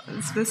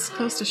 It's this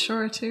close to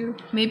shore, too.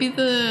 Maybe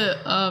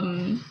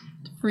the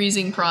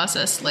freezing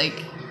process,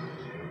 like,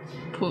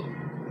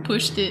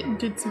 pushed it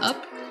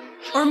up?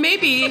 Or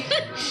maybe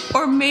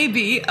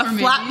a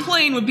flat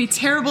plane would be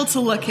terrible to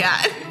look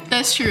at.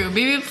 That's true.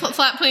 Maybe a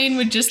flat plane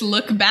would just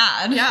look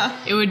bad. Yeah.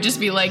 It would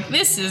just be like,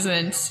 this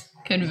isn't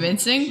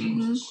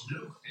convincing.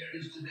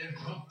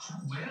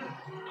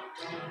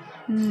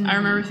 Mm-hmm. I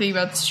remember thinking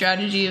about the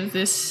strategy of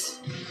this.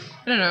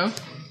 I don't know.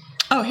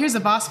 Oh, here's a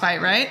boss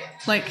fight, right?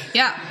 Like,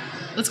 yeah,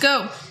 let's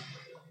go.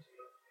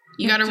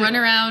 You gotta run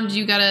around.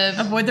 You gotta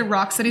avoid the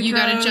rocks that he throws. You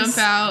gotta jump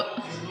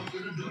out.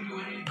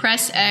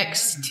 Press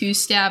X to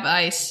stab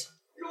ice.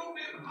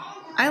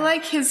 I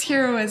like his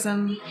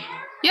heroism.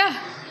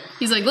 Yeah,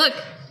 he's like, look,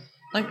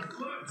 like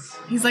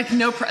he's like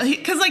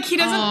because like he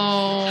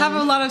doesn't have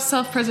a lot of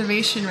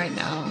self-preservation right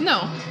now.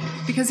 No.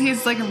 Because he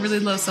has like a really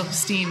low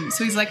self-esteem.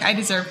 So he's like, I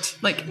deserved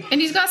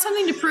and he's got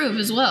something to prove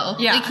as well.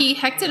 Yeah. Like he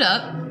hecked it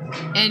up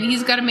and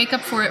he's got to make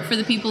up for it for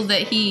the people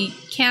that he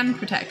can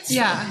protect. So.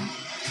 Yeah.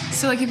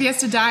 So like if he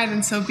has to die,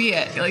 then so be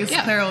it. Like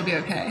Clara will be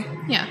okay.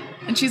 Yeah.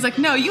 And she's like,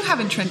 no, you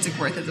have intrinsic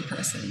worth as a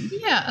person.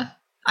 Yeah.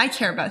 I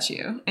care about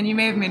you. And you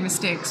may have made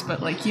mistakes,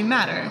 but like you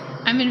matter.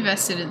 I'm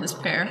invested in this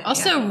pair.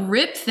 Also,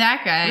 rip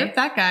that guy. Rip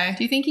that guy.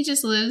 Do you think he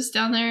just lives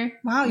down there?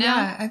 Wow, now?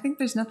 yeah. I think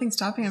there's nothing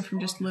stopping him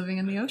from just living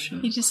in the ocean.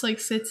 He just like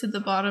sits at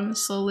the bottom,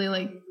 slowly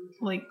like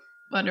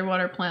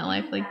underwater plant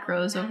life like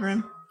grows over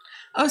him.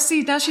 Oh,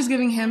 see, now she's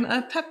giving him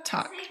a pep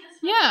talk.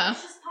 Yeah.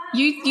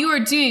 You are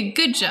doing a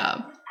good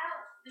job.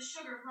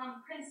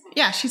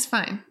 Yeah, she's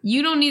fine.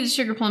 You don't need the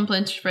Sugar Plum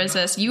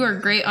Princess. You are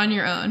great on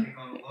your own.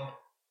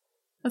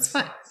 That's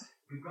fine.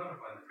 We've got to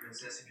find the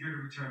princess. If you're to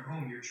return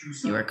home, your true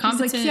son. You are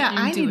competent. He's like, yeah,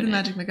 I need the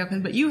magic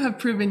MacGuffin, but you have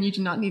proven you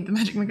do not need the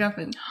magic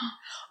MacGuffin.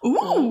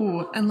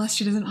 Ooh, unless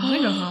she doesn't want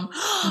to go home.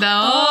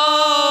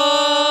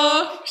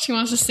 No, she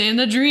wants to stay in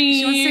the dream.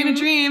 She wants to stay in a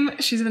dream.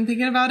 She's been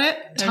thinking about it.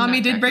 Tommy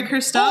did break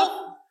her stuff.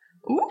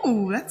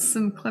 Ooh, that's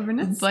some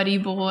cleverness. Buddy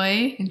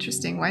boy.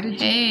 Interesting. Why did you?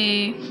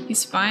 Hey, he's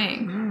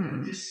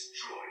spying.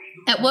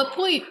 At what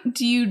point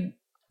do you...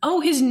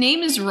 Oh, his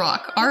name is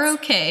Rock.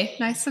 R-O-K.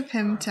 Nice of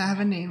him to have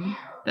a name.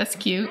 That's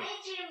cute.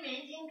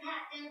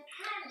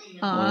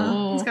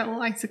 Oh. He's got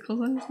little icicles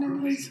on his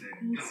nose.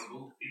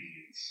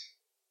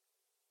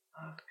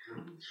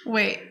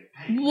 Wait.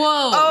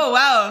 Whoa. Oh,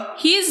 wow.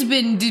 He's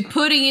been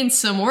putting in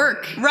some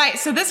work. Right,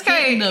 so this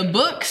guy... In the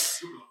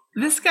books.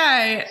 This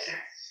guy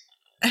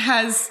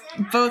has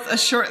both a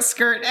short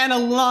skirt and a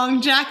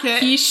long jacket.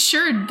 He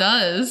sure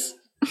does.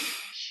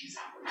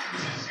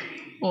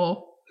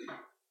 Oh.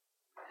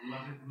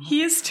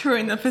 He is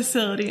touring the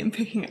facility and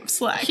picking up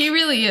slack. He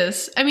really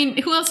is. I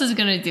mean, who else is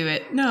gonna do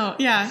it? No,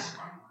 yeah.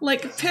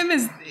 Like, Pym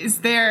is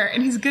there,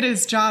 and he's good at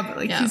his job, but,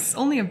 like, Yeah. he's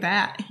only a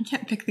bat. He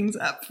can't pick things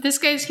up. This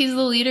guy's, he's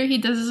the leader. He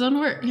does his own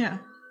work. Yeah.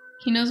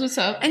 He knows what's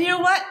up. And you know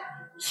what?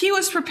 He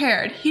was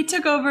prepared. He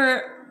took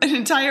over an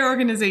entire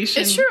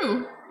organization. It's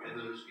true.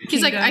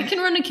 He's like, I can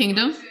run a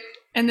kingdom.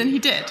 And then he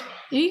did.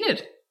 And he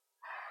did.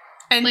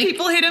 And Like-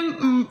 people hate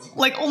him,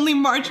 like, only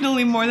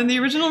marginally more than the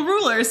original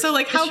ruler. So,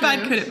 like, how It's bad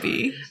true. could it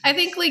be? I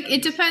think, like,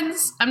 it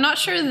depends. I'm not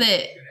sure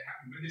that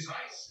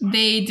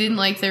they didn't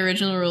like the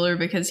original ruler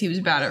because he was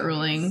bad at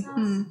ruling.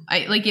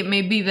 It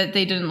may be that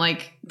they didn't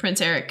like Prince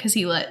Eric because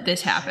he let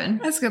this happen.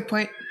 That's a good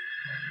point.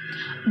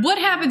 What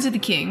happened to the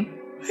king?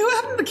 What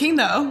happened to the king,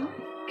 though?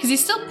 Because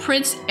he's still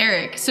Prince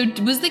Eric. So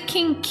was the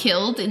king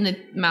killed in the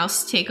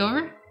mouse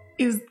takeover?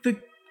 Is the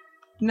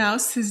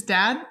mouse his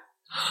dad?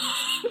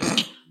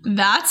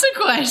 That's a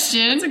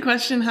question. That's a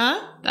question,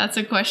 huh? That's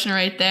a question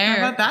right How there.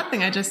 about that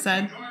thing I just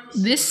said?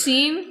 This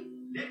scene,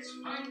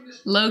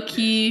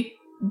 low-key,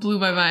 blew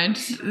my mind.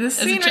 This as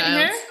a scene right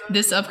child. here?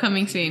 This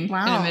upcoming scene in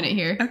Wow. a minute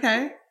here.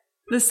 Okay.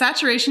 The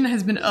saturation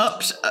has been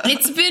upped.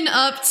 It's been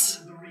upped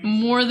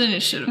more than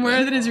it should have More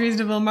been. than is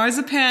reasonable.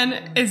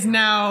 Marzipan is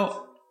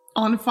now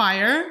on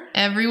fire.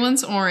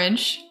 Everyone's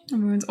orange.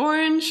 Everyone's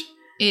orange.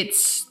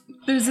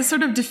 There's this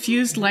sort of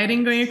diffused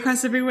lighting going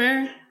across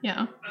everywhere.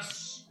 Yeah.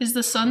 Is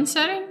the sun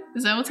setting?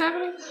 Is that what's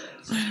happening?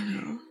 I don't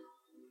know.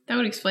 That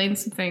would explain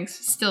some things.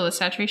 Still, the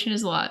saturation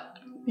is a lot.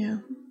 Yeah.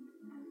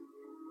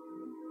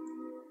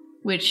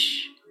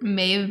 Which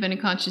may have been a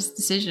conscious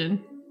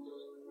decision.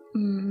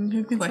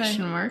 Who can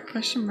Question say? mark.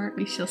 Question mark.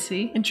 We shall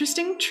see.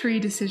 Interesting tree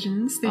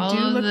decisions. They All do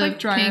of look the like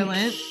dry pink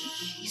island.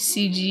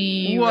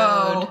 CG Whoa.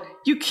 road.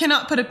 You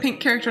cannot put a pink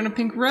character on a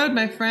pink road,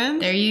 my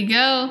friend. There you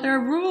go. There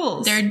are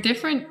rules. There are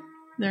different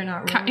They're not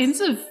rules.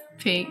 kinds of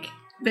pink.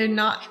 They're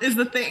not, is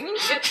the thing.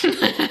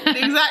 The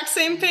exact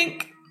same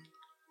pink.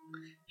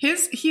 He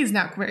is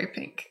now very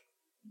pink.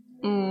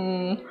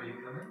 Ooh.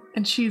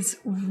 And she's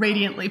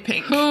radiantly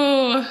pink.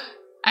 Ooh.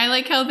 I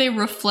like how they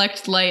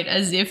reflect light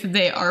as if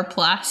they are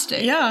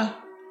plastic. Yeah.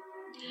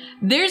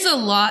 There's a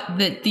lot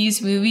that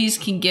these movies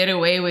can get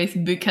away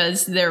with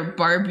because they're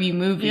Barbie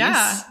movies.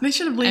 Yeah. They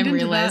should have leaned I'm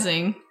into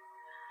realizing.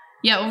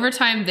 Yeah, over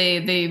time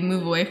they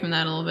move away from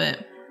that a little bit.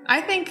 that.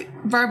 I think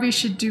Barbie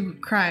should do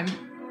crime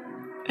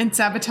and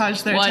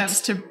sabotage their What? attempts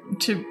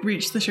to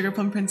reach the Sugar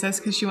Plum Princess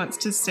because she wants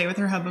to stay with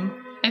her hubby.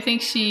 I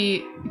think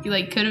she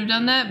could have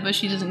done that, but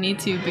she doesn't need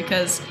to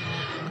because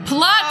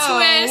plot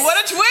twist.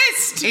 What a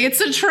twist! It's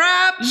a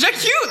trap.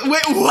 Jacute!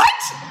 Wait, what?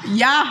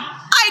 Yeah.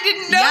 I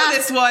didn't know Yeah.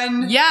 this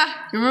one. Yeah.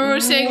 You remember what we were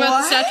saying about the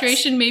What?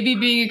 saturation maybe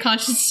being a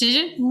conscious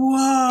decision?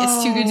 Whoa.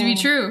 It's too good to be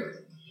true.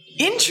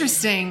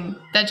 Interesting.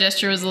 That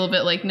gesture was a little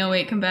bit like, no,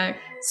 wait, come back.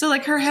 So,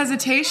 like, her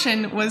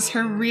hesitation was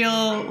her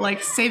real,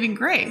 like, saving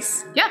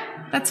grace. Yeah.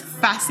 That's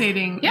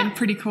fascinating Yeah. and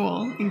pretty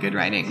cool and good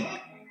writing.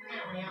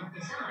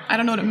 I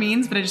don't know what it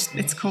means, but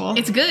it's cool.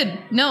 It's good.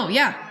 No,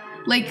 yeah.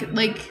 Like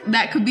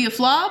that could be a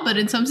flaw, but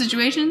in some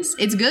situations,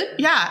 it's good.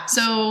 yeah.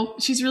 So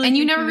She's really and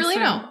you thinking never this really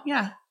through. know.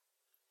 Yeah.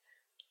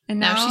 And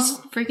now now, she's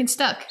freaking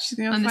stuck she's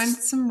gonna on find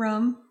this some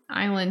rum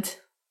island.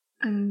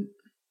 and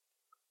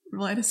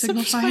light a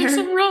signal Find fire.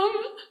 some rum.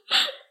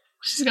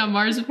 She's got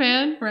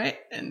marzipan. Right?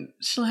 And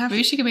she'll have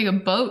Maybe she can make a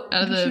boat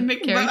out of she the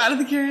make a carriage. boat out of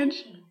the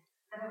carriage.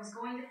 But I was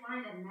going to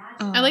find a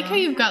magic Aw, I like how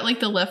you've got like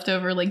the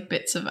leftover like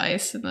bits of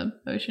ice in the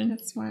ocean.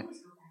 That's smart. clothes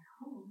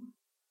back home.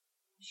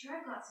 I'm sure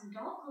I've got some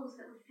doll clothes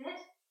that would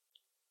fit.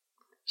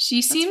 She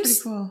That's pretty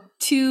seems cool.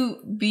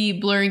 to be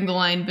blurring the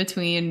line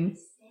between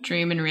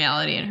dream and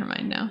reality in her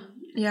mind now.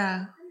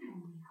 Yeah.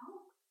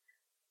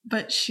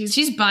 But she's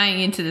She's buying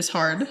into this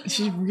hard.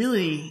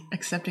 really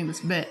accepting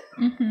this bit.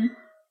 Mm-hmm.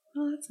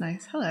 Oh, that's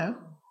nice. Hello.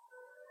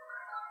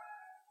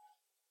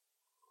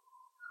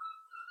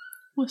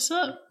 What's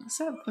up? What's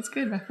up? What's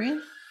good, my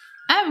friend?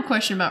 I have a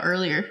question about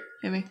earlier.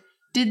 Hit me.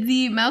 Did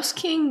the Mouse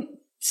King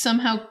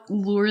somehow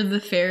lure the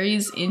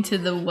fairies into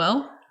the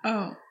well?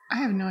 Oh, I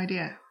have no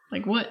idea.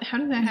 Like what? How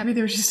did that happen? Maybe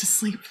they were just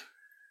asleep.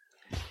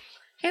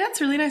 Hey,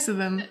 that's really nice of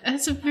them.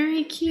 That's a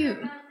very cute.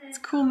 It's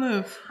a cool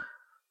move.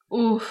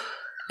 Ooh,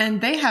 And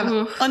they have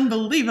Oof.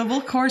 unbelievable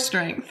core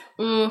strength.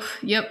 ooh,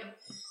 yep.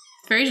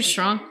 Fairies are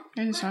strong.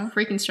 Very strong.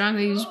 Freaking strong.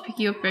 They just pick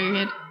you up by your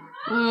head.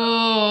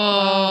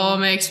 Oh,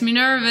 makes me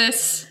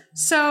nervous.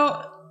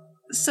 So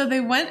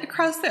they went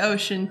across the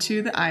ocean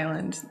to the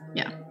island.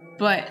 Yeah.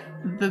 But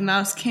the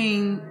Mouse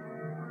King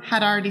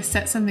had already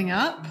set something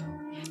up.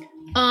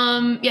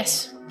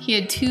 Yes. He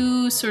had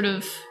two sort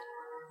of.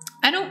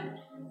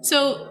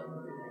 So,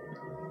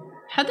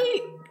 how'd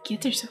they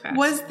get there so fast?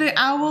 Was the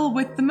owl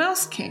with the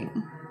Mouse King?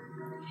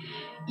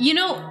 You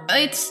know,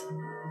 it's...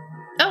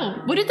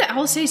 Oh, what did the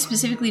owl say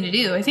specifically to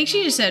do? I think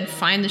she just said,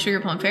 find the Sugar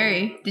Plum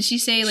Fairy. Did she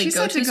say, like, she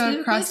go said to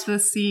go across the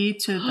sea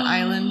to the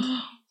island.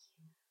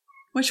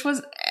 Which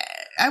was...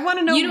 I want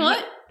to know... You know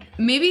what?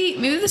 Maybe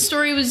the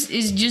story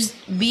is just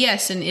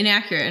BS and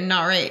inaccurate and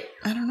not right.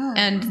 I don't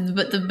know.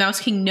 But the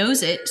Mouse King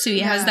knows it, so he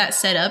has that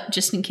set up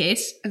just in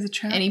case. As a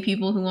trap. Any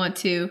people who want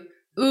to...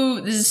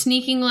 Ooh, this is a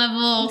sneaking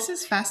level. This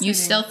is fascinating. You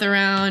stealth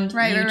around.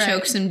 Right, you right.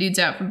 choke some dudes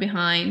out from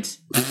behind.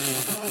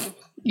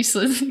 You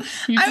stealth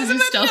I was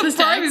imagining a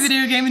Barbie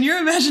video game, and you're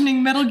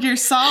imagining Metal Gear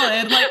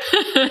Solid. Like,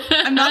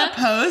 I'm not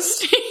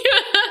opposed.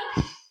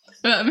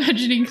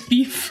 Imagining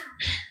Thief.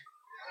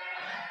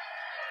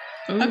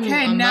 Ooh,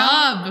 Okay, a now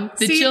mob.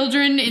 The see,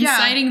 children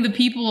inciting the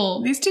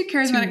people. These two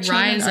charismatic children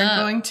rise are up.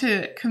 going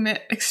to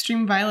commit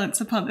extreme violence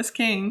upon this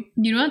king.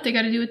 You know what? They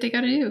got to do what they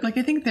got to do. Like,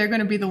 I think they're going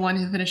to be the one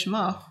who finish him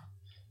off.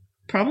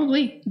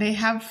 Probably. They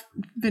have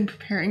been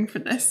preparing for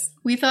this.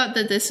 We thought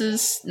that this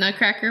is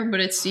Nutcracker, but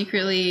it's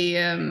secretly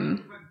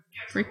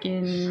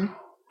freaking.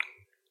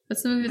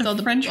 What's the movie with The all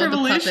the French all the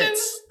Revolution?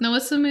 puppets? No,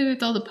 what's the movie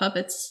with all the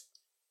puppets?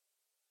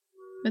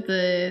 With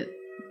the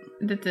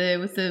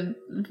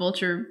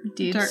vulture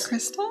dudes. Dark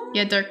Crystal?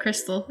 Yeah, Dark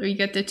Crystal. Or you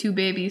got the two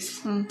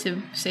babies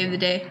to save the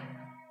day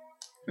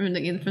from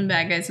the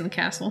bad guys in the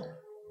castle.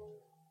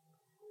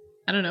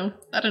 I don't know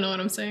what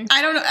I'm saying.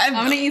 I don't know. I'm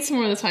gonna eat some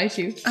more of this high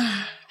shoe.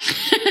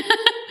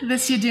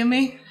 This you do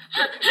me?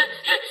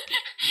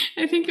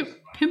 I think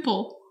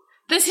Pimple.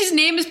 His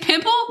name is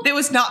Pimple? It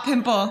was not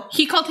Pimple.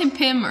 He called him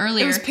Pim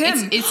earlier. It was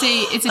Pim.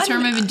 It's a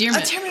term of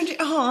endearment. A term of endearment.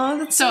 Oh,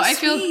 that's So so I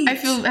sweet. I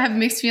have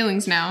mixed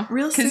feelings now.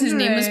 Real because his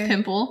name was Cinderay.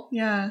 Pimple.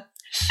 Yeah.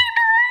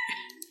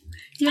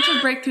 You have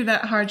to break through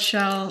that hard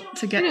shell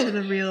to get to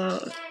the real,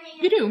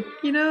 You do.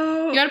 you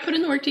know, You gotta put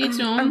in the work to get to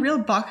know a him. real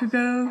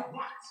Bakugo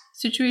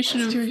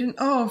Situation of situation.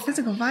 Oh,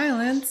 physical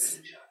violence.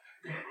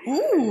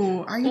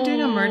 Ooh, are you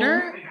doing a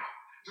murder?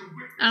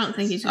 I don't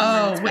think he's gonna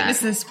burn Oh, his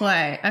witness back.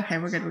 display. Okay,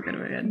 we're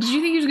good. Did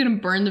you think he was gonna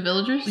burn the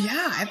villagers?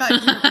 Yeah, I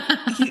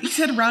thought he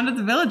said rounded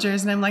the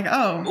villagers, and I'm like,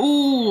 oh,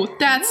 Ooh,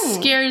 that Ooh.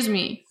 scares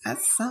me.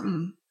 that's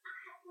something.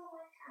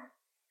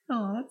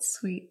 Oh, that's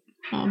sweet.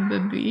 Oh,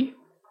 baby.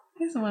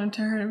 He doesn't want him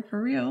to hurt him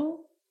for real.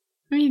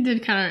 I mean, he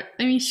did kind of.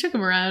 I mean, he shook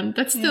him around.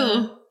 That's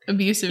still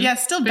abusive. Yeah,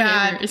 still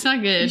behavior. bad. It's not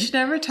You good. should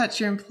never touch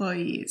your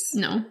employees.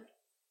 No.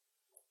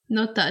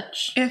 No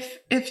touch.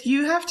 If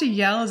you have to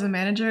yell as a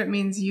manager, it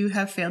means you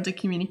have failed to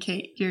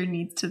communicate your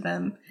needs to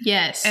them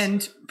Yes.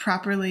 and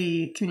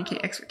properly communicate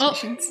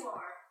expectations.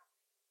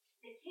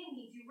 The king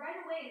needs you right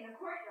away in the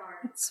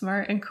courtyard. It's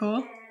smart and cool.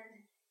 And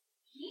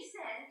he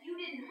said if you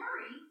didn't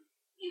hurry,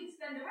 you'd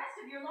spend the rest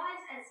of your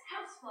lives as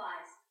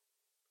houseflies.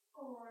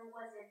 Or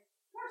was it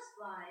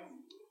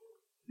horseflies?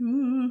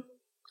 Mm.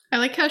 I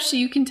like how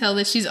you can tell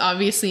that she's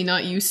obviously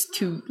not used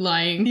to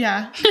lying.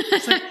 Yeah.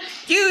 It's like,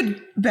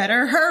 you'd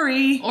better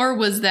hurry. Or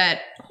was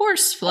that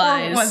horse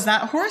flies? Or was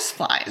that horse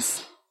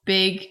flies?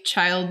 Big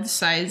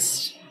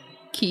child-sized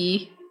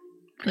key.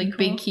 Like, cool.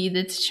 big key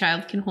that the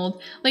child can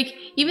hold. Like,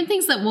 even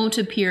things that won't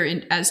appear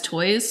as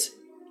toys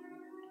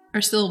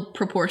are still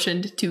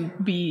proportioned to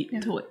be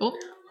toy. Oh,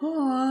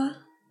 Aw,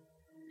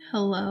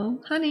 hello.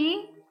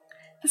 honey.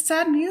 The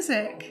sad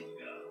music.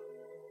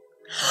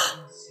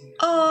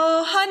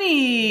 Oh,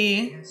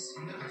 honey.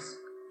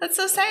 That's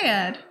so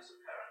sad.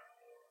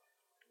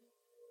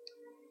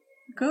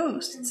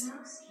 Ghosts. The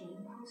mouse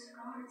king posts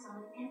guards on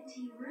an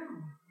empty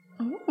room.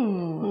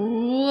 Ooh.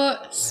 Ooh.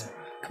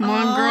 Come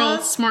on, Aw. girl.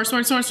 Smart.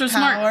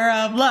 Power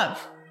of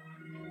love.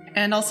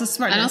 And also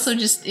smartness. And also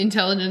just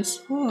intelligence.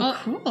 Ooh, Oh.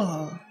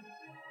 cool.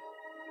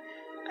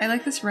 I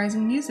like this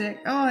rising music.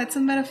 Oh, it's a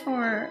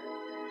metaphor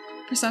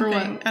for something.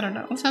 what? I don't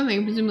know.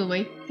 Something,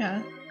 presumably.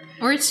 Yeah.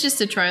 Or it's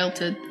just a trial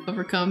to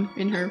overcome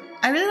in her.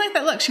 I really like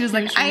that look. She was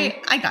like, Usually.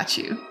 I got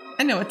you.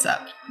 I know what's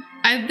up.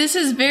 This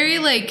is very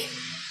like,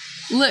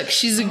 look,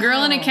 she's a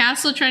girl in a Oh.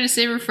 castle trying to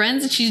save her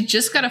friends, and she's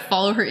just got to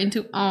follow her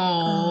into. honey.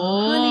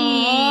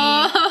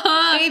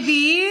 Oh,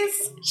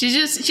 Babies.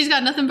 she's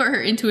got nothing but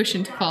her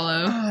intuition to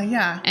follow, Oh,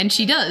 yeah. and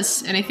she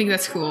does, and I think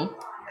that's cool.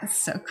 That's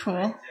so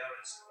cool.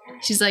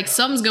 She's like,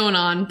 something's going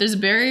on. There's a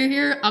barrier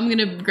here. I'm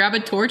gonna grab a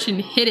torch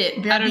and hit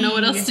it. I don't know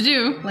what else to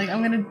do. Like,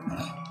 I'm gonna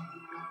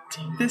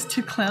take this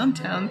to Clown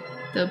Town.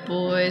 The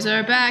boys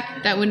are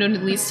back. That window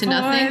leads to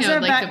nothing. Boys I are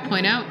would like back. to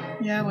point out.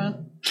 Yeah,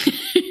 well,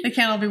 they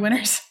can't all be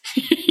winners.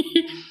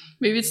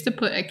 Maybe it's to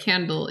put a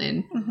candle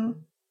in. hmm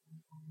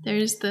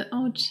There's the.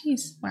 Oh,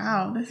 jeez.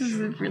 Wow, this is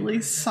a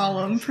really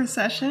solemn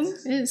procession.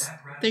 It is.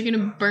 They're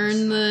gonna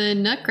burn the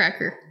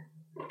Nutcracker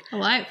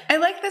alive. I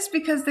like this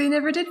because they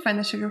never did find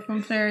the Sugar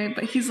Plum Fairy,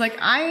 but he's like,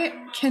 I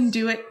can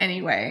do it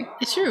anyway.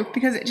 It's true.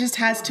 Because it just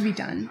has to be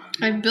done.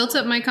 I've built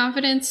up my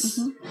confidence.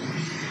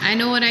 Mm-hmm. I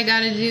know what I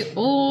gotta do.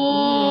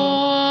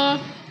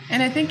 Oh.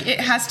 And I think it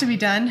has to be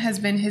done has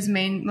been his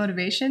main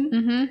motivation.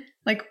 Mm-hmm.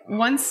 Like,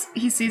 once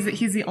he sees that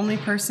he's the only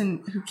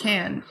person who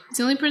can, He's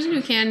the only person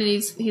who can, and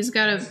he's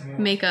got to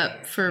make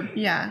up for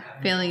yeah.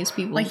 failing his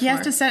people. Like, he has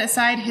to before. set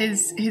aside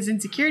his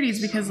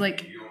insecurities because,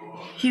 like,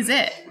 he's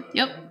it.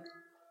 Yep.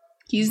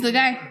 He's the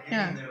guy.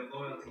 Yeah. Their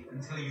loyalty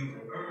until you've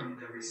earned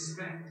their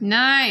respect.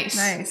 Nice.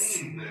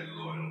 Nice.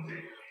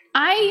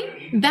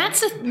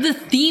 That's the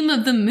theme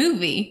of the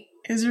movie.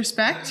 Is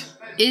respect?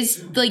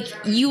 Is like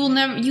you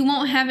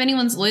won't have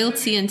anyone's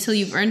loyalty until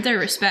you've earned their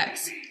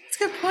respect.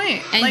 That's a good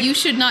point. And Like, you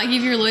should not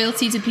give your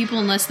loyalty to people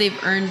unless they've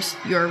earned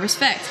your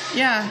respect.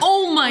 yeah.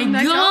 Oh my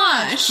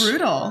gosh.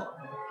 Brutal.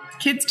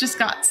 Kids just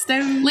got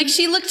stoned. Like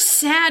she looked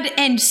sad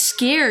and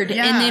scared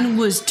Yeah. and then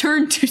was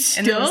turned to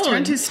stone. and it was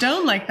turned to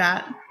stone like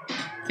that.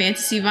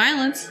 Fantasy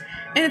violence.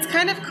 And it's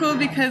kind of cool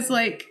because,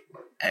 like,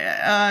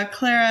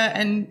 Clara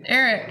and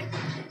Eric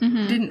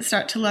didn't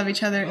start to love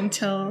each other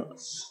until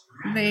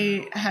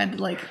they had,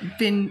 like,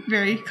 been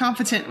very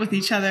competent with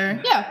each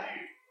other. Yeah.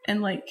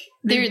 And, like,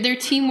 Their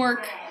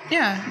teamwork,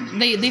 yeah.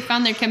 they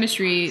found their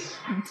chemistry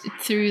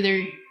through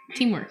their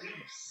teamwork.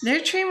 Their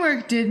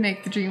teamwork did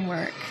make the dream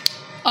work.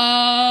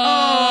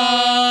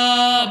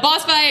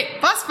 Boss fight.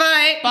 Boss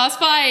fight! Boss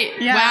fight.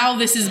 Yeah. Wow,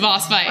 this is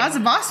boss fight. That was a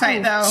boss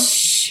fight, though.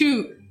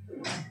 Shoot.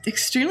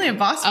 Extremely a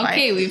boss fight.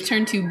 Okay, we've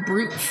turned to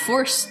brute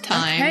force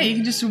time. Okay, you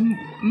can just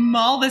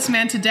maul this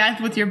man to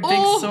death with your big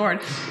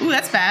sword. Ooh,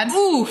 that's bad.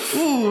 Oof.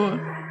 Ooh.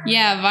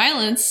 Yeah,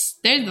 violence.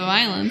 There's the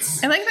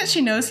violence. I like that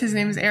she knows his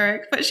name is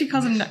Eric, but she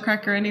calls him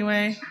Nutcracker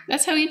anyway.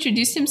 That's how he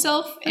introduced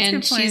himself, a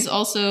and good point. she's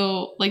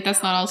also, like,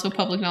 that's not also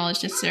public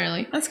knowledge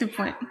necessarily. That's a good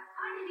point. I'm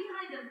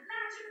behind a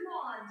magic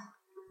wand.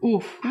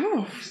 Oof.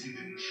 Ooh. He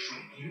didn't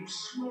shrink you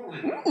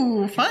smaller.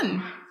 Ooh,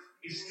 fun.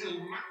 He's still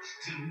much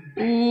too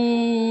big.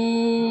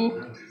 Ooh.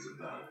 That is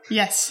about.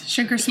 Yes,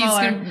 shrink her He's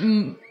smaller.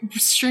 gonna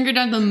shrink her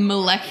down to the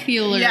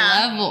molecular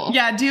level.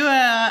 Yeah, do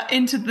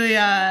into the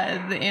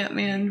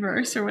Ant-Man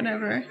verse or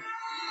whatever.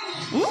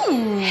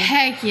 Ooh.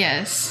 Heck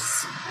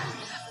yes.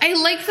 I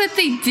like that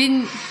they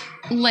didn't,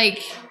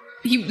 like,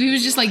 he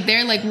was just like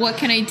there, like, what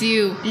can I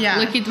do? Yeah.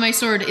 Look at my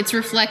sword. It's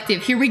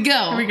reflective. Here we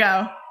go. Here we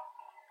go.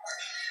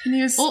 And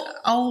he was Oh.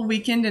 all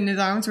weakened and his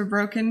arms were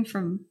broken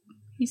from...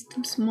 He's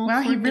too small.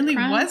 Wow, for he the really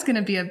crown. was going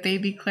to be a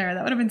baby Claire.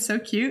 That would have been so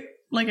cute.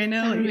 Like, I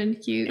know That would've like,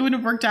 been cute. it would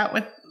have worked out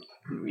with,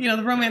 you know,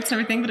 the romance and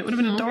everything, but it would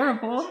have been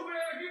adorable.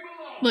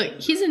 Look,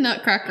 he's a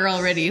nutcracker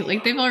already.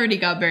 Like, they've already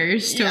got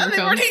barriers to Yeah, they've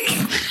overcome. already...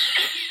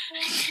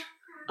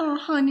 Oh,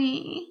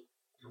 honey.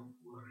 Don't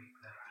worry,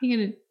 Clara. He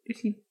gonna, is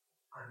he? I'm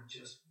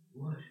just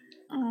wood.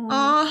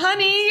 Oh,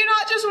 honey, you're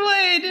not just wood.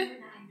 I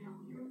know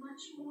you're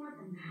much more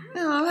than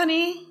that. Oh,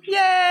 honey.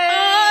 Yay!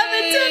 Oh, the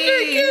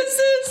tender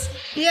kisses!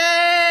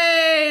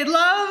 Yay!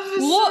 Love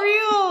is What?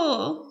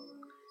 real.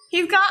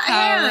 He's got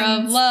Power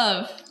hands. of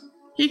love.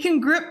 He can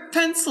grip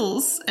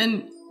pencils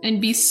and And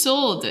be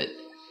sold at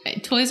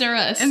Toys R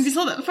Us. be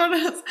sold at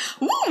photos.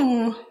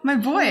 Ooh, my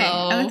boy.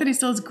 Hello. I like that he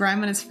still has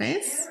grime on his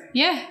face.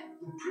 Yeah.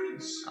 The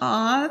prince.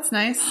 Aw, that's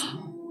nice.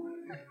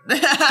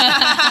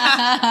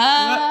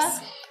 Whoops.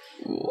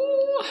 Ooh.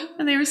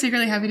 And they were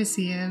secretly happy to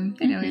see him.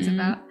 They know what he's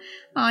about.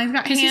 Oh, he's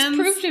got Because he's hands.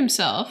 proved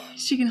himself.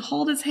 She can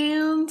hold his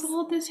hands.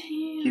 Hold his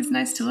hand. He's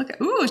nice to look at.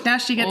 Ooh, now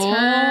she gets her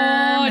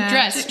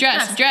dress. Ooh,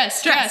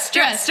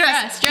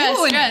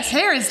 and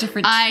hair is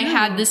different. I too.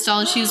 had this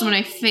doll and she was one of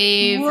my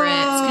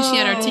favorites because she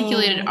had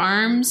articulated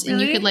arms and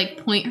you Really? could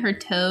like point her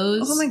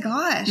toes. Oh my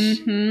gosh.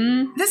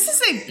 Mm-hmm. This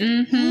is a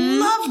Mm-hmm.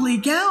 lovely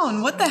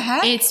gown. What the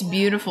heck? It's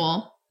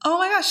beautiful. Oh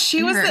my gosh, she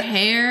And was her the.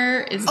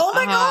 hair is. Oh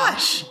my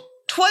gosh,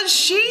 'twas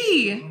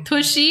she.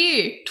 'Twas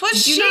she. 'Twas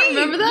Did she. you not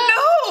remember that?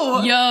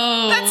 No.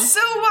 Yo. That's so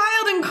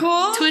wild and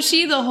cool. 'Twas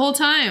she the whole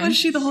time. Was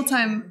she the whole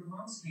time?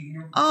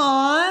 You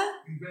Aww.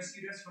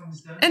 rescued us from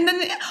his dungeon. And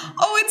then,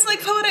 oh, it's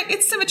like poetic.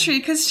 It's symmetry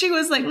because she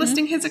was like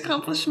listing his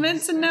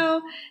accomplishments, and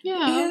now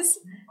Yeah. his.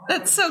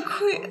 That's so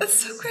cool. That's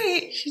so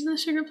great. She's not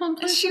Sugar Plum And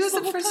Princess she was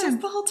the whole princess time.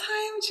 the whole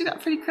time. She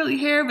got pretty curly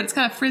hair, but it's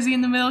kind of frizzy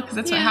in the middle because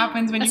that's what Yeah,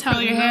 happens when you that's how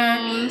curl it your hair.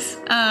 goes.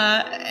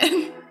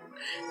 And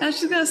now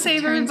she's gonna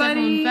save Turns everybody.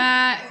 everyone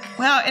back.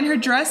 Wow, and her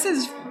dress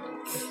is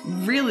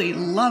really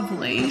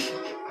lovely.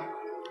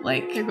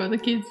 Like, There go the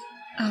kids.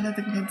 oh, that's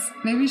the kids.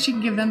 Maybe she can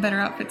give them better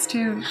outfits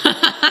too.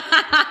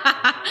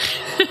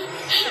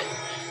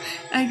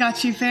 I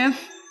got you, fam.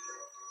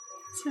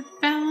 It's a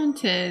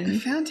fountain.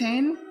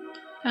 Fontaine.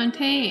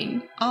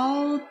 Fontaine.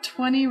 All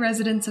 20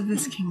 residents of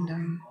this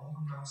kingdom. All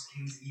the Mouse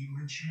King's evil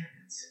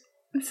enchantments.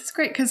 This is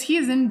great because he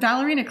is in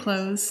ballerina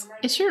clothes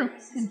It's true.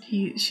 and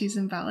she's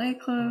in ballet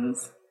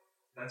clothes.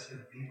 That's for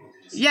the people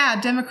to decide.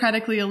 Yeah,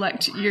 democratically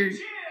elect your.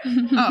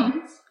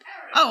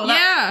 Oh,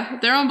 Yeah,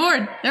 they're on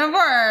board. there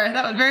were.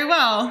 That went very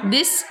well.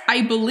 This,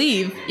 I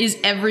believe, is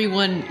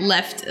everyone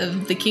left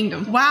of the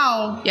kingdom.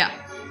 Wow, Yeah.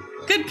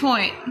 good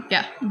point.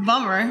 Yeah.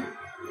 Bummer.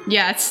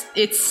 Yeah,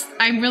 it's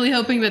I'm really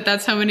hoping that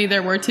that's how many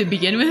there were to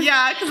begin with.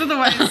 Yeah, because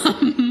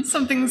otherwise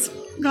something's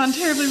gone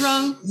terribly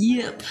wrong.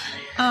 Yep.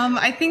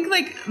 I think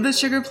like the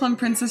Sugar Plum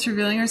Princess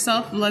revealing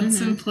herself led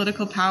some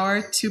political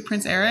power to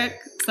Prince Eric.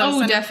 So Oh,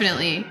 some-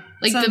 definitely.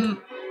 Like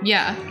some-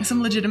 yeah.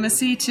 some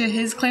legitimacy to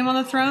his claim on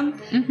the throne.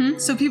 Mm-hmm.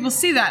 So people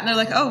see that and they're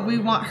like, oh, we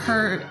want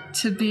her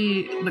to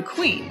be the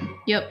queen.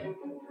 Yep.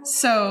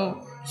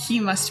 So he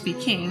must be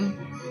king.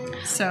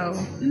 So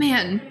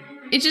Man,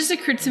 it just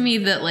occurred to me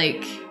that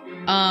like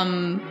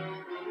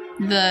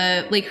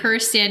the like her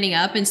standing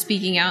up and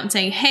speaking out and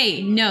saying,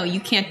 "Hey, no, you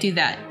can't do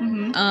that."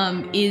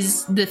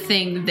 is the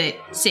thing that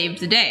saved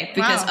the day,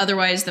 because Wow.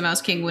 otherwise the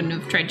Mouse King wouldn't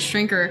have tried to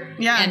shrink her,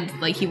 Yeah. and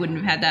like he wouldn't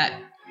have had that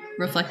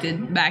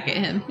reflected back at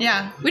him,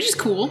 Yeah, which is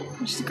cool.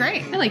 which is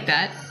great. I like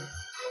that.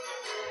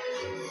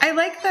 I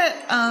like that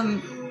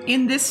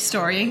in this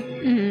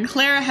story,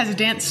 Clara has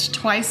danced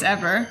twice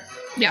ever.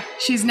 Yeah.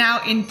 She's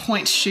now in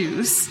point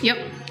shoes. Yep.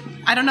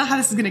 I don't know how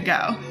this is gonna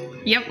go.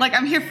 Yep. Like,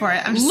 I'm here for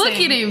it. I'm just Look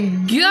saying. at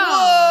him go,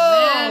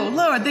 Whoa, man.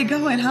 Lord, they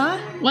going, huh?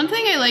 One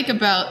thing I like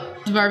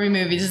about the Barbie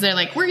movies is they're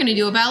like, we're gonna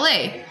do a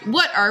ballet.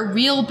 What are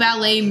real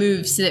ballet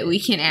moves that we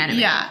can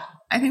animate? Yeah.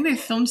 I think they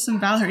filmed some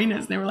ballerinas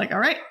and they were like, all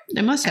right,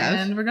 They must have.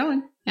 and we're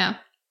going. Yeah.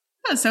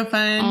 That was so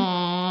fun.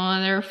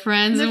 Aw, they're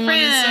friends, They're and one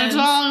is friends. so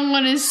tall and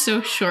one is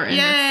so short, and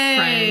they're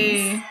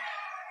Yay! friends.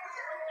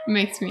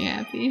 Makes me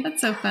happy.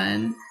 That's so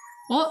fun.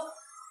 Well,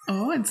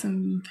 Oh, and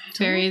some petals.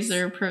 fairies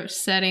are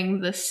setting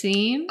the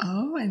scene.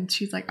 Oh, and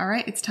she's like, all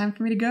right, it's time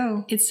for me to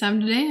go. It's time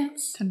to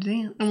dance. Time to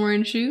dance. I'm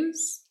wearing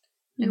shoes.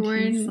 You're And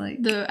wearing he's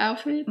like- the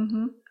outfit.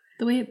 Mm-hmm.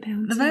 The way it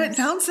bounces. The way it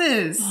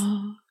bounces.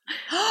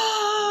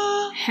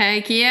 Oh, She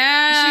heck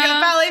yeah!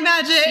 got ballet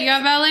magic. She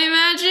got ballet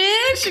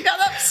magic. She got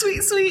that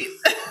sweet.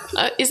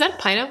 Is that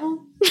pineapple?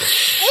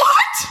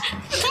 What?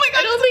 Oh my god!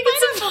 I don't think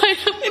it's a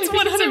pineapple. It's I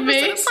think 100% a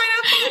vase.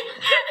 pineapple.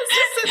 It's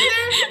just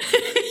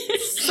sitting there.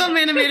 Some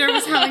animator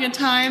was having a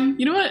time.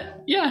 You know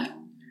what? Yeah.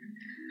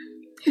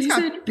 He's He got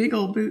said- big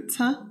old boots,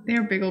 huh? They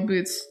are big old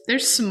boots. They're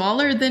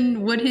smaller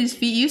than what his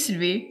feet used to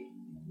be.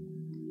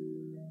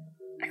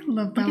 I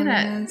love Look at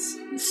that.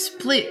 ballerinas.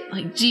 Split.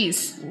 Like,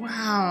 geez.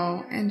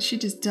 Wow. And she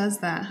just does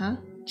that, huh?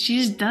 She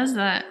just does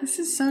that. This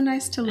is so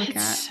nice to look It's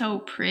at. so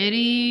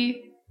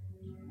pretty.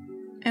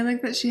 I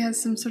like that she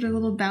has some sort of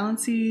little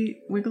balancy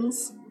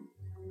wiggles.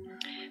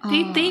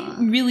 They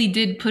really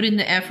did put in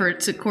the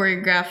effort to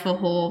choreograph the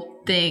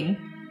whole thing.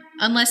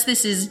 Unless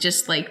this is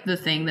just like the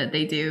thing that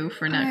they do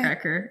for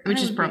Nutcracker,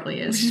 which is probably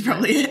is. Which is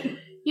probably it.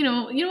 You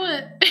know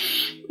what?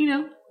 You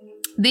know,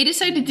 They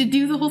decided to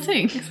do the whole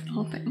thing. the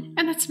whole thing.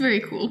 And that's very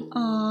cool.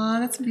 Aw,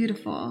 that's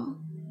beautiful.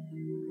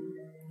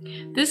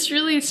 This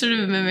really sort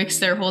of mimics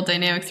their whole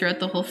dynamic throughout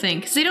the whole thing.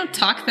 Because they don't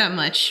talk that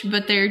much,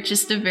 but they're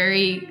just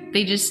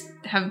they just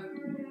have,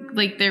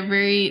 like,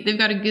 they've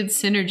got a good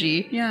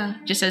synergy. Yeah.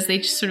 Just as they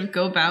just sort of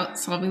go about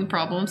solving the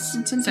problems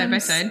And side by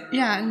sometimes- side.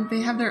 Yeah, and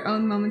they have their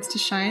own moments to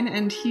shine,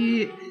 and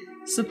he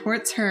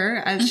supports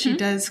her as she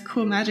does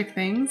cool magic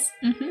things.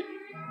 Mm-hmm.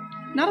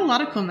 Not a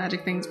lot of cool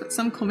magic things, but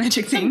some cool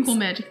magic Some things. cool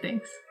magic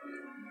things.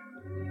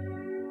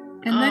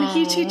 And then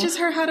he Oh. teaches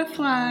her how to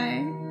fly.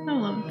 I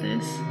love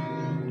this.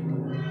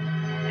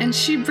 And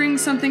she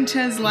brings something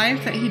to his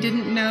life that he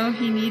didn't know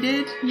he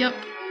needed. Yep.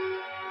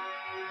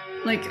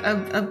 Like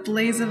a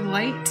blaze of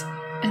light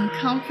and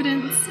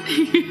confidence.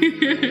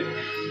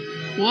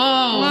 Whoa.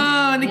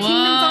 Whoa, and the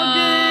kingdom's all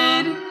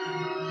Whoa. good.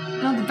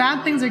 And all the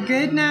bad things are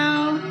good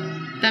now.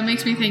 That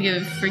makes me think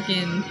of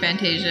freaking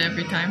Fantasia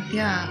every time.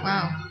 Yeah,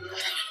 wow.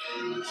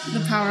 The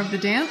power of the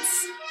dance.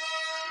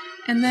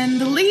 And then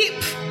the leap.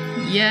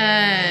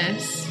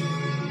 Yes.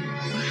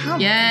 How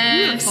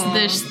Yes.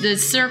 beautiful. The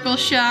circle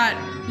shot.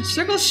 The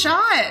circle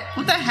shot.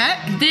 What the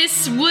heck?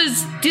 This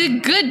was the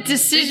good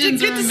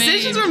decisions. Good were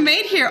decisions made. were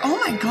made here.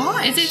 Oh my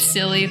god. Is it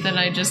silly that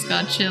I just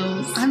got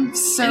chills? I'm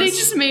so They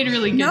just made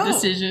really good No.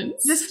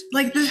 decisions. this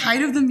like the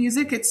height of the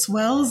music, it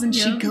swells and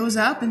she Yep. goes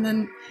up and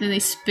then Then they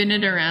spin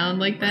it around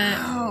like that.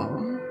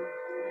 oh.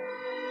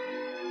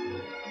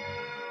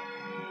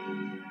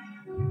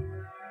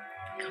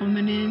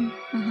 Coming in.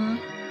 Uh-huh.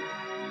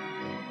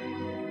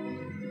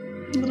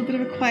 A little bit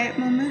of a quiet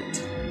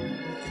moment.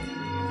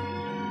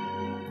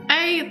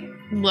 I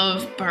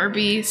love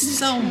Barbie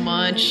so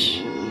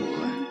much.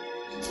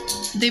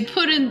 They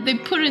put in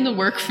the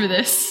work for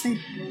this.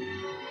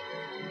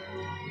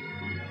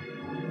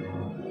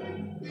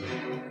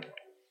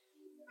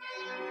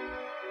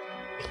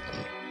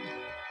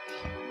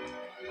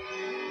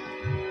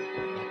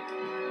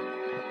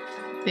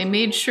 They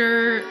made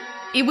sure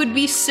it would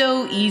be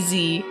so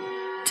easy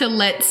to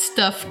let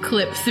stuff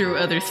clip through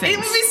other It things.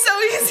 would be so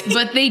easy.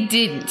 But they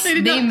didn't. They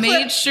did not made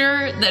clip.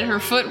 sure that her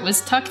foot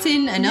was tucked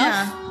in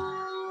enough,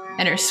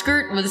 and her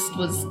skirt was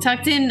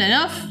tucked in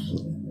enough.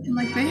 And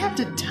like they have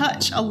to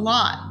touch a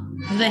lot.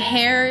 The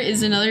hair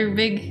is another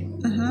big.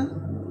 Uh-huh.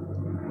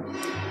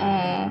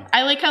 Oh,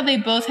 I like how they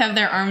both have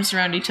their arms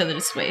around each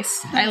other's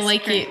waist. I That's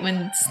like great. it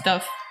when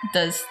stuff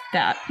does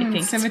that. I think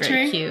it's Symmetry?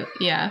 very cute.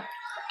 Yeah,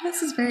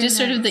 This is very just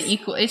sort of the nice.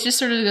 equal. It just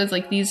sort of goes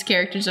like these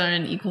characters are on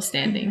an equal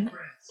standing.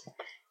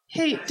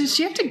 Hey, does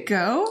she have to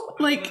go?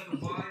 Like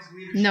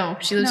No,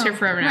 she lives no. here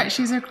forever now. Right,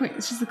 she's our queen.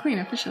 She's the queen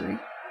officially.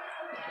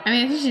 I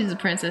mean, I think she's a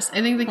princess.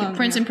 I think the Well,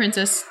 prince yeah. and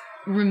princess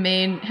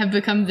have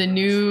become the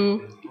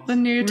new The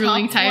new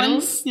ruling top titles.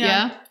 ones?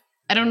 Yeah.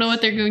 I don't know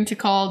what they're going to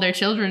call their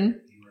children.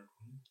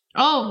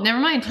 Oh, never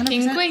mind.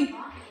 King 100%. and queen.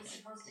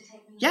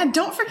 Yeah,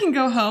 don't freaking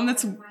go home.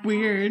 That's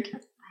weird. I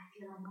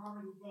feel I'm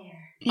already there.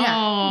 Yeah.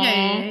 Aw.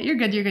 Yeah. You're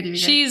good. You're good.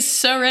 She's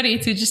so ready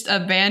to just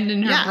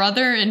abandon her Yeah.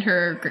 brother and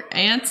her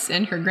aunts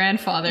and her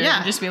grandfather Yeah.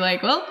 and just be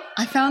like, well,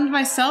 I found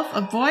myself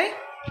a boy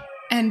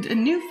and a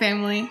new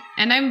family.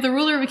 And I'm the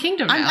ruler of a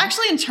kingdom now. I'm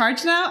actually in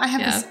charge now. I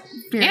have this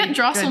very Aunt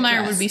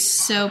Drosselmeyer good would be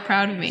so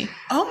proud of me.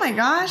 Oh my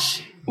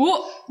gosh.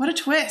 Whoa. What a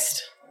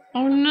twist.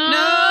 Oh no.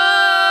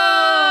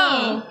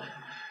 No!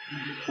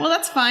 Well,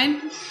 that's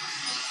fine.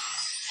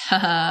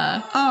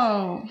 Haha.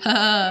 Oh.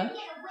 Haha.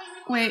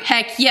 Wait.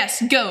 Heck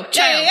yes, go,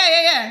 child.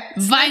 Yeah.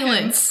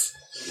 Violence.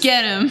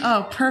 Get him.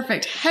 Oh,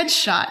 perfect.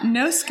 Headshot.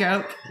 No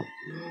scope.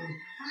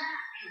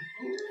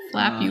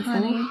 Flap, you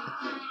honey. fool.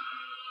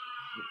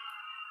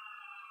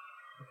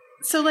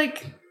 So,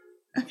 like,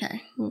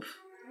 okay. Oof.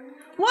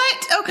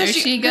 What? Oh, There because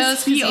she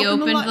goes, because he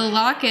opened the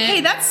locket.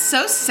 Hey, that's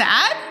so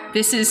sad.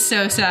 This is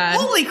so sad.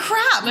 Holy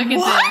crap. Look at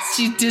what? this.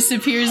 She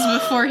disappears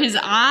before his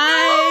eyes.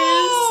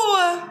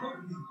 Oh!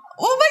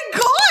 Oh my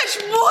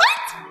gosh,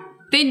 what?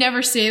 They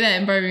never say that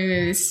in Barbie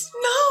movies.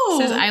 No.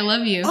 It says, I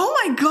love you. Oh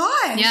my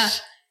gosh. Yeah.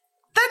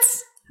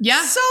 That's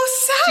Yeah. so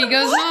sad. She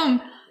goes What?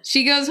 home.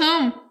 She goes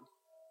home.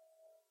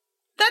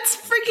 That's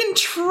freaking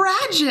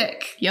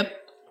tragic. Yep.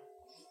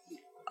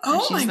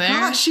 Oh she's my there.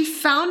 gosh, she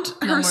found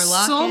No her more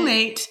locket.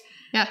 soulmate.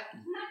 Yeah.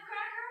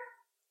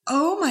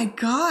 Oh my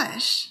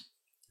gosh.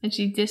 And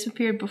she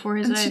disappeared before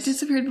his And eyes. she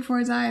disappeared before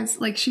his eyes.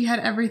 Like she had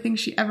everything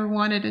she ever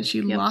wanted and she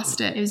Yep.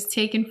 lost it. It was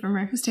taken from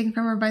her. It was taken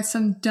from her by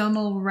some dumb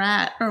old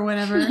rat or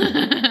whatever. Okay.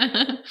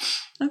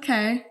 About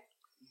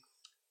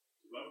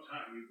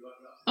time you got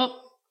up. Oh, I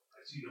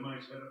see the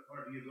mice had a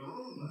party of their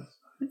own last night.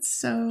 It's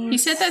so he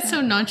said that so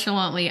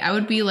nonchalantly. I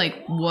would be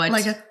like, what?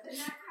 like a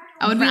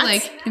I would be rats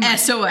like, in my-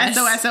 SOS.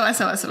 SOS.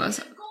 Golden Scepter.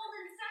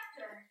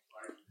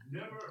 I've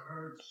never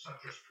heard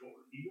such a story.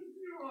 Even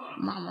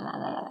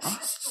Iran.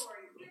 Story.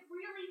 It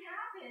really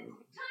happened.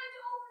 Time to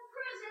open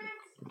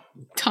presents.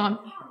 Tom.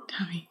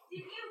 Tommy. Did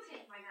you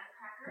take my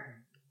nutcracker?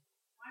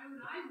 Why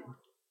would I want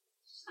it?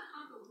 Just a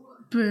hunk of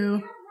wood. Boo. You're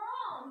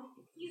wrong.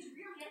 He's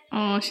really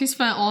Oh, she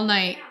spent all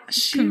night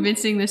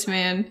convincing this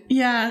man.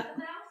 Yeah. Mouse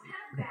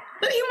had that.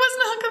 But he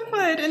wasn't a hunk of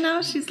wood, and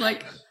now she's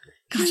like,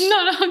 gosh, He's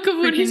not a hunk of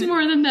wood. He's freaking-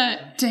 more than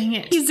that. dang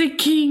it. He's a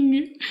king.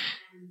 This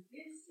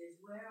is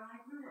where I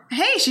grew up.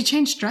 Hey, she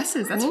changed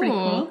dresses. That's pretty Ooh.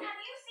 cool. Have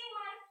you seen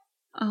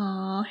my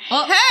Aw.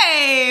 Oh.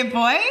 Hey,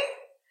 boy.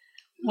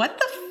 What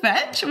the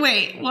fetch?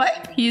 Wait,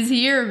 what? He's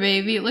here,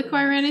 baby. Look who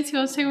I ran into.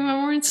 I was taking my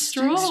morning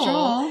stroll.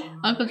 Stroll.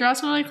 Uncle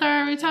Drossman and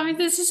Clara told me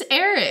this is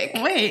Eric.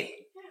 Wait.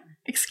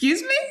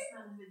 Excuse me?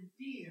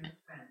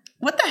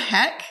 What the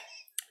heck?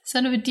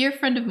 Son of a dear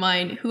friend of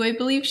mine, who I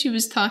believe she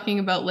was talking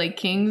about like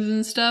kings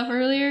and stuff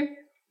earlier.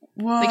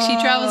 Whoa. Like she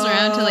travels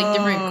around to like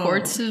different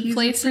courts of He's a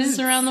places prince.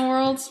 around the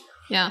world.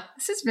 Yeah.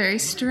 This is very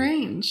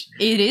strange.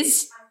 It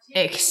is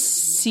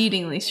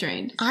exceedingly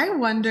strange. I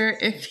wonder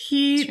if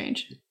he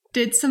Strange.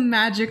 did some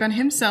magic on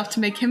himself to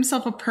make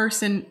himself a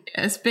person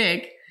as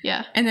big,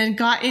 Yeah. and then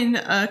got in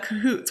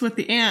cahoots with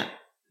the ant,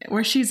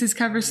 where she's his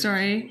cover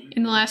story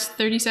In the last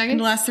 30 seconds? in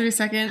the last 30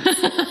 seconds.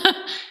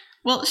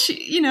 Well,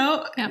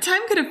 Yeah.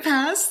 time could have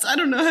passed. I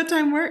don't know how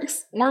time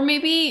works. Or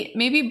maybe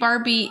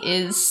Barbie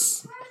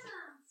is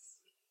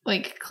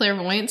like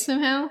clairvoyant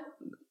somehow.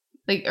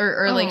 Like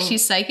or like Oh.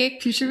 she's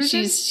psychic. Future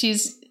vision?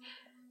 She's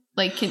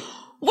like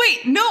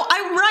Wait, no,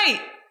 I'm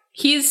right.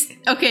 he's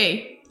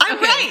okay. I'm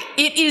Okay. right.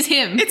 It is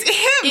him. It's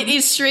him. It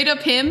is straight up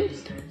him.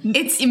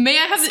 It's May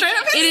I have the- straight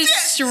up him. It is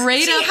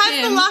straight she up has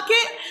him. the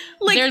locket.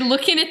 Like, They're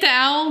looking at the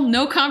owl.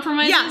 No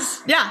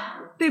compromises. yeah.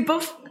 They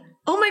both.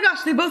 Oh my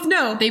gosh, they both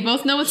know. They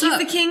both know what's He's up.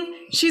 the king.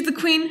 She's the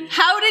queen.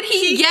 How did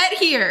he get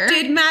here?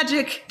 Did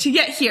magic to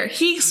get here.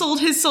 He sold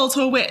his soul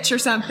to a witch or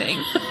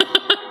something.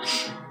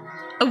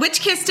 A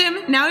witch kissed him.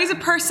 Now he's a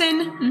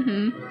person.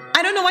 Mm-hmm.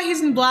 I don't know why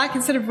he's in black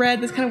instead of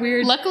red. That's kind of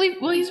weird. Luckily,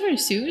 well, he's wearing a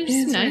suit. It's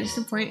It's nice.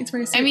 Good point. It's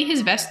very. I mean,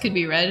 his vest could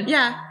be red.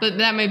 yeah. But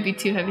that might be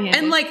too heavy-handed.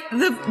 And like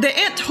the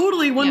aunt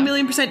totally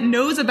 1,000,000%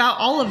 knows about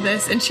all of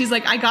this, and she's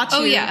like, "I got you,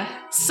 Oh, yeah.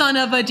 son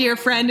of a dear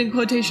friend," in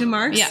quotation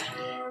marks. Yeah.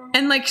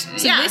 And like,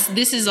 So yeah.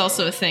 this is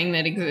also a thing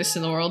that exists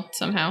in the world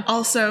somehow.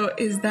 Also,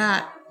 is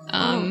that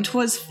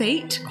 'twas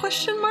fate?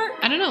 Question mark.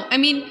 I don't know. I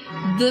mean,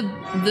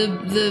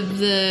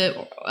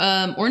 the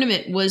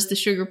ornament was the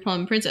sugar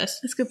plum princess.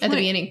 That's a good point. At the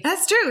beginning.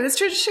 That's true. That's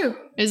true. That's true.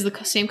 It was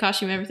the same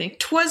costume, everything.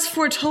 'Twas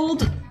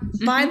foretold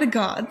by the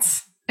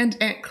gods and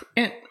Aunt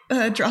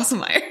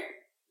Drosselmeyer,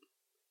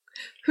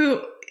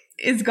 who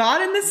is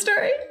God in this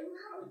story.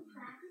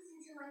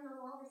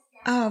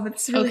 Oh, but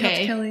this really Okay.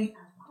 helped Kelly.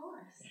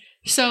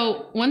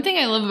 So one thing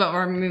I love about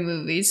Barbie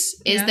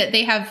movies is Yeah. that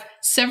they have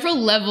several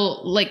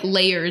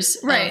layers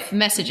Right. of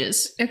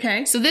messages.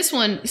 Okay. So this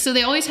one, so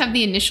they always have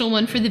the initial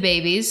one for the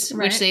babies,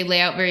 Right. which they lay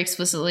out very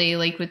explicitly,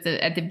 like with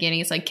at the beginning.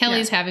 It's like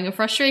Kelly's having a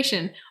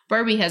frustration.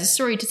 Barbie has a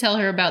story to tell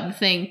her about the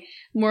thing.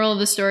 Moral of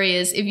the story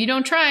is, if you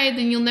don't try,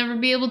 then you'll never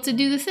be able to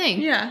do the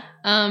thing. Yeah.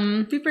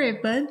 Be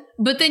brave, bud.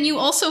 But then you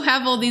also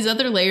have all these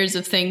other layers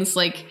of things,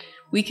 like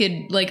we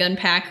could like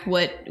unpack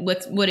what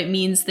it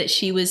means that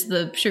she was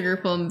the sugar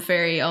plum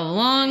fairy all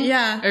along,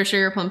 Yeah. or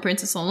sugar plum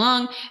princess all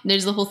along. And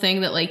there's the whole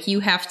thing that like you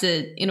have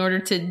to, in order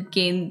to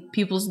gain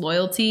people's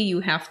loyalty,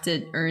 you have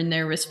to earn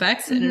their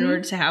respect, and in Mhm.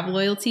 order to have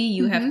loyalty,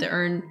 you have to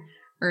earn.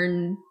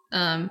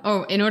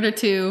 In order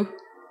to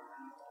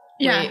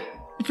Yeah. wait,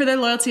 For their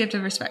loyalty, you have to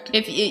have respect.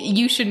 If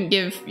you shouldn't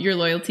give your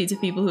loyalty to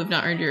people who have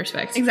not earned your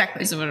respect.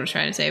 Exactly. Is what I'm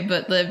trying to say.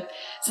 But they've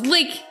got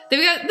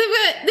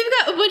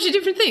a bunch of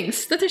different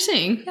things that they're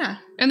saying. Yeah.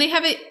 And they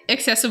have it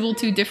accessible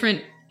to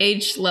different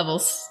age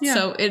levels. Yeah.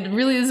 So it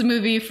really is a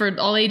movie for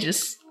all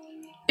ages.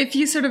 If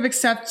you sort of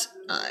accept,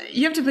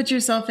 you have to put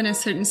yourself in a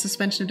certain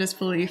suspension of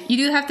disbelief. You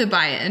do have to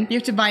buy in. You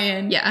have to buy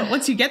in. Yeah. But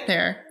once you get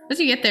there,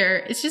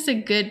 it's just a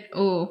good.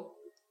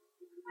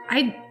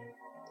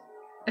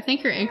 I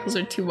think her ankles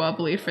are too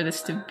wobbly for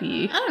this to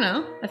be. I don't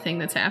know. A thing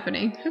that's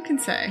happening. Who can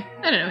say?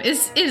 I don't know.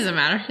 It doesn't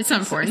matter. It's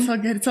not important. It's all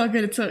good. It's all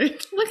good. It's all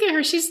good. Look at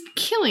her. She's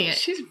killing it.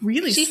 She's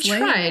really She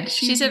slaying tried. it.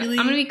 She said, really...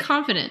 I'm going to be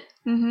confident.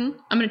 Mm-hmm.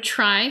 I'm going to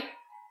try. I'm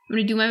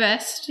going to do my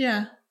best.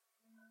 Yeah.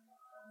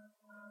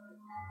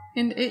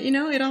 And,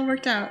 it all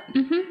worked out.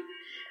 Mm-hmm.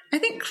 I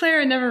think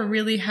Clara never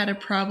really had a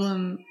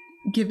problem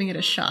giving it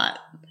a shot.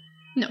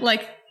 No.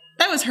 Like,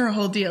 that was her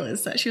whole deal,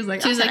 is that she was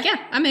like, yeah,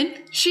 I'm in.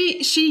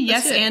 She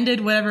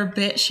yes-anded whatever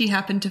bit she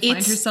happened to find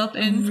herself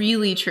in.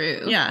 Really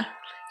true. Yeah.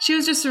 She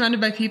was just surrounded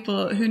by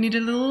people who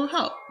needed a little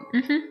help.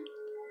 Mm-hmm.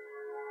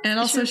 And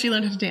also she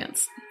learned how to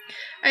dance.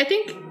 I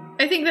think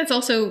that's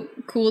also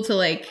cool to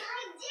like.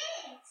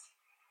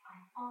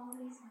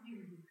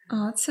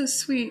 Oh, it's so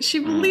sweet. She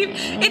believed.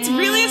 It's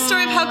really a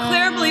story of how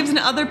Clara believes in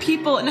other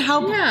people and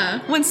how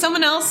when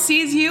someone else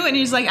sees you and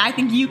he's like, I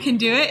think you can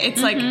do it,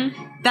 it's like,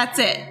 that's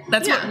it.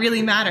 That's what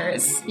really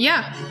matters.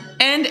 Yeah.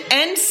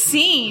 And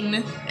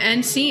scene.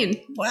 And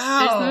scene. Wow.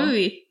 There's the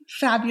movie.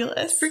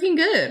 Fabulous. Freaking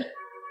good.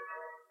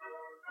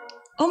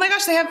 Oh my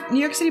gosh, they have New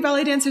York City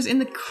ballet dancers in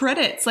the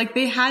credits. Like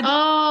they had...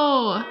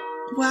 Oh.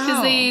 Wow.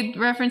 Because they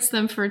referenced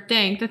them for...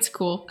 Dang, that's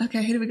cool.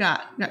 Okay, who do we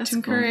got? We got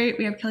Tim Curry.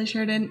 We have Kelly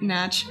Sheridan.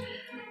 Natch.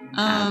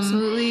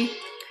 Absolutely.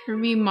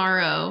 Hermie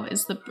Morrow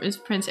is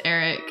Prince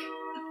Eric.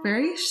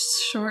 Very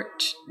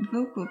short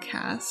vocal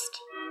cast.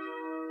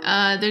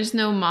 There's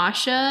no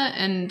Masha,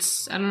 and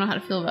I don't know how to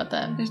feel about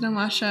that. There's no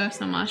Masha. There's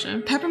no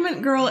Masha.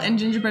 Peppermint Girl and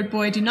Gingerbread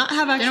Boy do not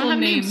have actual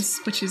names,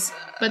 which is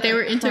but they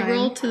were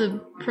integral to the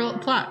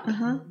plot.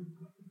 Uh-huh.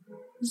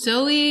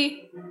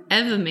 Zoe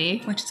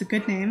Evamy, which is a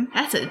good name.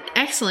 That's an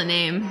excellent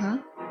name. Uh-huh.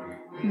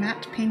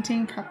 Matte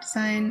painting, prop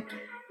design.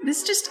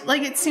 This just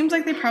like it seems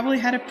like they probably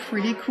had a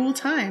pretty cool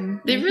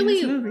time. They really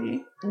this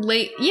movie.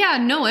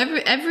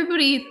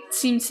 Everybody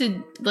seemed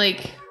to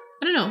like.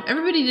 I don't know.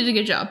 Everybody did a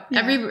good job. Yeah.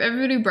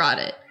 Everybody brought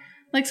it.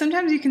 Like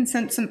sometimes you can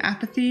sense some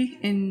apathy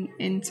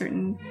in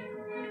certain,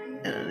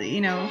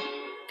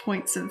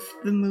 points of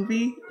the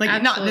movie.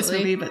 Like not this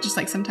movie, but just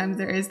like sometimes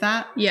there is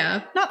that.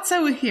 Yeah. Not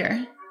so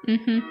here.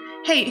 Mm-hmm.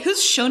 Hey, who's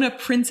Shona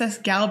Princess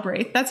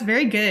Galbraith? That's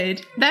very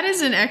good. That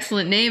is an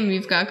excellent name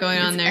you've got going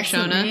on there,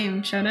 Shona.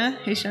 Name. Shona.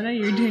 Hey, Shona,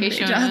 you're doing a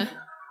great job.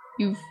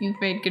 You've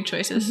made good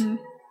choices.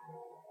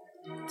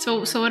 Mm-hmm.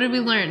 So what did we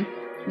learn?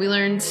 We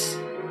learned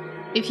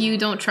if you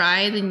don't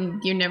try,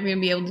 then you're never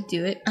gonna be able to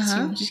do it.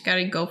 So you just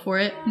gotta go for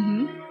it.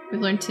 Mm-hmm.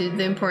 We've learned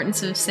the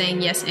importance of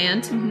saying yes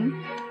and.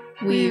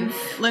 Mm-hmm. We've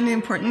learned the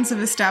importance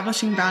of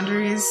establishing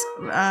boundaries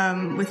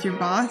with your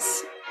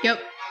boss. Yep.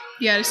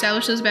 You gotta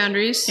establish those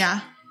boundaries.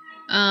 Yeah.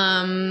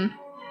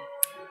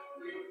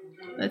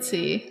 Let's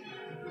see.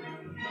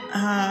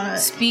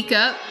 Speak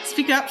up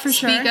for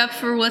sure. Speak up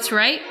for what's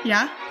right.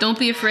 Yeah. Don't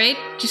be afraid.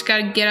 Just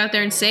gotta get out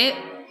there and say it.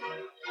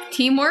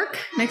 Teamwork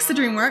makes the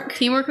dream work.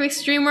 Teamwork makes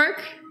the dream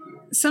work.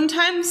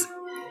 Sometimes,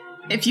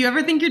 if you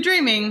ever think you're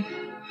dreaming,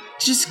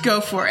 just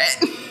go for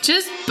it.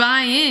 Just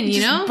buy in,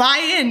 you know? Buy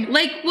in.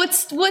 Like,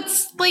 what's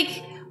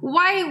like,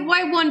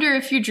 why wonder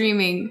if you're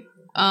dreaming?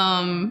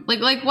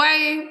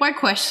 Why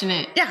question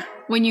it? Yeah.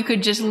 When you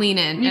could just lean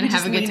in and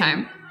have a good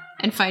time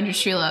and find your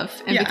true love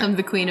and become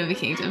the queen of a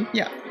kingdom.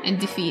 Yeah. And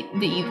defeat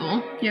the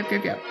evil. Yep.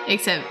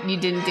 Except you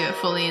didn't do it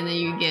fully and then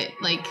you get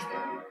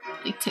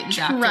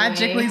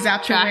tragically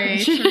zapped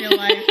away to real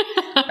life.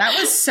 That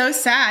was so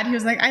sad. He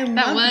was like, I love you.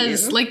 That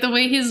was like the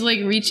way he's like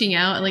reaching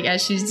out, like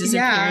as she's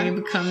disappearing,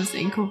 it becomes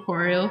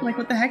incorporeal. Like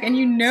what the heck? And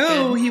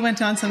he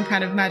went on some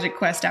kind of magic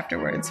quest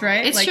afterwards,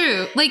 right? It's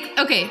true. Like,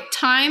 okay,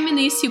 time in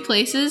these two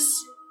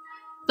places,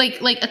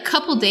 like a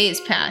couple days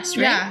passed,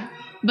 right? Yeah.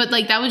 But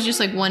like that was just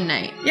like one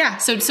night. Yeah.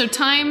 So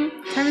time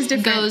is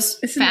different. Goes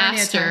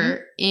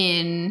faster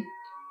in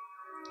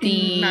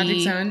the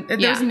Magic Zone.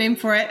 There's a name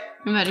for it.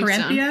 Magic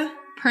Zone.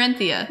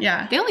 Parenthia.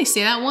 Yeah. They only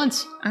say that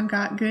once. I've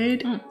got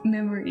good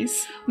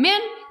memories.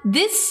 Man,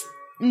 this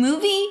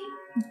movie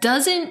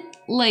doesn't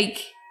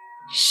like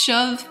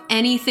shove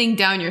anything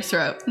down your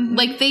throat. Mm-hmm.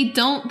 Like they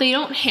don't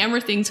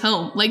hammer things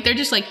home. Like they're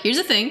just like, here's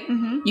a thing.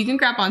 Mm-hmm. You can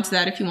grab onto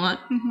that if you want.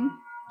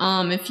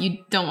 Mm-hmm. If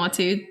you don't want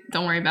to,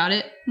 don't worry about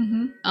it.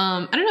 Mm-hmm.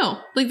 I don't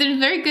know. Like they're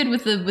very good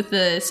with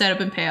the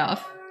setup and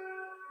payoff.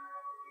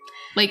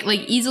 Like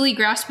easily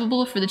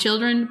graspable for the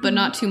children, but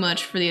not too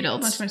much for the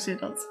adults. Not too much for the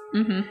adults.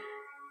 Mm-hmm.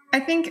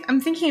 I'm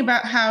thinking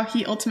about how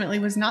he ultimately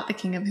was not the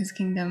king of his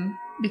kingdom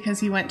because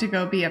he went to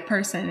go be a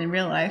person in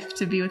real life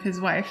to be with his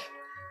wife,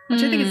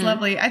 which I think is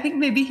lovely. I think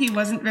maybe he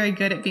wasn't very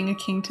good at being a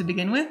king to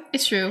begin with.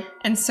 It's true.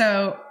 And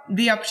so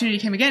the opportunity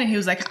came again and he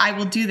was like, I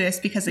will do this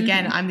because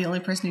again, I'm the only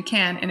person who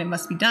can and it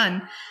must be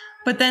done.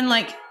 But then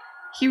like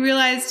he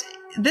realized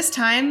this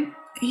time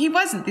he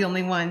wasn't the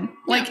only one.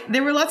 Like,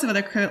 there were lots of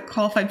other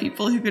qualified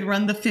people who could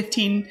run the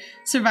 15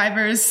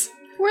 survivors.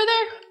 Were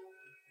there?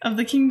 Of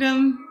the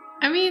kingdom.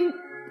 I mean,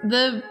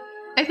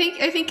 I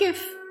think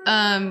if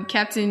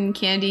Captain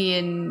Candy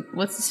and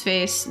what's his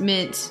face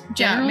Mint,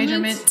 General Major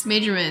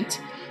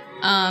Mint,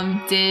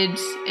 did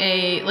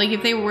a like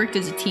if they worked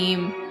as a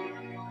team,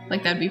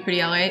 like that'd be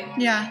pretty alright.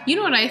 Yeah. You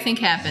know what I think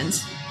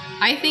happens?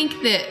 I think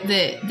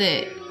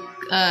that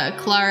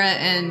Clara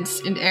and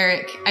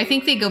Eric, I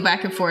think they go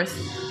back and forth.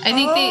 I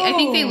think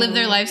they live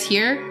their lives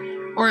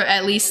here, or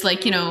at least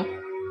like, you know,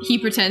 he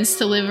pretends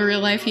to live a real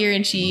life here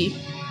and she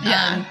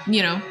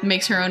you know,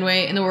 makes her own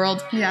way in the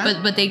world.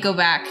 Yeah. But they go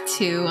back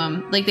to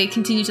like they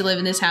continue to live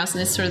in this house,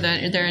 and it's sort of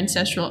their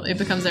ancestral. It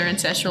becomes their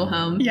ancestral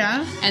home.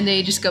 Yeah. And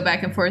they just go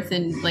back and forth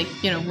and like,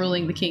 you know,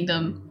 ruling the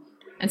kingdom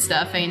and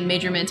stuff. And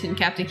Major Mint and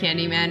Captain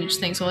Candy manage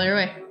things while they're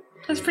away.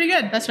 That's pretty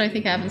good. That's what I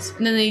think happens.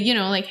 And then they, you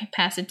know, like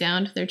pass it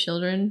down to their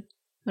children,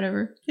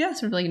 whatever. Yeah.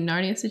 Sort of like a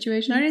Narnia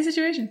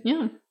situation.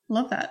 Yeah.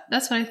 Love that.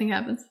 That's what I think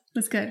happens.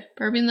 That's good.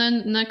 Barbie and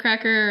the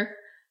Nutcracker.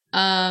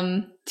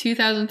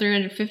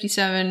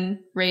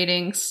 2,357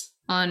 ratings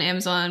on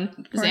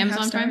Amazon. Is it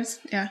Amazon Prime?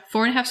 Yeah.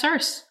 4.5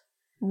 stars.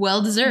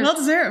 Well deserved. Well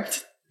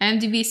deserved.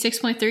 IMDb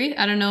 6.3.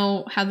 I don't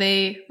know how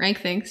they rank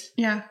things.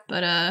 Yeah.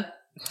 But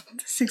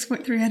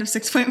 6.3 out of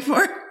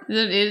 6.4.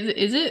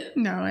 Is it?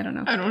 No, I don't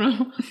know. I don't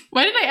know.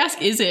 Why did I ask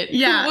is it?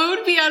 Yeah. What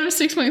would be out of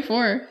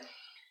 6.4?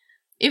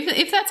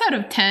 If that's out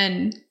of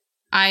 10,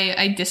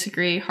 I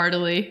disagree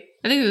heartily.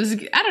 I think it was,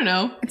 I don't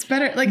know. It's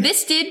better. Like,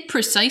 this did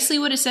precisely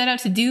what it set out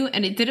to do,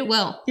 and it did it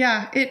well.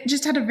 Yeah, it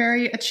just had a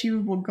very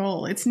achievable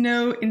goal. It's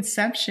no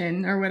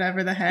Inception or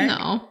whatever the heck.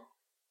 No.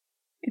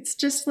 It's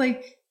just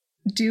like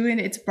doing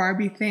its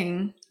Barbie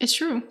thing. It's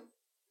true.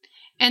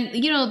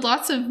 And, you know,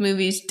 lots of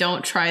movies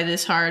don't try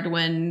this hard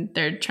when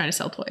they're trying to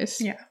sell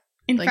toys. Yeah.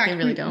 In fact, they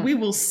really don't. We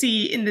will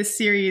see in this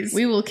series.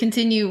 We will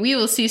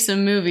see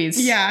some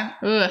movies. Yeah.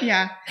 Ugh.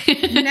 Yeah.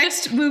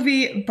 Next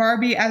movie,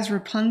 Barbie as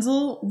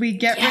Rapunzel. We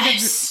get rid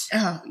of...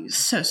 Oh,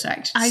 so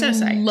psyched. I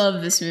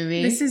love this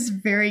movie. This is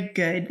very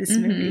good, this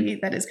movie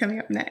that is coming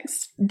up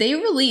next. They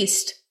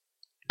released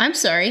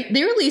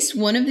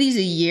one of these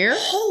a year.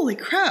 Holy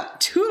crap.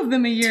 2 of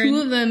them a year.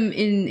 2 of them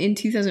in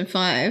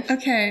 2005.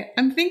 Okay.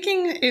 I'm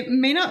thinking it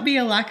may not be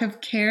a lack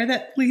of care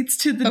that leads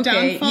to the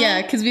downfall.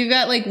 Yeah, because we've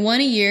got like 1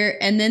 a year,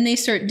 and then they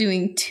start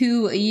doing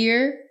 2 a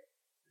year.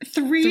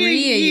 3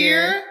 a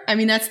year? I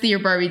mean, that's the year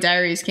Barbie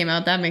Diaries came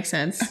out. That makes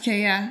sense.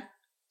 Okay, yeah.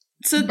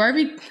 So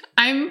Barbie,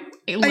 I'm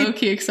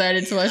low-key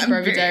excited to watch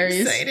Barbie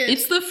Diaries. Excited.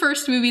 It's the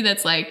first movie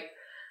that's like,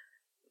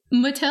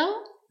 Mattel?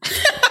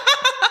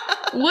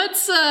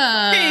 What's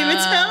Hey,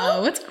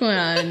 Mattel? What's going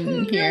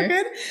on here?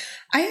 Good.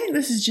 I think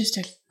this is just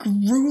a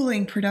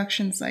grueling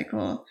production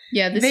cycle.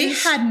 Yeah, they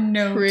had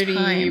no pretty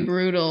time.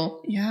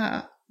 Brutal.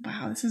 Yeah.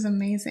 Wow, this is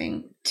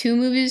amazing.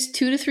 2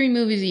 to 3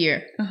 movies a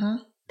year. Uh-huh.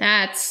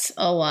 That's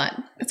a lot.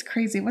 That's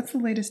crazy. What's the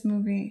latest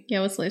movie?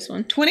 Yeah, what's the latest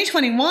one?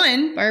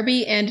 2021.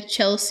 Barbie and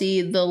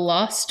Chelsea, The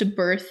Lost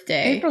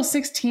Birthday. April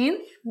 16th?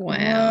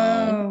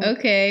 Wow. Whoa.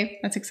 Okay.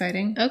 That's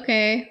exciting.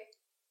 Okay.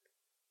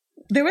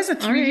 There was a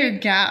 3-year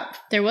gap.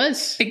 There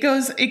was. It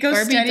goes Barbie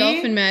steady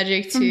Dolphin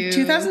Magic from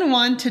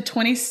 2001 to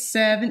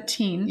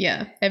 2017.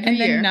 Yeah, every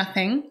year. And then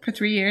nothing for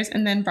 3 years,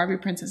 and then Barbie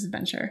Princess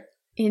Adventure.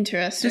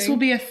 Interesting. This will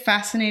be a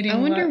fascinating I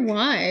wonder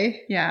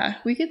why. Yeah.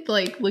 We could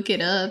like look it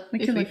up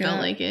if we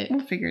felt like it.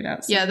 We'll figure it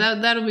out soon. Yeah,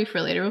 that'll be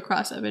for later. We'll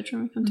cross that bridge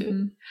when we come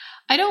to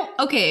it.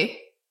 Okay.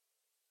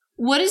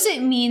 What does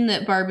it mean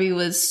that Barbie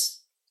was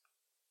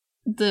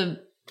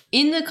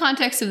in the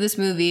context of this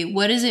movie,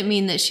 what does it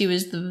mean that she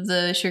was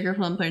the Sugar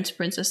Plum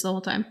Princess the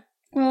whole time?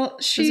 Well, what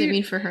does it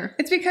mean for her?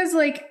 It's because,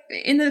 like,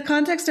 in the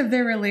context of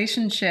their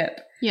relationship,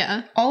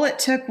 all it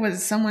took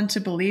was someone to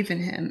believe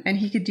in him, and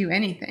he could do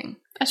anything.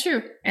 That's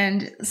true.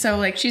 And so,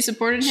 like, she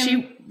supported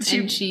him,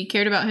 and she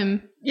cared about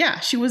him. Yeah,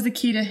 she was the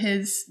key to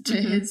his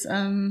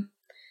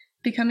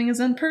becoming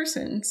his own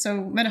person.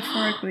 So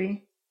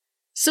metaphorically,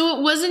 so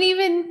it wasn't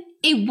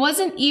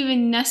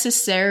even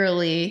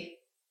necessarily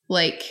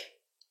like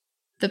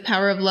the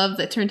power of love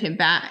that turned him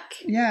back.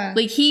 Yeah.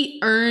 Like, he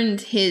earned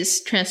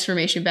his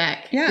transformation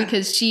back. Yeah.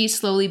 Because she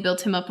slowly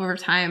built him up over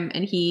time,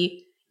 and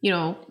he, you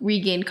know,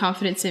 regained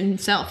confidence in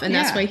himself, and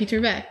that's why he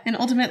turned back. And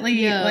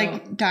ultimately,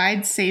 like,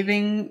 died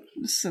saving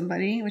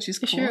somebody, which is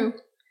cool. True.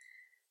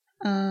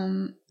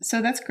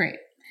 So that's great.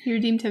 He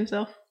redeemed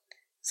himself.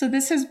 So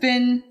this has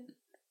been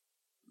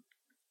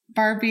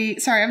Barbie.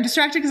 Sorry, I'm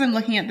distracted because I'm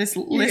looking at this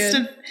list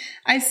of.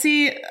 I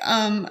see.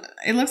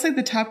 It looks like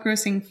the top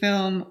grossing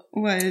film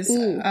was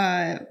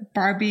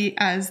Barbie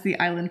as the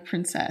Island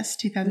Princess,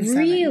 2007.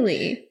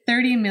 Really?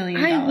 $30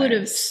 million. I would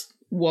have.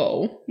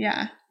 Whoa.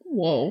 Yeah.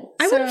 Whoa.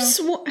 I would have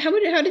sworn.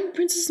 How did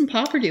Princess and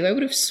Pauper do? I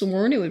would have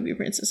sworn it would be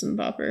Princess and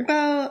Pauper.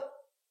 Well,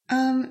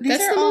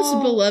 that's the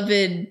most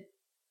beloved,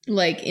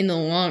 like, in the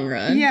long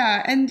run.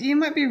 Yeah, and you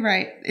might be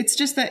right. It's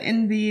just that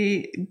in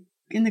the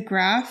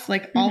graph,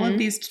 like, all of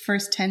these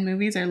first 10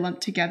 movies are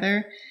lumped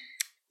together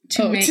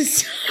to make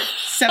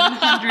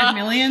 700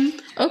 million.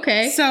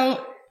 Okay.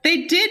 So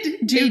They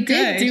did do good.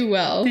 They did do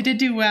well. They did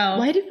do well.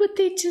 Why would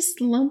they just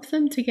lump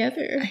them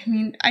together? I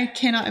mean, I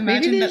cannot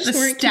imagine that the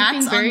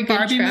stats on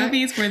Barbie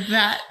movies were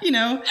that,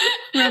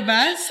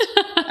 robust.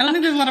 I don't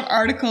think there's a lot of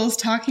articles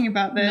talking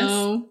about this.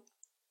 No.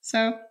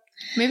 So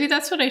maybe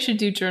that's what I should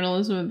do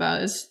journalism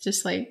about, is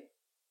just like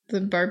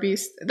the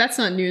Barbies. That's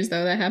not news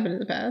though. That happened in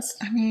the past.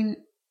 I mean,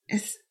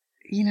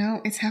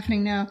 it's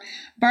happening now.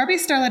 Barbie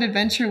Starlight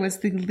Adventure was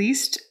the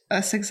least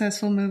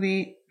successful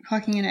movie,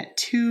 clocking in at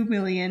 2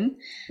 million.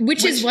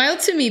 Which is wild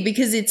to me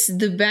because it's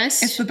the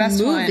best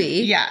movie. One.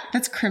 Yeah,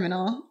 that's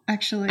criminal,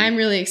 actually. I'm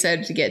really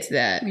excited to get to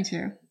that. Me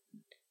too.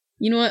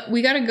 You know what?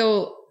 We gotta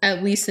go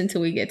at least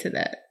until we get to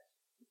that.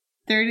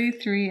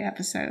 33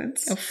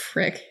 episodes. Oh,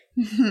 frick.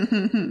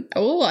 I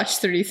will watch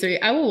 33.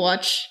 I will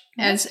watch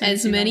as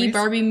many movies.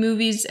 Barbie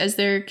movies as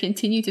there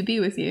continue to be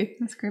with you.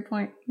 That's a great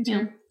point. Me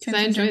too. Because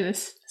I enjoy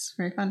this. It's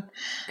very fun.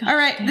 God, all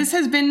right, this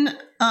has been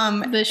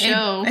the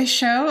show. A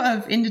show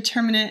of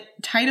indeterminate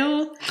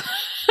title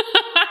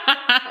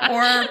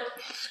or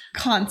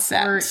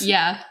concept.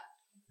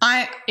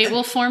 It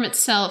will form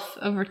itself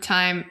over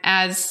time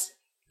as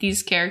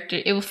these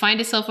characters. It will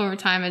find itself over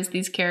time as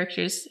these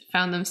characters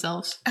found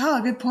themselves.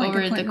 Oh, good point.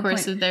 Over the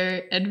course of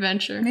their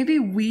adventure. Maybe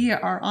we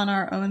are on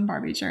our own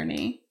Barbie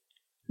journey.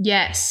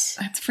 Yes.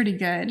 That's pretty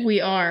good.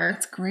 We are.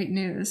 That's great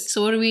news.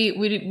 So what do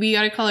we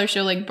gotta call our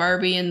show like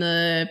Barbie and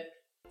the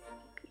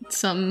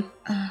something?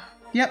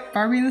 Yep,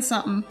 Barbie and the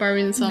something.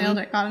 Barbie and the something. Nailed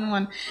it, got in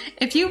one.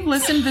 If you've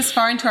listened this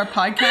far into our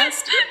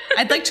podcast,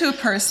 I'd like to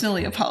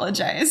personally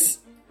apologize.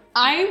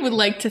 I would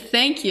like to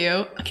thank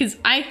you because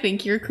I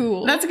think you're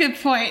cool. That's a good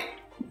point.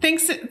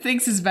 Thanks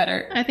is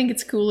better. I think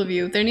it's cool of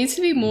you. There needs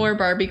to be more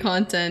Barbie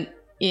content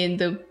in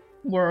the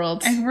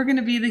world. And we're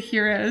gonna be the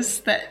heroes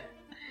that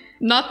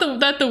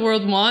that the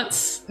world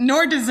wants.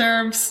 Nor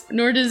deserves.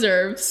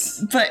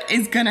 But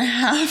is gonna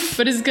have.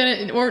 But is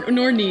gonna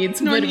nor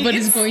needs. But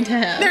is going to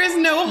have. There is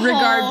no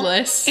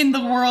regardless hole in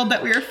the world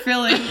that we are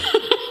filling.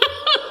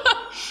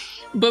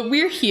 But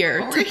we're here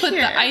to put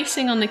the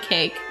icing on the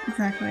cake.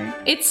 Exactly.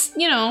 It's,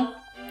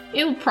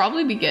 it'll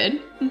probably be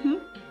good. Mm-hmm.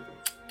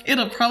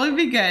 It'll probably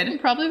be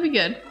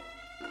good.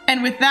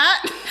 And with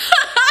that,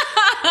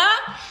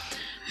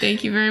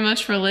 thank you very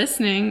much for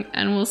listening,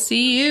 and we'll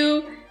see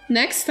you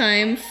next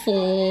time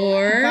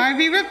for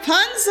Barbie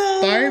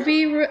Rapunzel.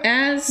 Barbie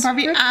as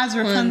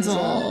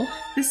Rapunzel.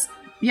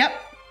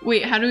 Yep.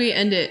 Wait, how do we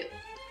end it?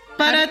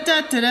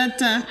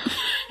 Ba-da-da-da-da-da.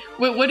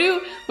 Wait, what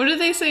do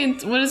they say?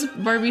 What does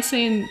Barbie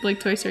say in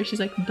like Toy Story? She's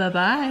like,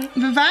 bye-bye.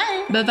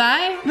 Bye-bye.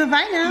 Bye-bye.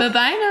 Bye-bye now.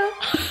 Bye-bye now.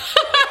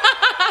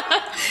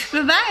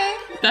 Bye-bye.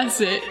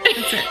 That's it.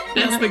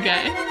 That's the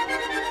guy.